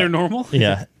 That are normal.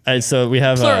 Yeah. So we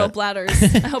have Plural bladders.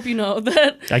 I hope you know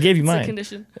that. I gave you It's a mine.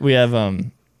 condition. We have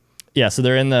yeah. So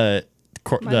they're in the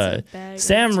Mine's a bag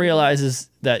Sam or realizes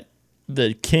that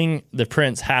the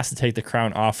prince has to take the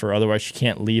crown off her, otherwise she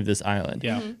can't leave this island.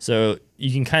 Yeah. So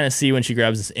you can kind of see when she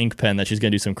grabs this ink pen that she's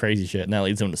gonna do some crazy shit, and that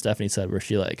leads them to Stephanie said, where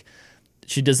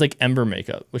she does like Ember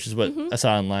makeup, which is what I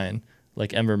saw online,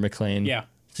 like Ember McLean. Yeah.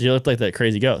 So she looked like that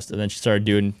crazy ghost, and then she started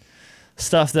doing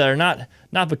stuff that are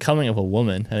not becoming of a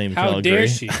woman. I think we can all How dare agree.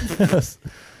 she?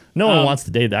 No one wants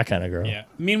to date that kind of girl. Yeah.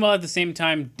 Meanwhile, at the same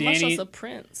time, Much less Danny a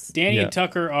prince. Yeah. Yeah. and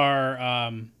Tucker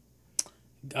are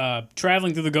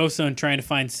traveling through the ghost zone trying to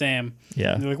find Sam.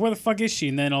 Yeah. And they're like, where the fuck is she?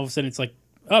 And then all of a sudden it's like,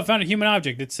 oh, I found a human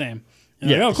object. It's Sam. And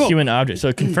Yeah, they're like, oh, cool. human object. So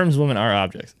it confirms women are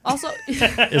objects, Also,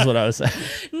 is what I was saying.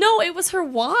 no, it was her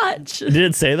watch. Did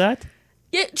it say that?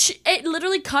 It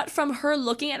literally cut from her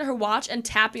looking at her watch and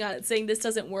tapping on it, saying this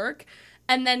doesn't work,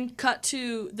 and then cut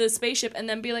to the spaceship, and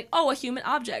then be like, oh, a human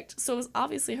object. So it was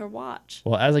obviously her watch.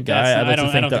 Well, as a guy, That's- I'd I like don't- to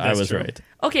I think don't that think I that's was true. right.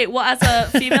 Okay, well, as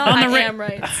a female, I the ra- am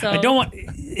right. So I don't want.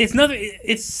 It's nothing.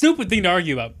 It's a stupid thing to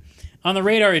argue about. On the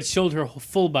radar, it showed her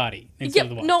full body instead Yeah, of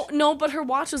the watch. no, but her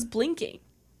watch was blinking.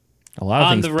 A lot of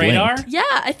On things the radar, blinked. Yeah,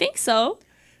 I think so.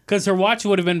 because her watch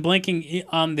would have been blinking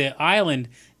on the island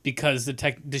because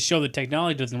to show the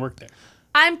technology doesn't work there.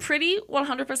 I'm pretty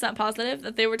 100% positive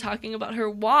that they were talking about her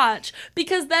watch,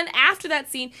 because then after that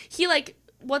scene, he like,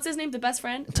 what's his name? The best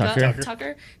friend?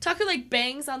 Tucker. Tucker like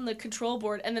bangs on the control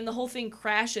board, and then the whole thing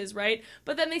crashes, right?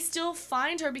 But then they still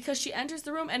find her because she enters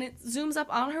the room and it zooms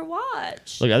up on her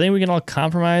watch. Look, I think we can all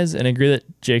compromise and agree that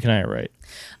Jake and I are right.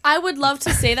 I would love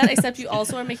to say that, except you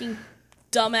also are making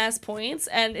dumbass points,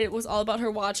 and it was all about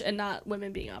her watch and not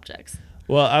women being objects.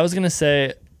 Well, I was going to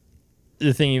say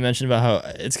the thing you mentioned about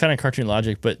how it's kind of cartoon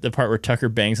logic, but the part where Tucker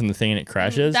bangs on the thing and it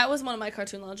crashes, That was one of my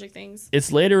cartoon logic things.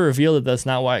 it's later revealed that that's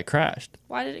not why it crashed.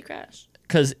 Why did it crash?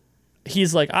 Because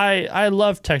he's like, I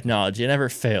love technology. It never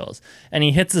fails. And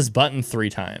he hits this button 3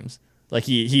 times. Like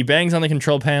he bangs on the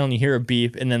control panel and you hear a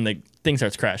beep and then the thing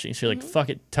starts crashing. So you're like, fuck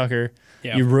it, Tucker.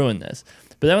 Yeah. You ruined this.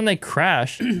 But then when they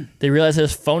crash, they realize that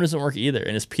his phone doesn't work either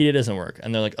and his PDA doesn't work.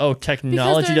 And they're like, oh,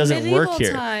 technology they're in doesn't work medieval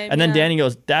here. time, And then yeah. Danny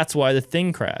goes, that's why the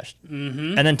thing crashed.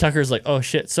 Mm-hmm. And then Tucker's like, oh,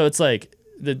 shit. So it's like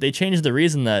they changed the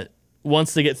reason that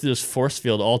once they get through this force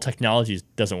field, all technology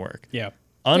doesn't work. Yeah.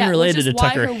 Unrelated yeah, to which is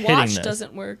Tucker why her hitting watch this.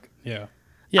 doesn't work. Yeah.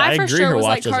 Yeah, I for agree sure her was watch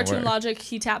like doesn't cartoon work. logic.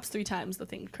 He taps 3 times, the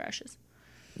thing crashes.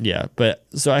 Yeah, but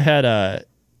so I had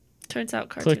Turns out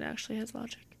cartoon Click. actually has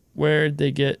logic. where'd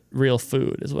they get real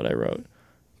food is what I wrote.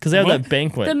 Because they have What? that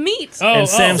banquet. The meat. and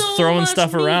Sam's So throwing much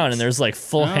stuff around, meat. and there's like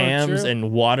full hams true.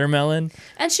 and watermelon.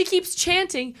 And she keeps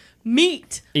chanting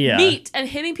meat, Yeah. meat, and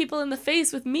hitting people in the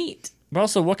face with meat. But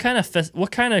also, what kind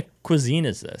of cuisine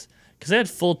is this? Because they had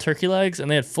full turkey legs and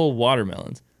they had full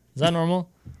watermelons. Is that normal?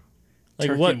 Like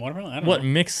Turkey what? and watermelon? I don't What know.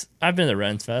 mix? I've been to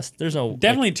Ren's Fest. There's no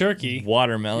Definitely like, turkey.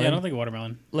 watermelon. Yeah, I don't think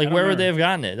watermelon. Like I don't where would they remember.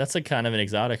 have gotten it? That's like kind of an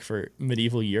exotic for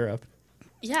medieval Europe.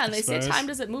 Yeah, and they say suppose. time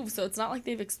doesn't move, so it's not like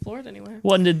they've explored anywhere.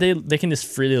 Well, and did they can just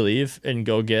freely leave and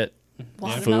go get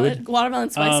food? Watermelon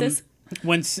spices.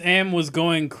 When Sam was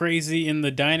going crazy in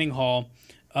the dining hall,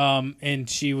 and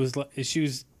she was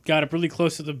got up really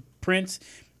close to the prince,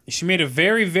 she made a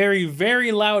very, very,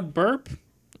 very loud burp,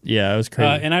 Yeah, it was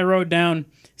crazy. and I wrote down,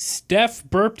 Steph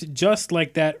burped just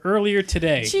like that earlier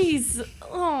today. Jeez.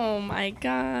 Oh my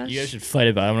gosh. you guys should fight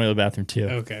about it. I'm gonna go to the bathroom too.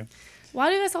 Okay. Why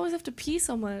do you guys always have to pee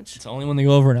so much? It's only when they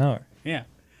go over an hour. Yeah.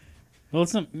 Well,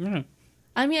 it's not.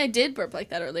 I mean, I did burp like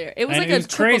that earlier. It was And like it a was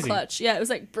triple crazy. clutch. Yeah, it was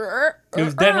like brr. It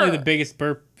was definitely the biggest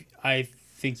burp I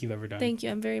think you've ever done. Thank you.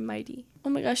 I'm very mighty. Oh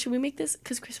my gosh, should we make this?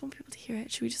 Because Chris won't be able to hear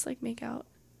it. Should we just like make out?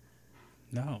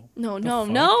 No. No, The no,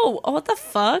 fuck? no. Oh, what the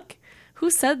fuck? Who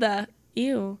said that?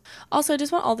 Ew. Also, I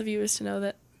just want all the viewers to know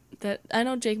that I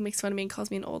know Jake makes fun of me and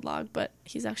calls me an old log, but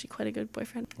he's actually quite a good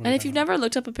boyfriend. And if you've never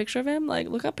looked up a picture of him, like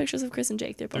look up pictures of Chris and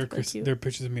Jake. They're both really cute. There are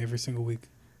pictures of me every single week.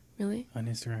 Really? on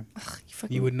Instagram.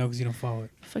 Fucking, You wouldn't know because you don't follow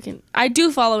it. fucking. I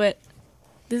do follow it.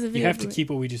 There's a video. You have to of it. keep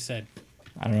what we just said.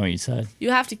 I don't know what you said.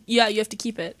 You have to. Yeah, you have to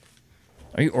keep it.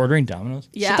 Are you ordering Domino's?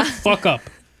 Yeah. Fuck up.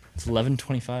 It's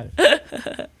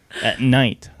 11:25 at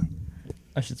night.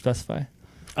 I should specify.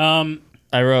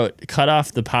 I wrote cut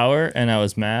off the power, and I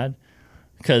was mad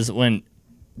because when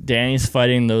Danny's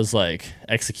fighting those like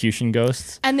execution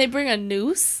ghosts. And they bring a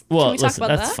noose. Well, Can we talk listen,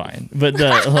 about that's that? fine. But the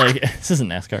like, this isn't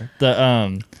NASCAR.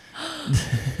 The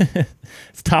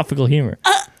it's topical humor.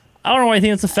 I don't know why you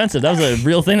think it's offensive. That was a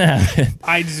real thing that happened.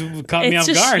 I just caught me It's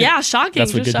off just guard. yeah, shocking.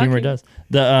 That's what just good humor shocking. does.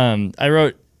 The I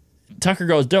wrote Tucker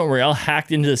goes, "Don't worry, I'll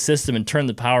hack into the system and turn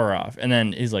the power off." And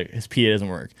then he's like, his PA doesn't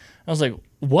work. I was like,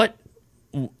 what?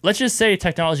 Let's just say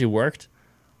technology worked.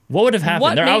 What would have happened?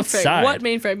 What They're mainframe? outside. What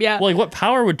mainframe? Yeah. Well, like, what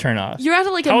power would turn off? You're at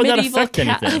like How a would that medieval, affect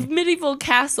anything? medieval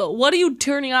castle. What are you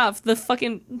turning off? The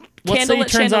fucking Let's say he candlelit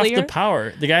turns chandelier? off the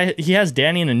power. The guy, he has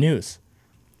Danny in a noose.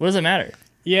 What does it matter?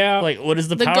 Yeah. Like, what is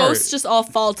the The power? ghosts just all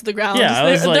fall to the ground. Yeah,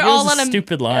 I was they're, like, they're it was all a on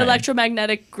stupid line.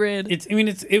 electromagnetic grid.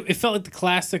 it felt like the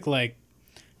classic, like,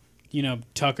 you know,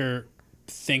 Tucker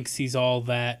thinks he's all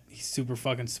that. He's super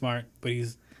fucking smart, but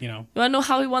he's, you know. You want to know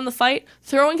how he won the fight?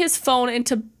 Throwing his phone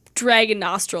into dragon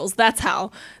nostrils. That's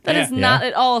how. That is Yeah. not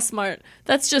at all smart.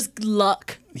 That's just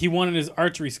luck. He wanted his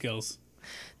archery skills.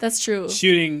 That's true.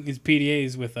 Shooting his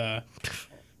PDAs with the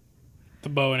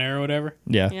bow and arrow or whatever.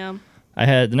 Yeah. Yeah. I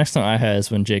had, the next one I had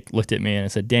is when Jake looked at me and I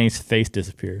said, Danny's face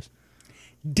disappears.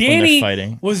 Danny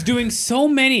fighting. was doing so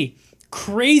many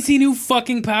crazy new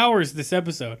fucking powers this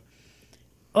episode.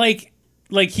 Like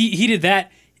he did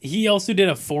that. He also did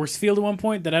a force field at one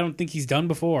point that I don't think he's done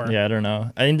before. Yeah, I don't know.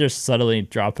 I think they're subtly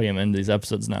dropping him into these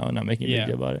episodes now and not making a Yeah.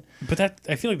 big deal about it. But that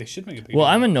I feel like they should make a big Well,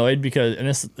 deal. I'm annoyed because, and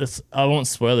this I won't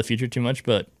spoil the future too much,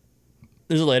 but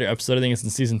there's a later episode, I think it's in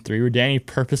season 3, where Danny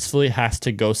purposefully has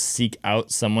to go seek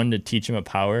out someone to teach him a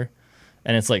power,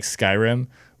 and it's like Skyrim,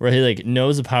 where he like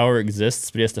knows a power exists,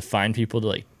 but he has to find people to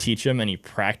like teach him, and he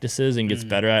practices and gets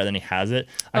better at it, and then he has it.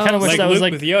 I kind of wish like that Luke was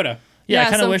like, with Yoda. yeah, I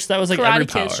kind of some wish that was like Karate every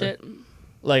Kid power. shit.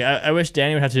 Like I wish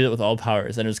Danny would have to do it with all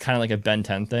powers, and it was kind of like a Ben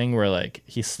 10 thing where like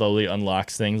he slowly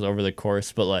unlocks things over the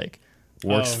course, but like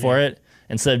works for it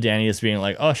instead of Danny just being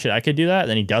like, oh shit, I could do that, and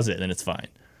then he does it, and then it's fine.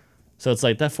 So it's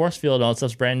like that force field and all that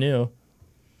stuff's brand new,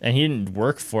 and he didn't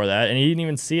work for that, and he didn't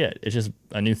even see it. It's just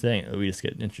a new thing that we just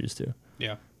get introduced to.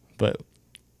 Yeah. But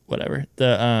whatever.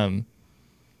 The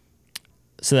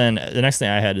so then the next thing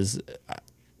I had is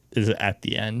at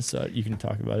the end, so you can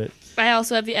talk about it. I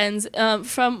also have the ends.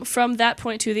 From that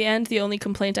point to the end, the only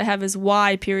complaint I have is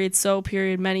why, period, so,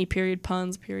 period, many, period,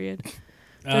 puns, period.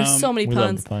 There's so many We love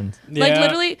puns. the puns. Like Yeah.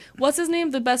 literally, what's his name?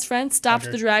 The best friend stopped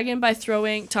Tucker. the dragon by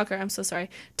throwing Tucker. I'm so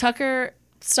sorry. Tucker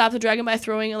stopped the dragon by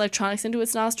throwing electronics into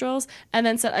its nostrils, and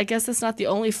then said, "I guess that's not the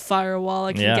only firewall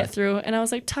I can Yeah. get through." And I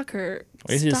was like, Tucker,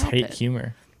 Why does he just stop hate it.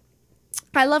 humor?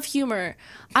 I love humor.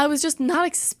 I was just not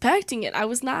expecting it. I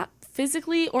was not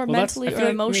physically or mentally I or feel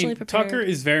like, emotionally prepared. Tucker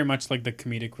is very much like the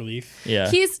comedic relief.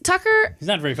 Yeah. He's Tucker. He's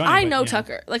not very funny. I but, know you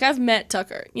Tucker. Like I've met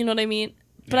Tucker. You know what I mean?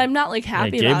 But I'm not like Yeah,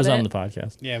 happy Gabe about was it. on the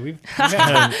podcast. Yeah, we've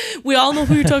We all know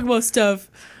who you're talking about. Stuff.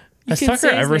 You Has can Tucker say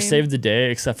his ever name. saved the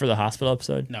day except for the hospital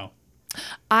episode? no.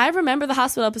 I remember the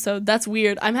hospital episode. That's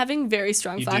weird. I'm having very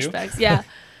strong You do? flashbacks. Yeah.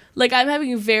 Like I'm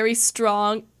having very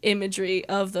strong imagery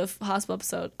of the hospital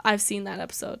episode. I've seen that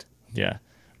episode. Yeah.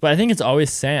 But I think it's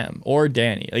always Sam or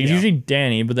Danny. Like, it's Yeah. usually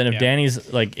Danny, but then if Yeah.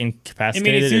 Danny's like I mean,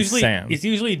 incapacitated, it's usually Sam. it's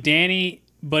usually Danny,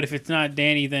 but if it's not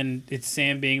Danny, then it's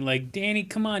Sam being like, "Danny,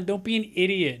 come on, don't be an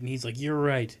idiot," and he's like, "You're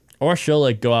right." Or she'll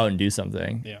like go out and do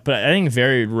something. Yeah. But I think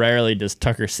very rarely does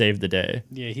Tucker save the day.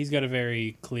 Yeah, he's got a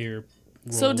very clear.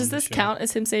 So role does in the this show. count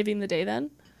as him saving the day then?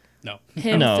 No.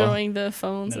 Him No. throwing the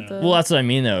phones No, at no. the Well, that's what I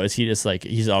mean though. Is he just like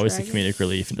he's always Dragon. the comedic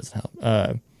relief and doesn't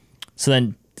help. So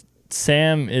then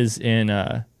Sam is in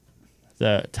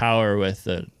the tower with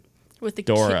the with the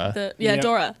Dora. yeah, Yeah.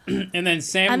 Dora. And then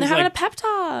Sam And they're was having like, a pep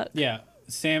talk. yeah,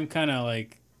 Sam kind of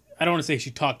like, I don't want to say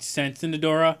she talked sense into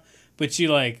Dora, but she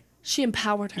like, She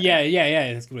empowered her. yeah,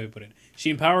 that's a good way to put it. She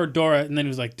empowered Dora, and then it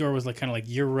was like Dora was like kind of like,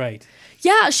 "You're right."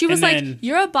 Yeah, she was And like, then-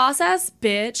 "You're a boss ass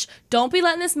bitch. Don't be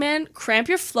letting this man cramp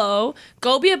your flow.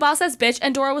 Go be a boss ass bitch."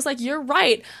 And Dora was like, "You're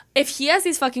right. If he has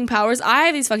these fucking powers, I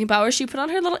have these fucking powers." She put on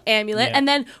her little amulet, Yeah. and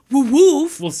then woo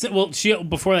woof. Well, she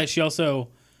before that she also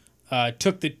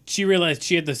she realized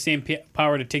she had the same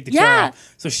power to take the Yeah. tiara,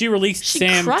 so she released She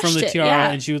Sam from crushed the it, tiara,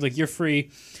 yeah. and she was like, "You're free."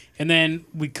 And then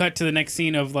we cut to the next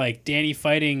scene of like Danny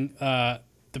fighting the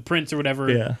prince or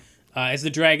whatever. Yeah. As the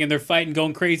dragon, they're fighting,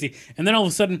 going crazy, and then all of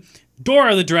a sudden,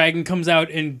 Dora the dragon comes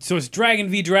out, and so it's dragon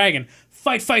v dragon,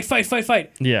 fight,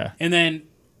 Yeah. and then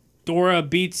Dora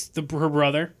beats her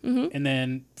brother and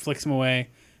then flicks him away.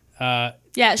 Yeah,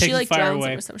 takes she the like fire drowns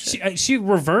away. him or some shit. She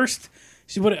reversed.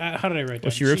 How did I write that?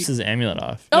 Well, she rips his amulet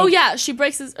off. Oh yeah, she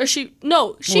breaks his, or she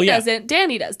yeah. doesn't.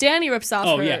 Danny does. Danny rips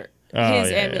off his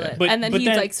amulet, But- and then but he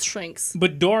then- like shrinks.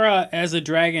 But Dora, as a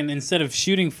dragon, instead of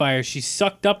shooting fire, she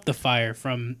sucked up the fire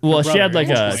from. her Well, she had brother.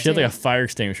 like a fire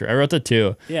extinguisher. I wrote that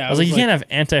too. Yeah, I was like, you can't have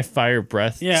anti-fire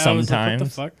breath Yeah, sometimes. I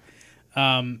was like, what the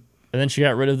fuck? And then she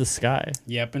got rid of the sky,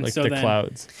 Yep, and like so the then,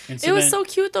 clouds. And so It was then- so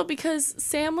cute though because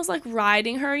Sam was like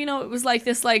riding her. You know, it was like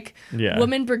this like Yeah.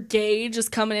 woman brigade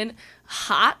just coming in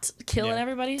hot, killing Yeah.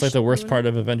 everybody. It's like the worst part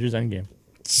of Avengers Endgame.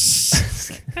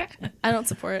 I don't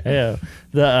support it.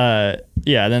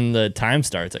 Yeah. Then the time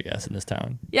starts, I guess, in this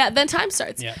town. Yeah, then time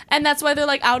starts. Yeah. And that's why they're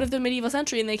like out of the medieval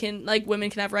century and they can like women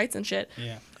can have rights and shit.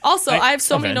 Yeah. Also, I have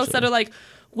so many notes that Eventually. are like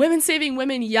women saving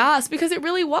women, yes, because it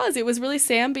really was. It was really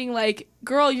Sam being like,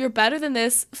 "Girl, you're better than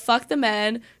this. Fuck the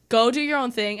men. Go do your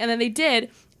own thing." And then they did.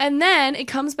 And then it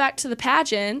comes back to the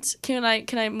pageant. Can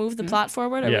I move the plot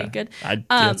forward? Are Yeah. we good?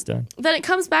 It's done. Then it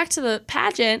comes back to the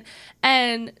pageant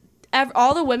and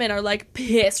all the women are like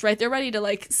pissed, right? They're ready to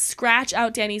like scratch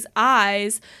out Danny's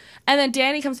eyes. And then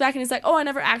Danny comes back and he's like, "Oh, I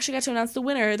never actually got to announce the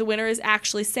winner. The winner is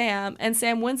actually Sam." And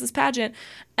Sam wins this pageant.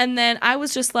 And then I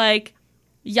was just like,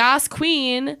 "Yas,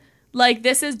 queen. Like,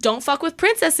 this is don't fuck with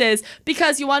princesses."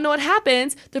 Because you want to know what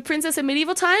happens? The princess in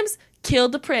medieval times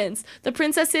killed the prince. The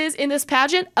princess is in this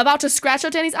pageant about to scratch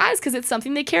out Danny's eyes because it's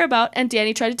something they care about. And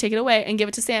Danny tried to take it away and give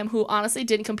it to Sam, who honestly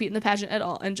didn't compete in the pageant at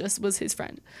all and just was his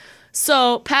friend.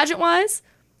 So, pageant-wise,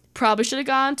 probably should have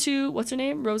gone to, what's her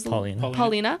name?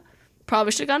 Paulina.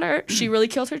 Probably should have gone to her. She really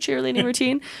killed her cheerleading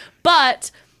routine.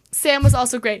 But Sam was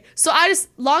also great. So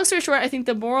long story short, I think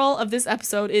the moral of this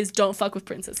episode is don't fuck with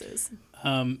princesses.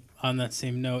 On that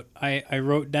same note, I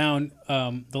wrote down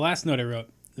the last note I wrote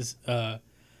is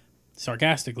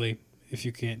sarcastically, if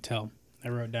you can't tell. I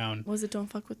wrote down. Was it don't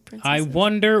fuck with princesses? I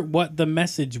wonder what the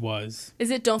message was. Is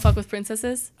it don't fuck with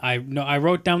princesses? I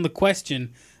wrote down the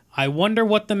question. I wonder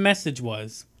what the message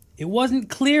was. It wasn't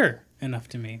clear enough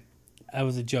to me. That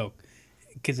was a joke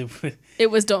because It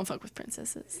was don't fuck with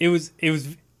princesses.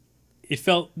 it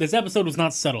felt this episode was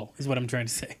not subtle. Is what I'm trying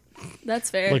to say. That's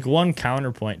fair. Like one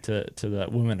counterpoint to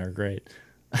that, women are great.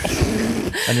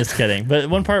 I'm just kidding. But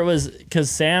one part was because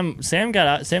Sam got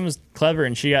out. Sam was clever,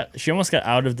 and she almost got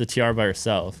out of the TR by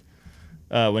herself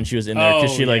when she was in there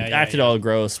because she acted all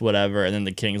gross, whatever. And then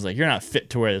the king's like, "You're not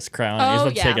fit to wear this crown." And he's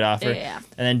about to take it off her. Yeah.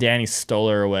 And then Danny stole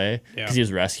her away because he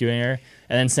was rescuing her.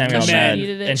 And then Sam got She mad,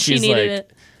 needed it. and She she's needed like,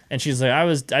 it. and she's like, I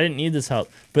didn't need this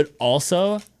help, but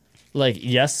also. Like,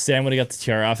 yes, Sam would have got the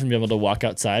tiara off and be able to walk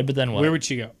outside, but then what? Where would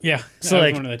she go? Yeah. So, I was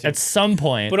like, wondering that too. at some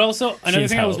point... But also, another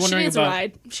thing I was help. wondering She needs about... a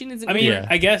ride. She needs a I mean, Yeah.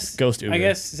 I guess... Ghost Uber. I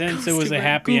guess since it Ghost was a Uber.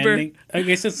 happy Goober. ending... I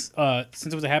guess it's, since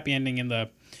it was a happy ending in the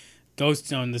Ghost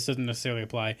Zone, this doesn't necessarily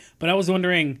apply. But I was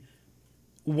wondering,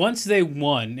 once they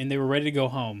won and they were ready to go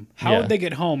home, how would they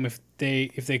get home if they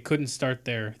couldn't start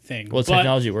their thing? Well,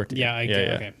 technology worked. Yeah, I get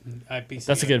yeah. okay.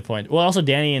 That's a good point. Well, also,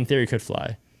 Danny, in theory, could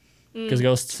fly. Because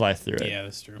ghosts fly through it. Yeah,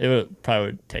 that's true. It would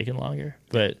probably taken longer.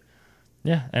 But,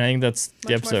 yeah, and I think that's the Much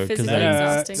more episode. Because physically then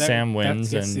exhausting. Sam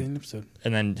wins, that's the and episode.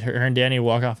 then her and Danny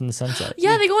walk off in the sunset.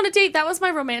 Yeah, they go on a date. That was my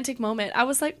romantic moment. I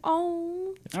was like,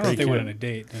 oh. I don't know if they pretty went cute. on a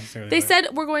date necessarily. They but- said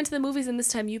we're going to the movies and this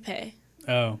time you pay.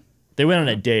 Oh, They went on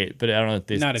a date, but I don't know if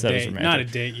they not a said it was date. romantic. Not a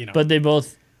date, you know. But they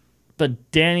both...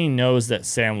 But Danny knows that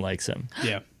Sam likes him.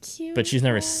 yeah. Cute. But she's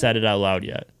never said it out loud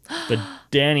yet. But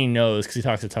Danny knows because he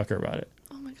talks to Tucker about it.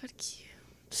 Oh my god, cute.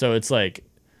 So it's like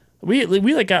we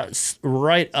like got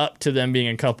right up to them being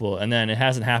a couple, and then it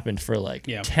hasn't happened for like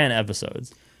 10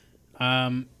 episodes.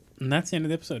 And that's the end of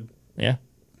the episode. Yeah.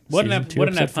 What Season an two, what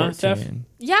an episode fun stuff. 14.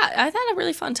 Yeah, I had a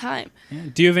really fun time.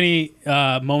 Do you have any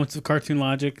moments of cartoon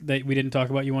logic that we didn't talk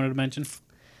about you wanted to mention?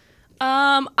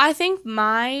 I think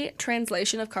my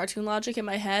translation of cartoon logic in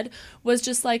my head was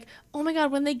just like, oh my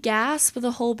god, when they gasp,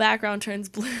 the whole background turns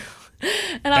blue.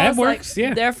 And I That was works, like,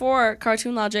 yeah. Therefore,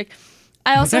 cartoon logic.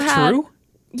 I also Is that had, true?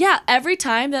 yeah, every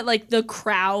time that like the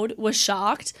crowd was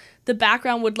shocked, the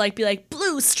background would like be like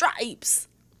blue stripes.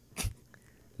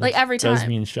 Like every time. Does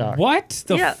mean shock. What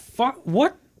the Yeah. fuck?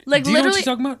 What? Like Do you know what literally she's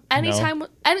talking about? anytime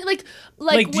any like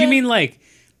Like, do you when- mean like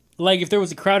if there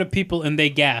was a crowd of people and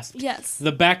they gasped? Yes.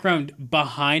 The background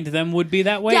behind them would be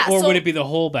that way, Yeah, or so- would it be the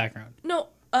whole background? No,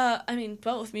 I mean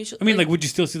both mutually. I mean, like, would you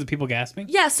still see the people gasping?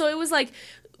 yeah, so it was like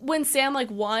when Sam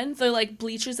like won the like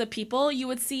bleachers of people, you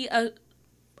would see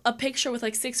a picture with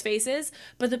like 6 faces,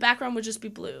 but the background would just be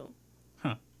blue.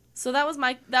 Huh. So that was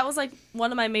like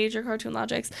one of my major cartoon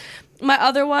logics. My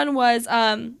other one was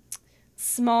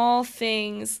small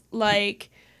things like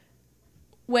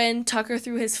when Tucker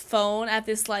threw his phone at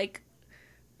this like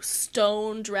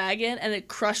stone dragon and it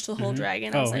crushed the whole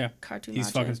dragon. I was like, cartoon He's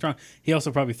logic. fucking strong. He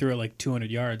also probably threw it like 200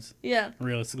 yards, Yeah.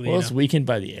 realistically. Well, you it's know? weakened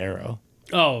by the arrow.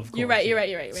 Oh, of course. You're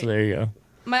right. So there you go.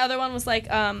 My other one was like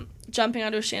jumping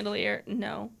onto a chandelier.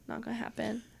 No, not gonna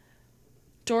happen.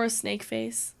 Dora's snake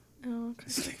face. Oh,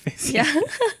 Snake face. yeah.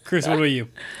 Chris, what about you?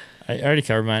 I already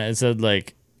covered mine. It said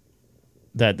like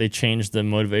that they changed the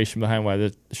motivation behind why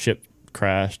the ship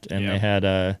crashed, and they had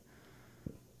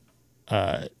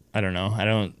I don't know. I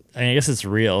mean, I guess it's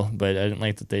real, but I didn't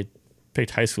like that they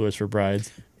picked high schoolers for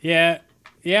brides. Yeah,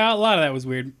 a lot of that was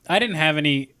weird. I didn't have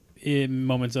any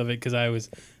moments of it because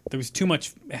there was too much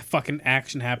fucking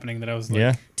action happening that I was like,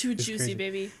 Yeah. Too It's juicy, crazy.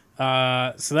 baby.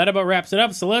 So that about wraps it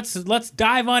up. So let's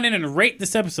dive on in and rate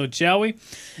this episode, shall we?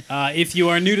 If you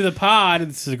are new to the pod,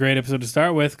 this is a great episode to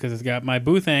start with because it's got my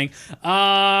boo thing.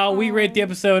 We rate the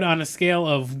episode on a scale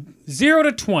of 0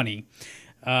 to 20.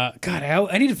 God,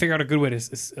 I need to figure out a good way to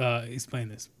explain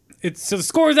this. So the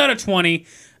score is out of 20.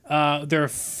 There are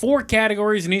 4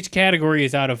 categories, and each category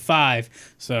is out of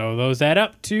 5. So those add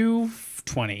up to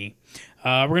 20.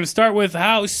 We're going to start with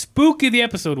how spooky the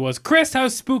episode was. Chris, how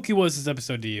spooky was this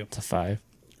episode to you? It's a 5.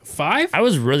 5? I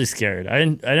was really scared. I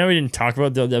know we didn't talk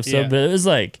about the episode, Yeah. but it was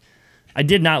like I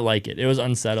did not like it. It was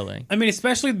unsettling. I mean,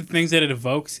 especially the things that it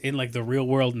evokes in like the real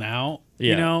world now.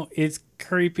 Yeah. You know, it's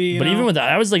creepy. But even with that,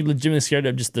 I was like legitimately scared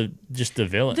of just the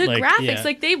villain. The like, graphics, yeah.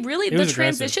 like they really, It the was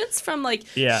aggressive. transitions from like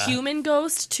Yeah. human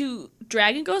ghost to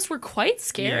dragon ghost were quite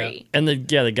scary. And the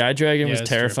guy dragon was it's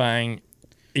true. terrifying.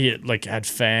 He like had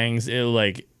fangs. It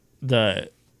like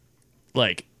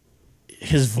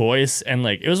his voice, and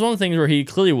like it was one of the things where he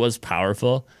clearly was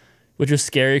powerful, which was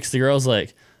scary because the girl's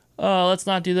like, "Oh, let's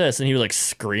not do this," and he would like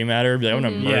scream at her, be like, "I'm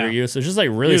gonna murder Yeah. you." So it's just like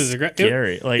really It was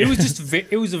scary. Like it was just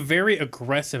it was a very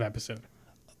aggressive episode.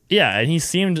 yeah, and he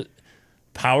seemed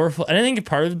powerful. And I think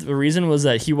part of the reason was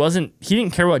that he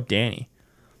didn't care about Danny.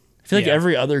 I feel like Yeah.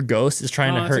 every other ghost is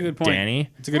trying to That's a hurt good point. Danny.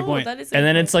 It's a good Oh, point. that is a And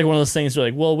then good it's like one of those things where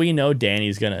like, well, we know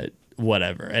Danny's gonna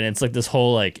whatever, and it's like this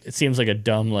whole like it seems like a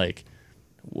dumb like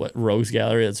what rogues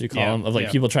gallery that's what we call Yeah, them of like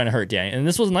yeah. people trying to hurt Danny, and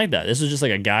this wasn't like that. This was just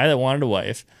like a guy that wanted a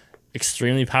wife,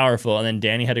 extremely powerful, and then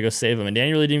Danny had to go save him, and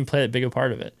Danny really didn't play that big a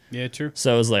part of it. Yeah, true.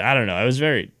 So it was like I don't know, I was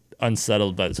very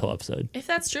unsettled by this whole episode. If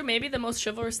that's true, maybe the most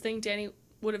chivalrous thing Danny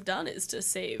would have done is to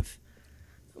save.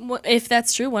 If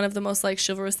that's true, one of the most like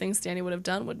chivalrous things Danny would have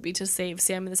done would be to save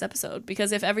Sam in this episode.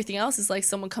 Because if everything else is like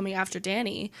someone coming after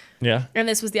Danny, Yeah, and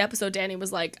this was the episode Danny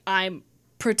was like, I'm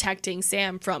protecting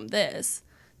Sam from this,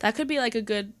 that could be like a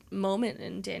good moment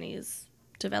in Danny's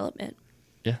development.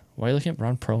 yeah. Why are you looking at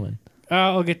Ron Perlman?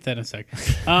 I'll get to that in a sec.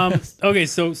 Okay,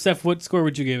 so Steph, what score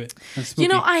would you give it? on Spooky? You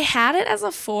know, I had it as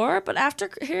a 4, but after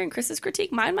hearing Chris's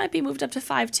critique, mine might be moved up to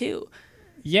 5 too.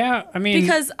 yeah, I mean,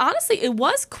 Because honestly, it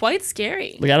was quite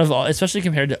scary. Like out of all, especially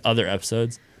compared to other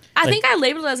episodes. I like- think I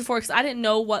labeled it as a 4 because I didn't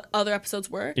know what other episodes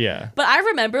were. Yeah, But I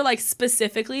remember like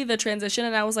specifically the transition,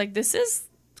 and I was like, this is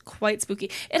quite spooky.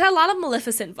 It had a lot of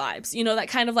Maleficent vibes, you know, that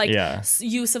kind of like Yeah.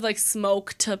 use of like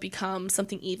smoke to become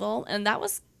something evil, and that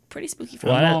was pretty spooky for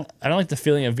well, me. I don't like the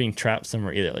feeling of being trapped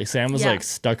somewhere either. Like Sam was Yeah. like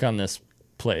stuck on this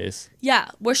place. Yeah,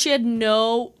 where she had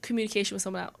no communication with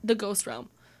someone else, the ghost realm.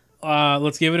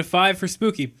 let's give it a 5 for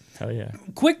Spooky. Hell yeah.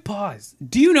 Quick pause.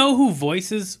 Do you know who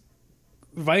voices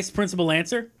Vice Principal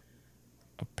Lancer?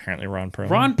 Apparently Ron Perlman.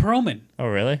 Ron Perlman. Oh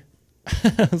really?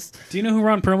 Do you know who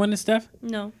Ron Perlman is, Steph?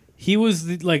 No. He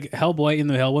was like Hellboy in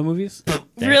the Hellboy movies.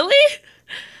 Really?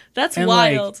 That's And,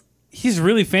 like, wild. He's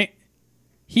really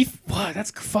wow,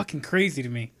 that's fucking crazy to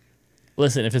me.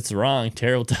 Listen, if it's wrong,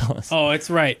 Tara will tell us. Oh, it's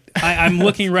right. I'm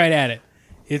looking right at it.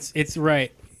 It's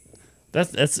right.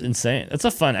 That's insane. That's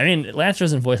a fun. I mean, Lance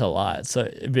doesn't voice a lot, so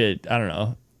it'd be I don't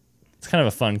know. It's kind of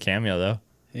a fun cameo though.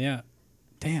 Yeah.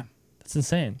 Damn. That's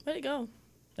insane. Way to go.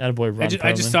 Attaboy Ron I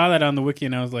just Perlman. saw that on the wiki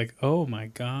and I was like, oh my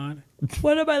god.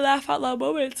 One of my laugh out loud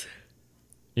moments.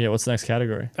 Yeah, what's the next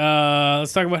category?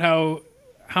 Let's talk about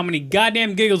how many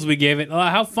goddamn giggles we gave it.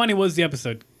 How funny was the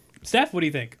episode? Steph, what do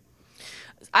you think?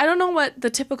 I don't know what the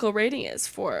typical rating is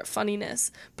for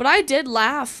funniness, but I did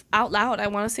laugh out loud. I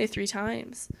want to say 3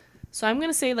 times. So I'm going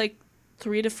to say like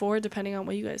 3 to 4, depending on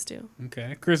what you guys do.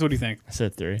 Okay. Chris, what do you think? I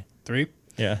said 3. 3?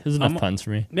 Yeah, there's enough I'm- puns for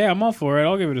me. Yeah, I'm all for it.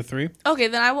 I'll give it a 3. Okay,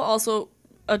 then I will also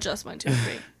adjust mine to a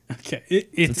 3. Okay.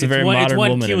 It's a very it's modern one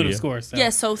woman of cumulative you. score. So.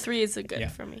 Yeah, so 3 is a good Yeah.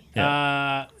 for me.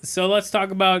 So let's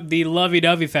talk about the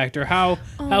lovey-dovey factor. How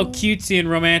Oh. cutesy and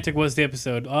romantic was the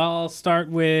episode? I'll start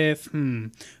with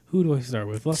who do I start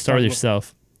with? Let's Start with talk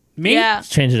yourself. about- Me? Yeah. Let's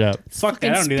change it up. Fuck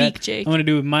that. I Fucking don't do that. speak, Jake. I'm gonna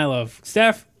do it with my love.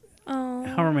 Steph, Oh.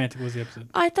 how romantic was the episode?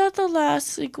 I thought the last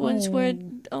sequence where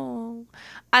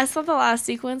I thought the last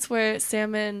sequence where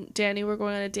Sam and Danny were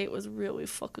going on a date was really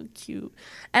fucking cute.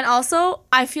 And also,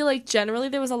 I feel like generally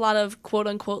there was a lot of quote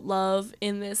unquote love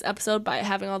in this episode by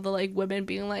having all the like women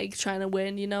being like trying to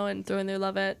win, you know, and throwing their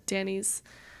love at Danny's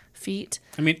feet.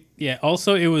 I mean, yeah.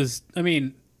 Also, it was. I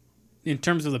mean, in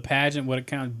terms of the pageant, what it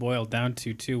kind of boiled down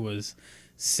to too was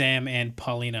Sam and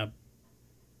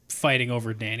fighting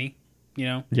over Danny. You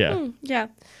know. Yeah. Yeah.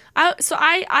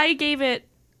 I gave it.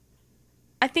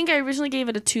 I think I originally gave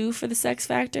it a 2 for the sex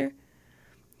factor,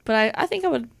 but I think I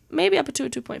would maybe up it to a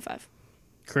 2.5.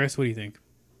 Chris, what do you think?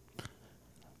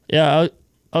 Yeah,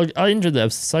 I'll enjoy the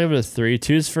episode. So I'll give it a 3.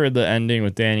 2's for the ending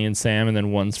with Danny and Sam, and then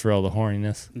 1's for all the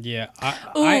horniness. Yeah.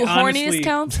 Ooh, horniness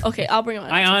counts? Okay, I'll bring it on.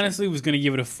 I honestly was going to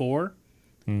give it a 4,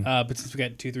 but since we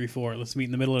got 2, 3, 4, let's meet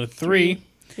in the middle at a 3.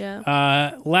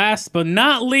 Yeah. Last but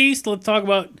not least, let's talk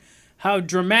about how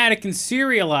dramatic and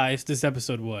serialized this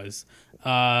episode was.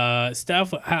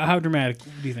 Steph, how dramatic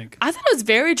do you think? I thought it was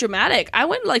very dramatic. I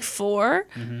went like 4.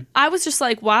 I was just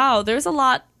like, wow, there's a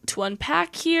lot to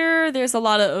unpack here. There's a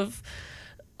lot of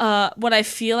what I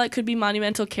feel like could be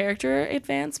monumental character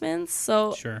advancements.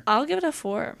 So Sure. I'll give it a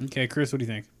 4. Okay, Chris, what do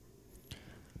you think?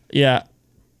 Yeah,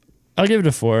 I'll give it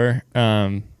a 4.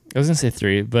 I was gonna say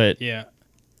 3, but Yeah.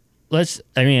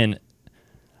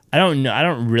 I don't know. I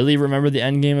don't really remember the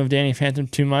end game of Danny Phantom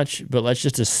too much, but let's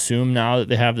just assume now that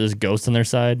they have this ghost on their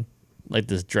side, like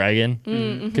this dragon,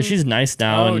 because she's nice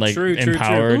now Oh, and like true.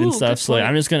 empowered Ooh, and good stuff. So like, point.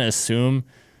 I'm just gonna assume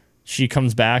she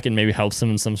comes back and maybe helps him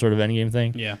in some sort of end game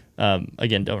thing. Yeah.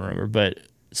 Again, don't remember, but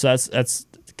so that's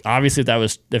obviously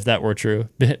if that were true,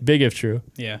 big if true.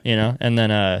 Yeah. You know, and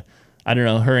then I don't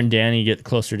know, her and Danny get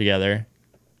closer together.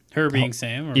 Her being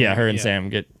Sam? Or Yeah, her and Sam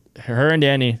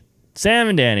Sam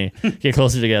and Danny get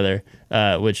closer together,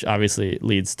 which obviously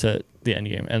leads to the end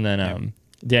game. And then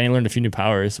Danny learned a few new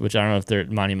powers, which I don't know if they're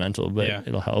monumental, but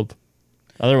it'll help.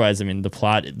 Otherwise, I mean,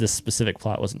 this specific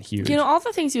plot wasn't huge. You know, all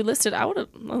the things you listed, that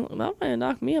might have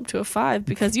knocked me up to a 5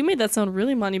 because you made that sound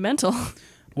really monumental.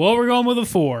 Well, we're going with a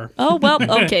 4. Oh, well,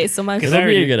 okay. So my It'll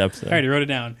be a good episode. I already wrote it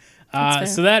down. fair.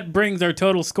 So that brings our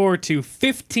total score to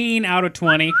 15 out of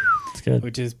 20, It's good.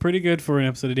 which is pretty good for an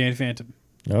episode of Danny Phantom.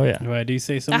 Oh, yeah. Do I do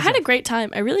say so? I had a great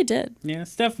time. I really did. Yeah,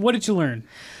 Steph, what did you learn?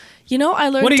 You know, I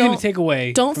learned What are you going to take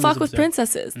away? don't from fuck this with episode?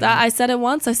 princesses. That I said it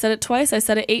once, I said it twice, I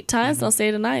said it 8 times, and I'll say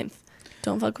it a 9th.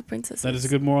 Don't fuck with princesses. That is a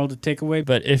good moral to take away.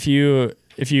 But if you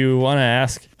want to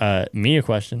ask me a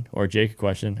question or Jake a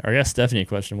question, or I guess Stephanie a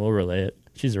question, we'll relay it.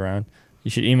 She's around.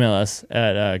 You should email us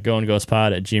at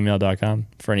goandghostpod@gmail.com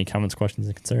for any comments, questions,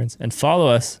 and concerns. And follow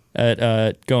us at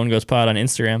goandghostpod on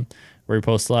Instagram, where we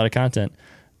post a lot of content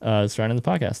surrounding the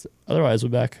podcast. Otherwise, we'll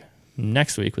be back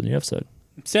next week with a new episode.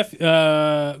 Steph,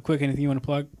 quick, anything you want to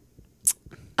plug?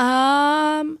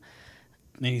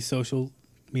 Any social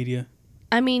media?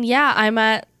 I mean, yeah, I'm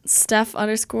at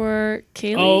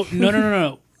Steph_Kaylee. Oh,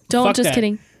 no. Don't, Fuck just that.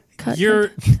 kidding. Cut.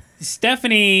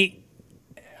 Stephanie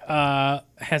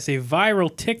has a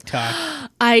viral TikTok.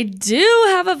 I do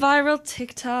have a viral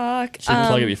TikTok. Should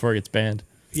plug it before it gets banned.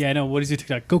 Yeah, I know. What is your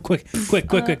TikTok? Go quick. What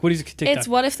is your TikTok? It's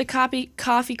What If the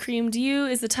Coffee Creamed You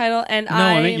is the title, and No,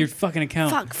 I meant your fucking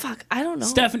account. Fuck, I don't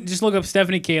know. Just look up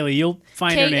Stephanie Kaylee. You'll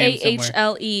find her name somewhere.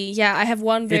 Kahle. Yeah, I have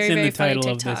one very, It's in very the title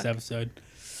funny of TikTok. this episode.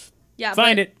 Yeah,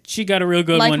 Find but it. She got a real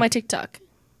good like one. my TikTok.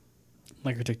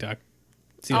 Like her TikTok.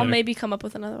 See I'll later. maybe come up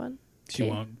with another one. She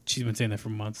Okay. won't. She's been saying that for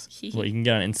months. Well, you can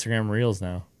get on Instagram Reels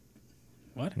now.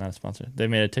 What? Not a sponsor. They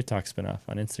made a TikTok spinoff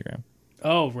on Instagram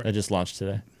Oh, that right. just launched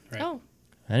today. Right. Oh.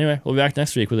 Anyway, we'll be back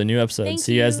next week with a new episode. Thank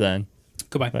See you guys you. then.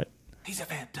 Goodbye. Bye.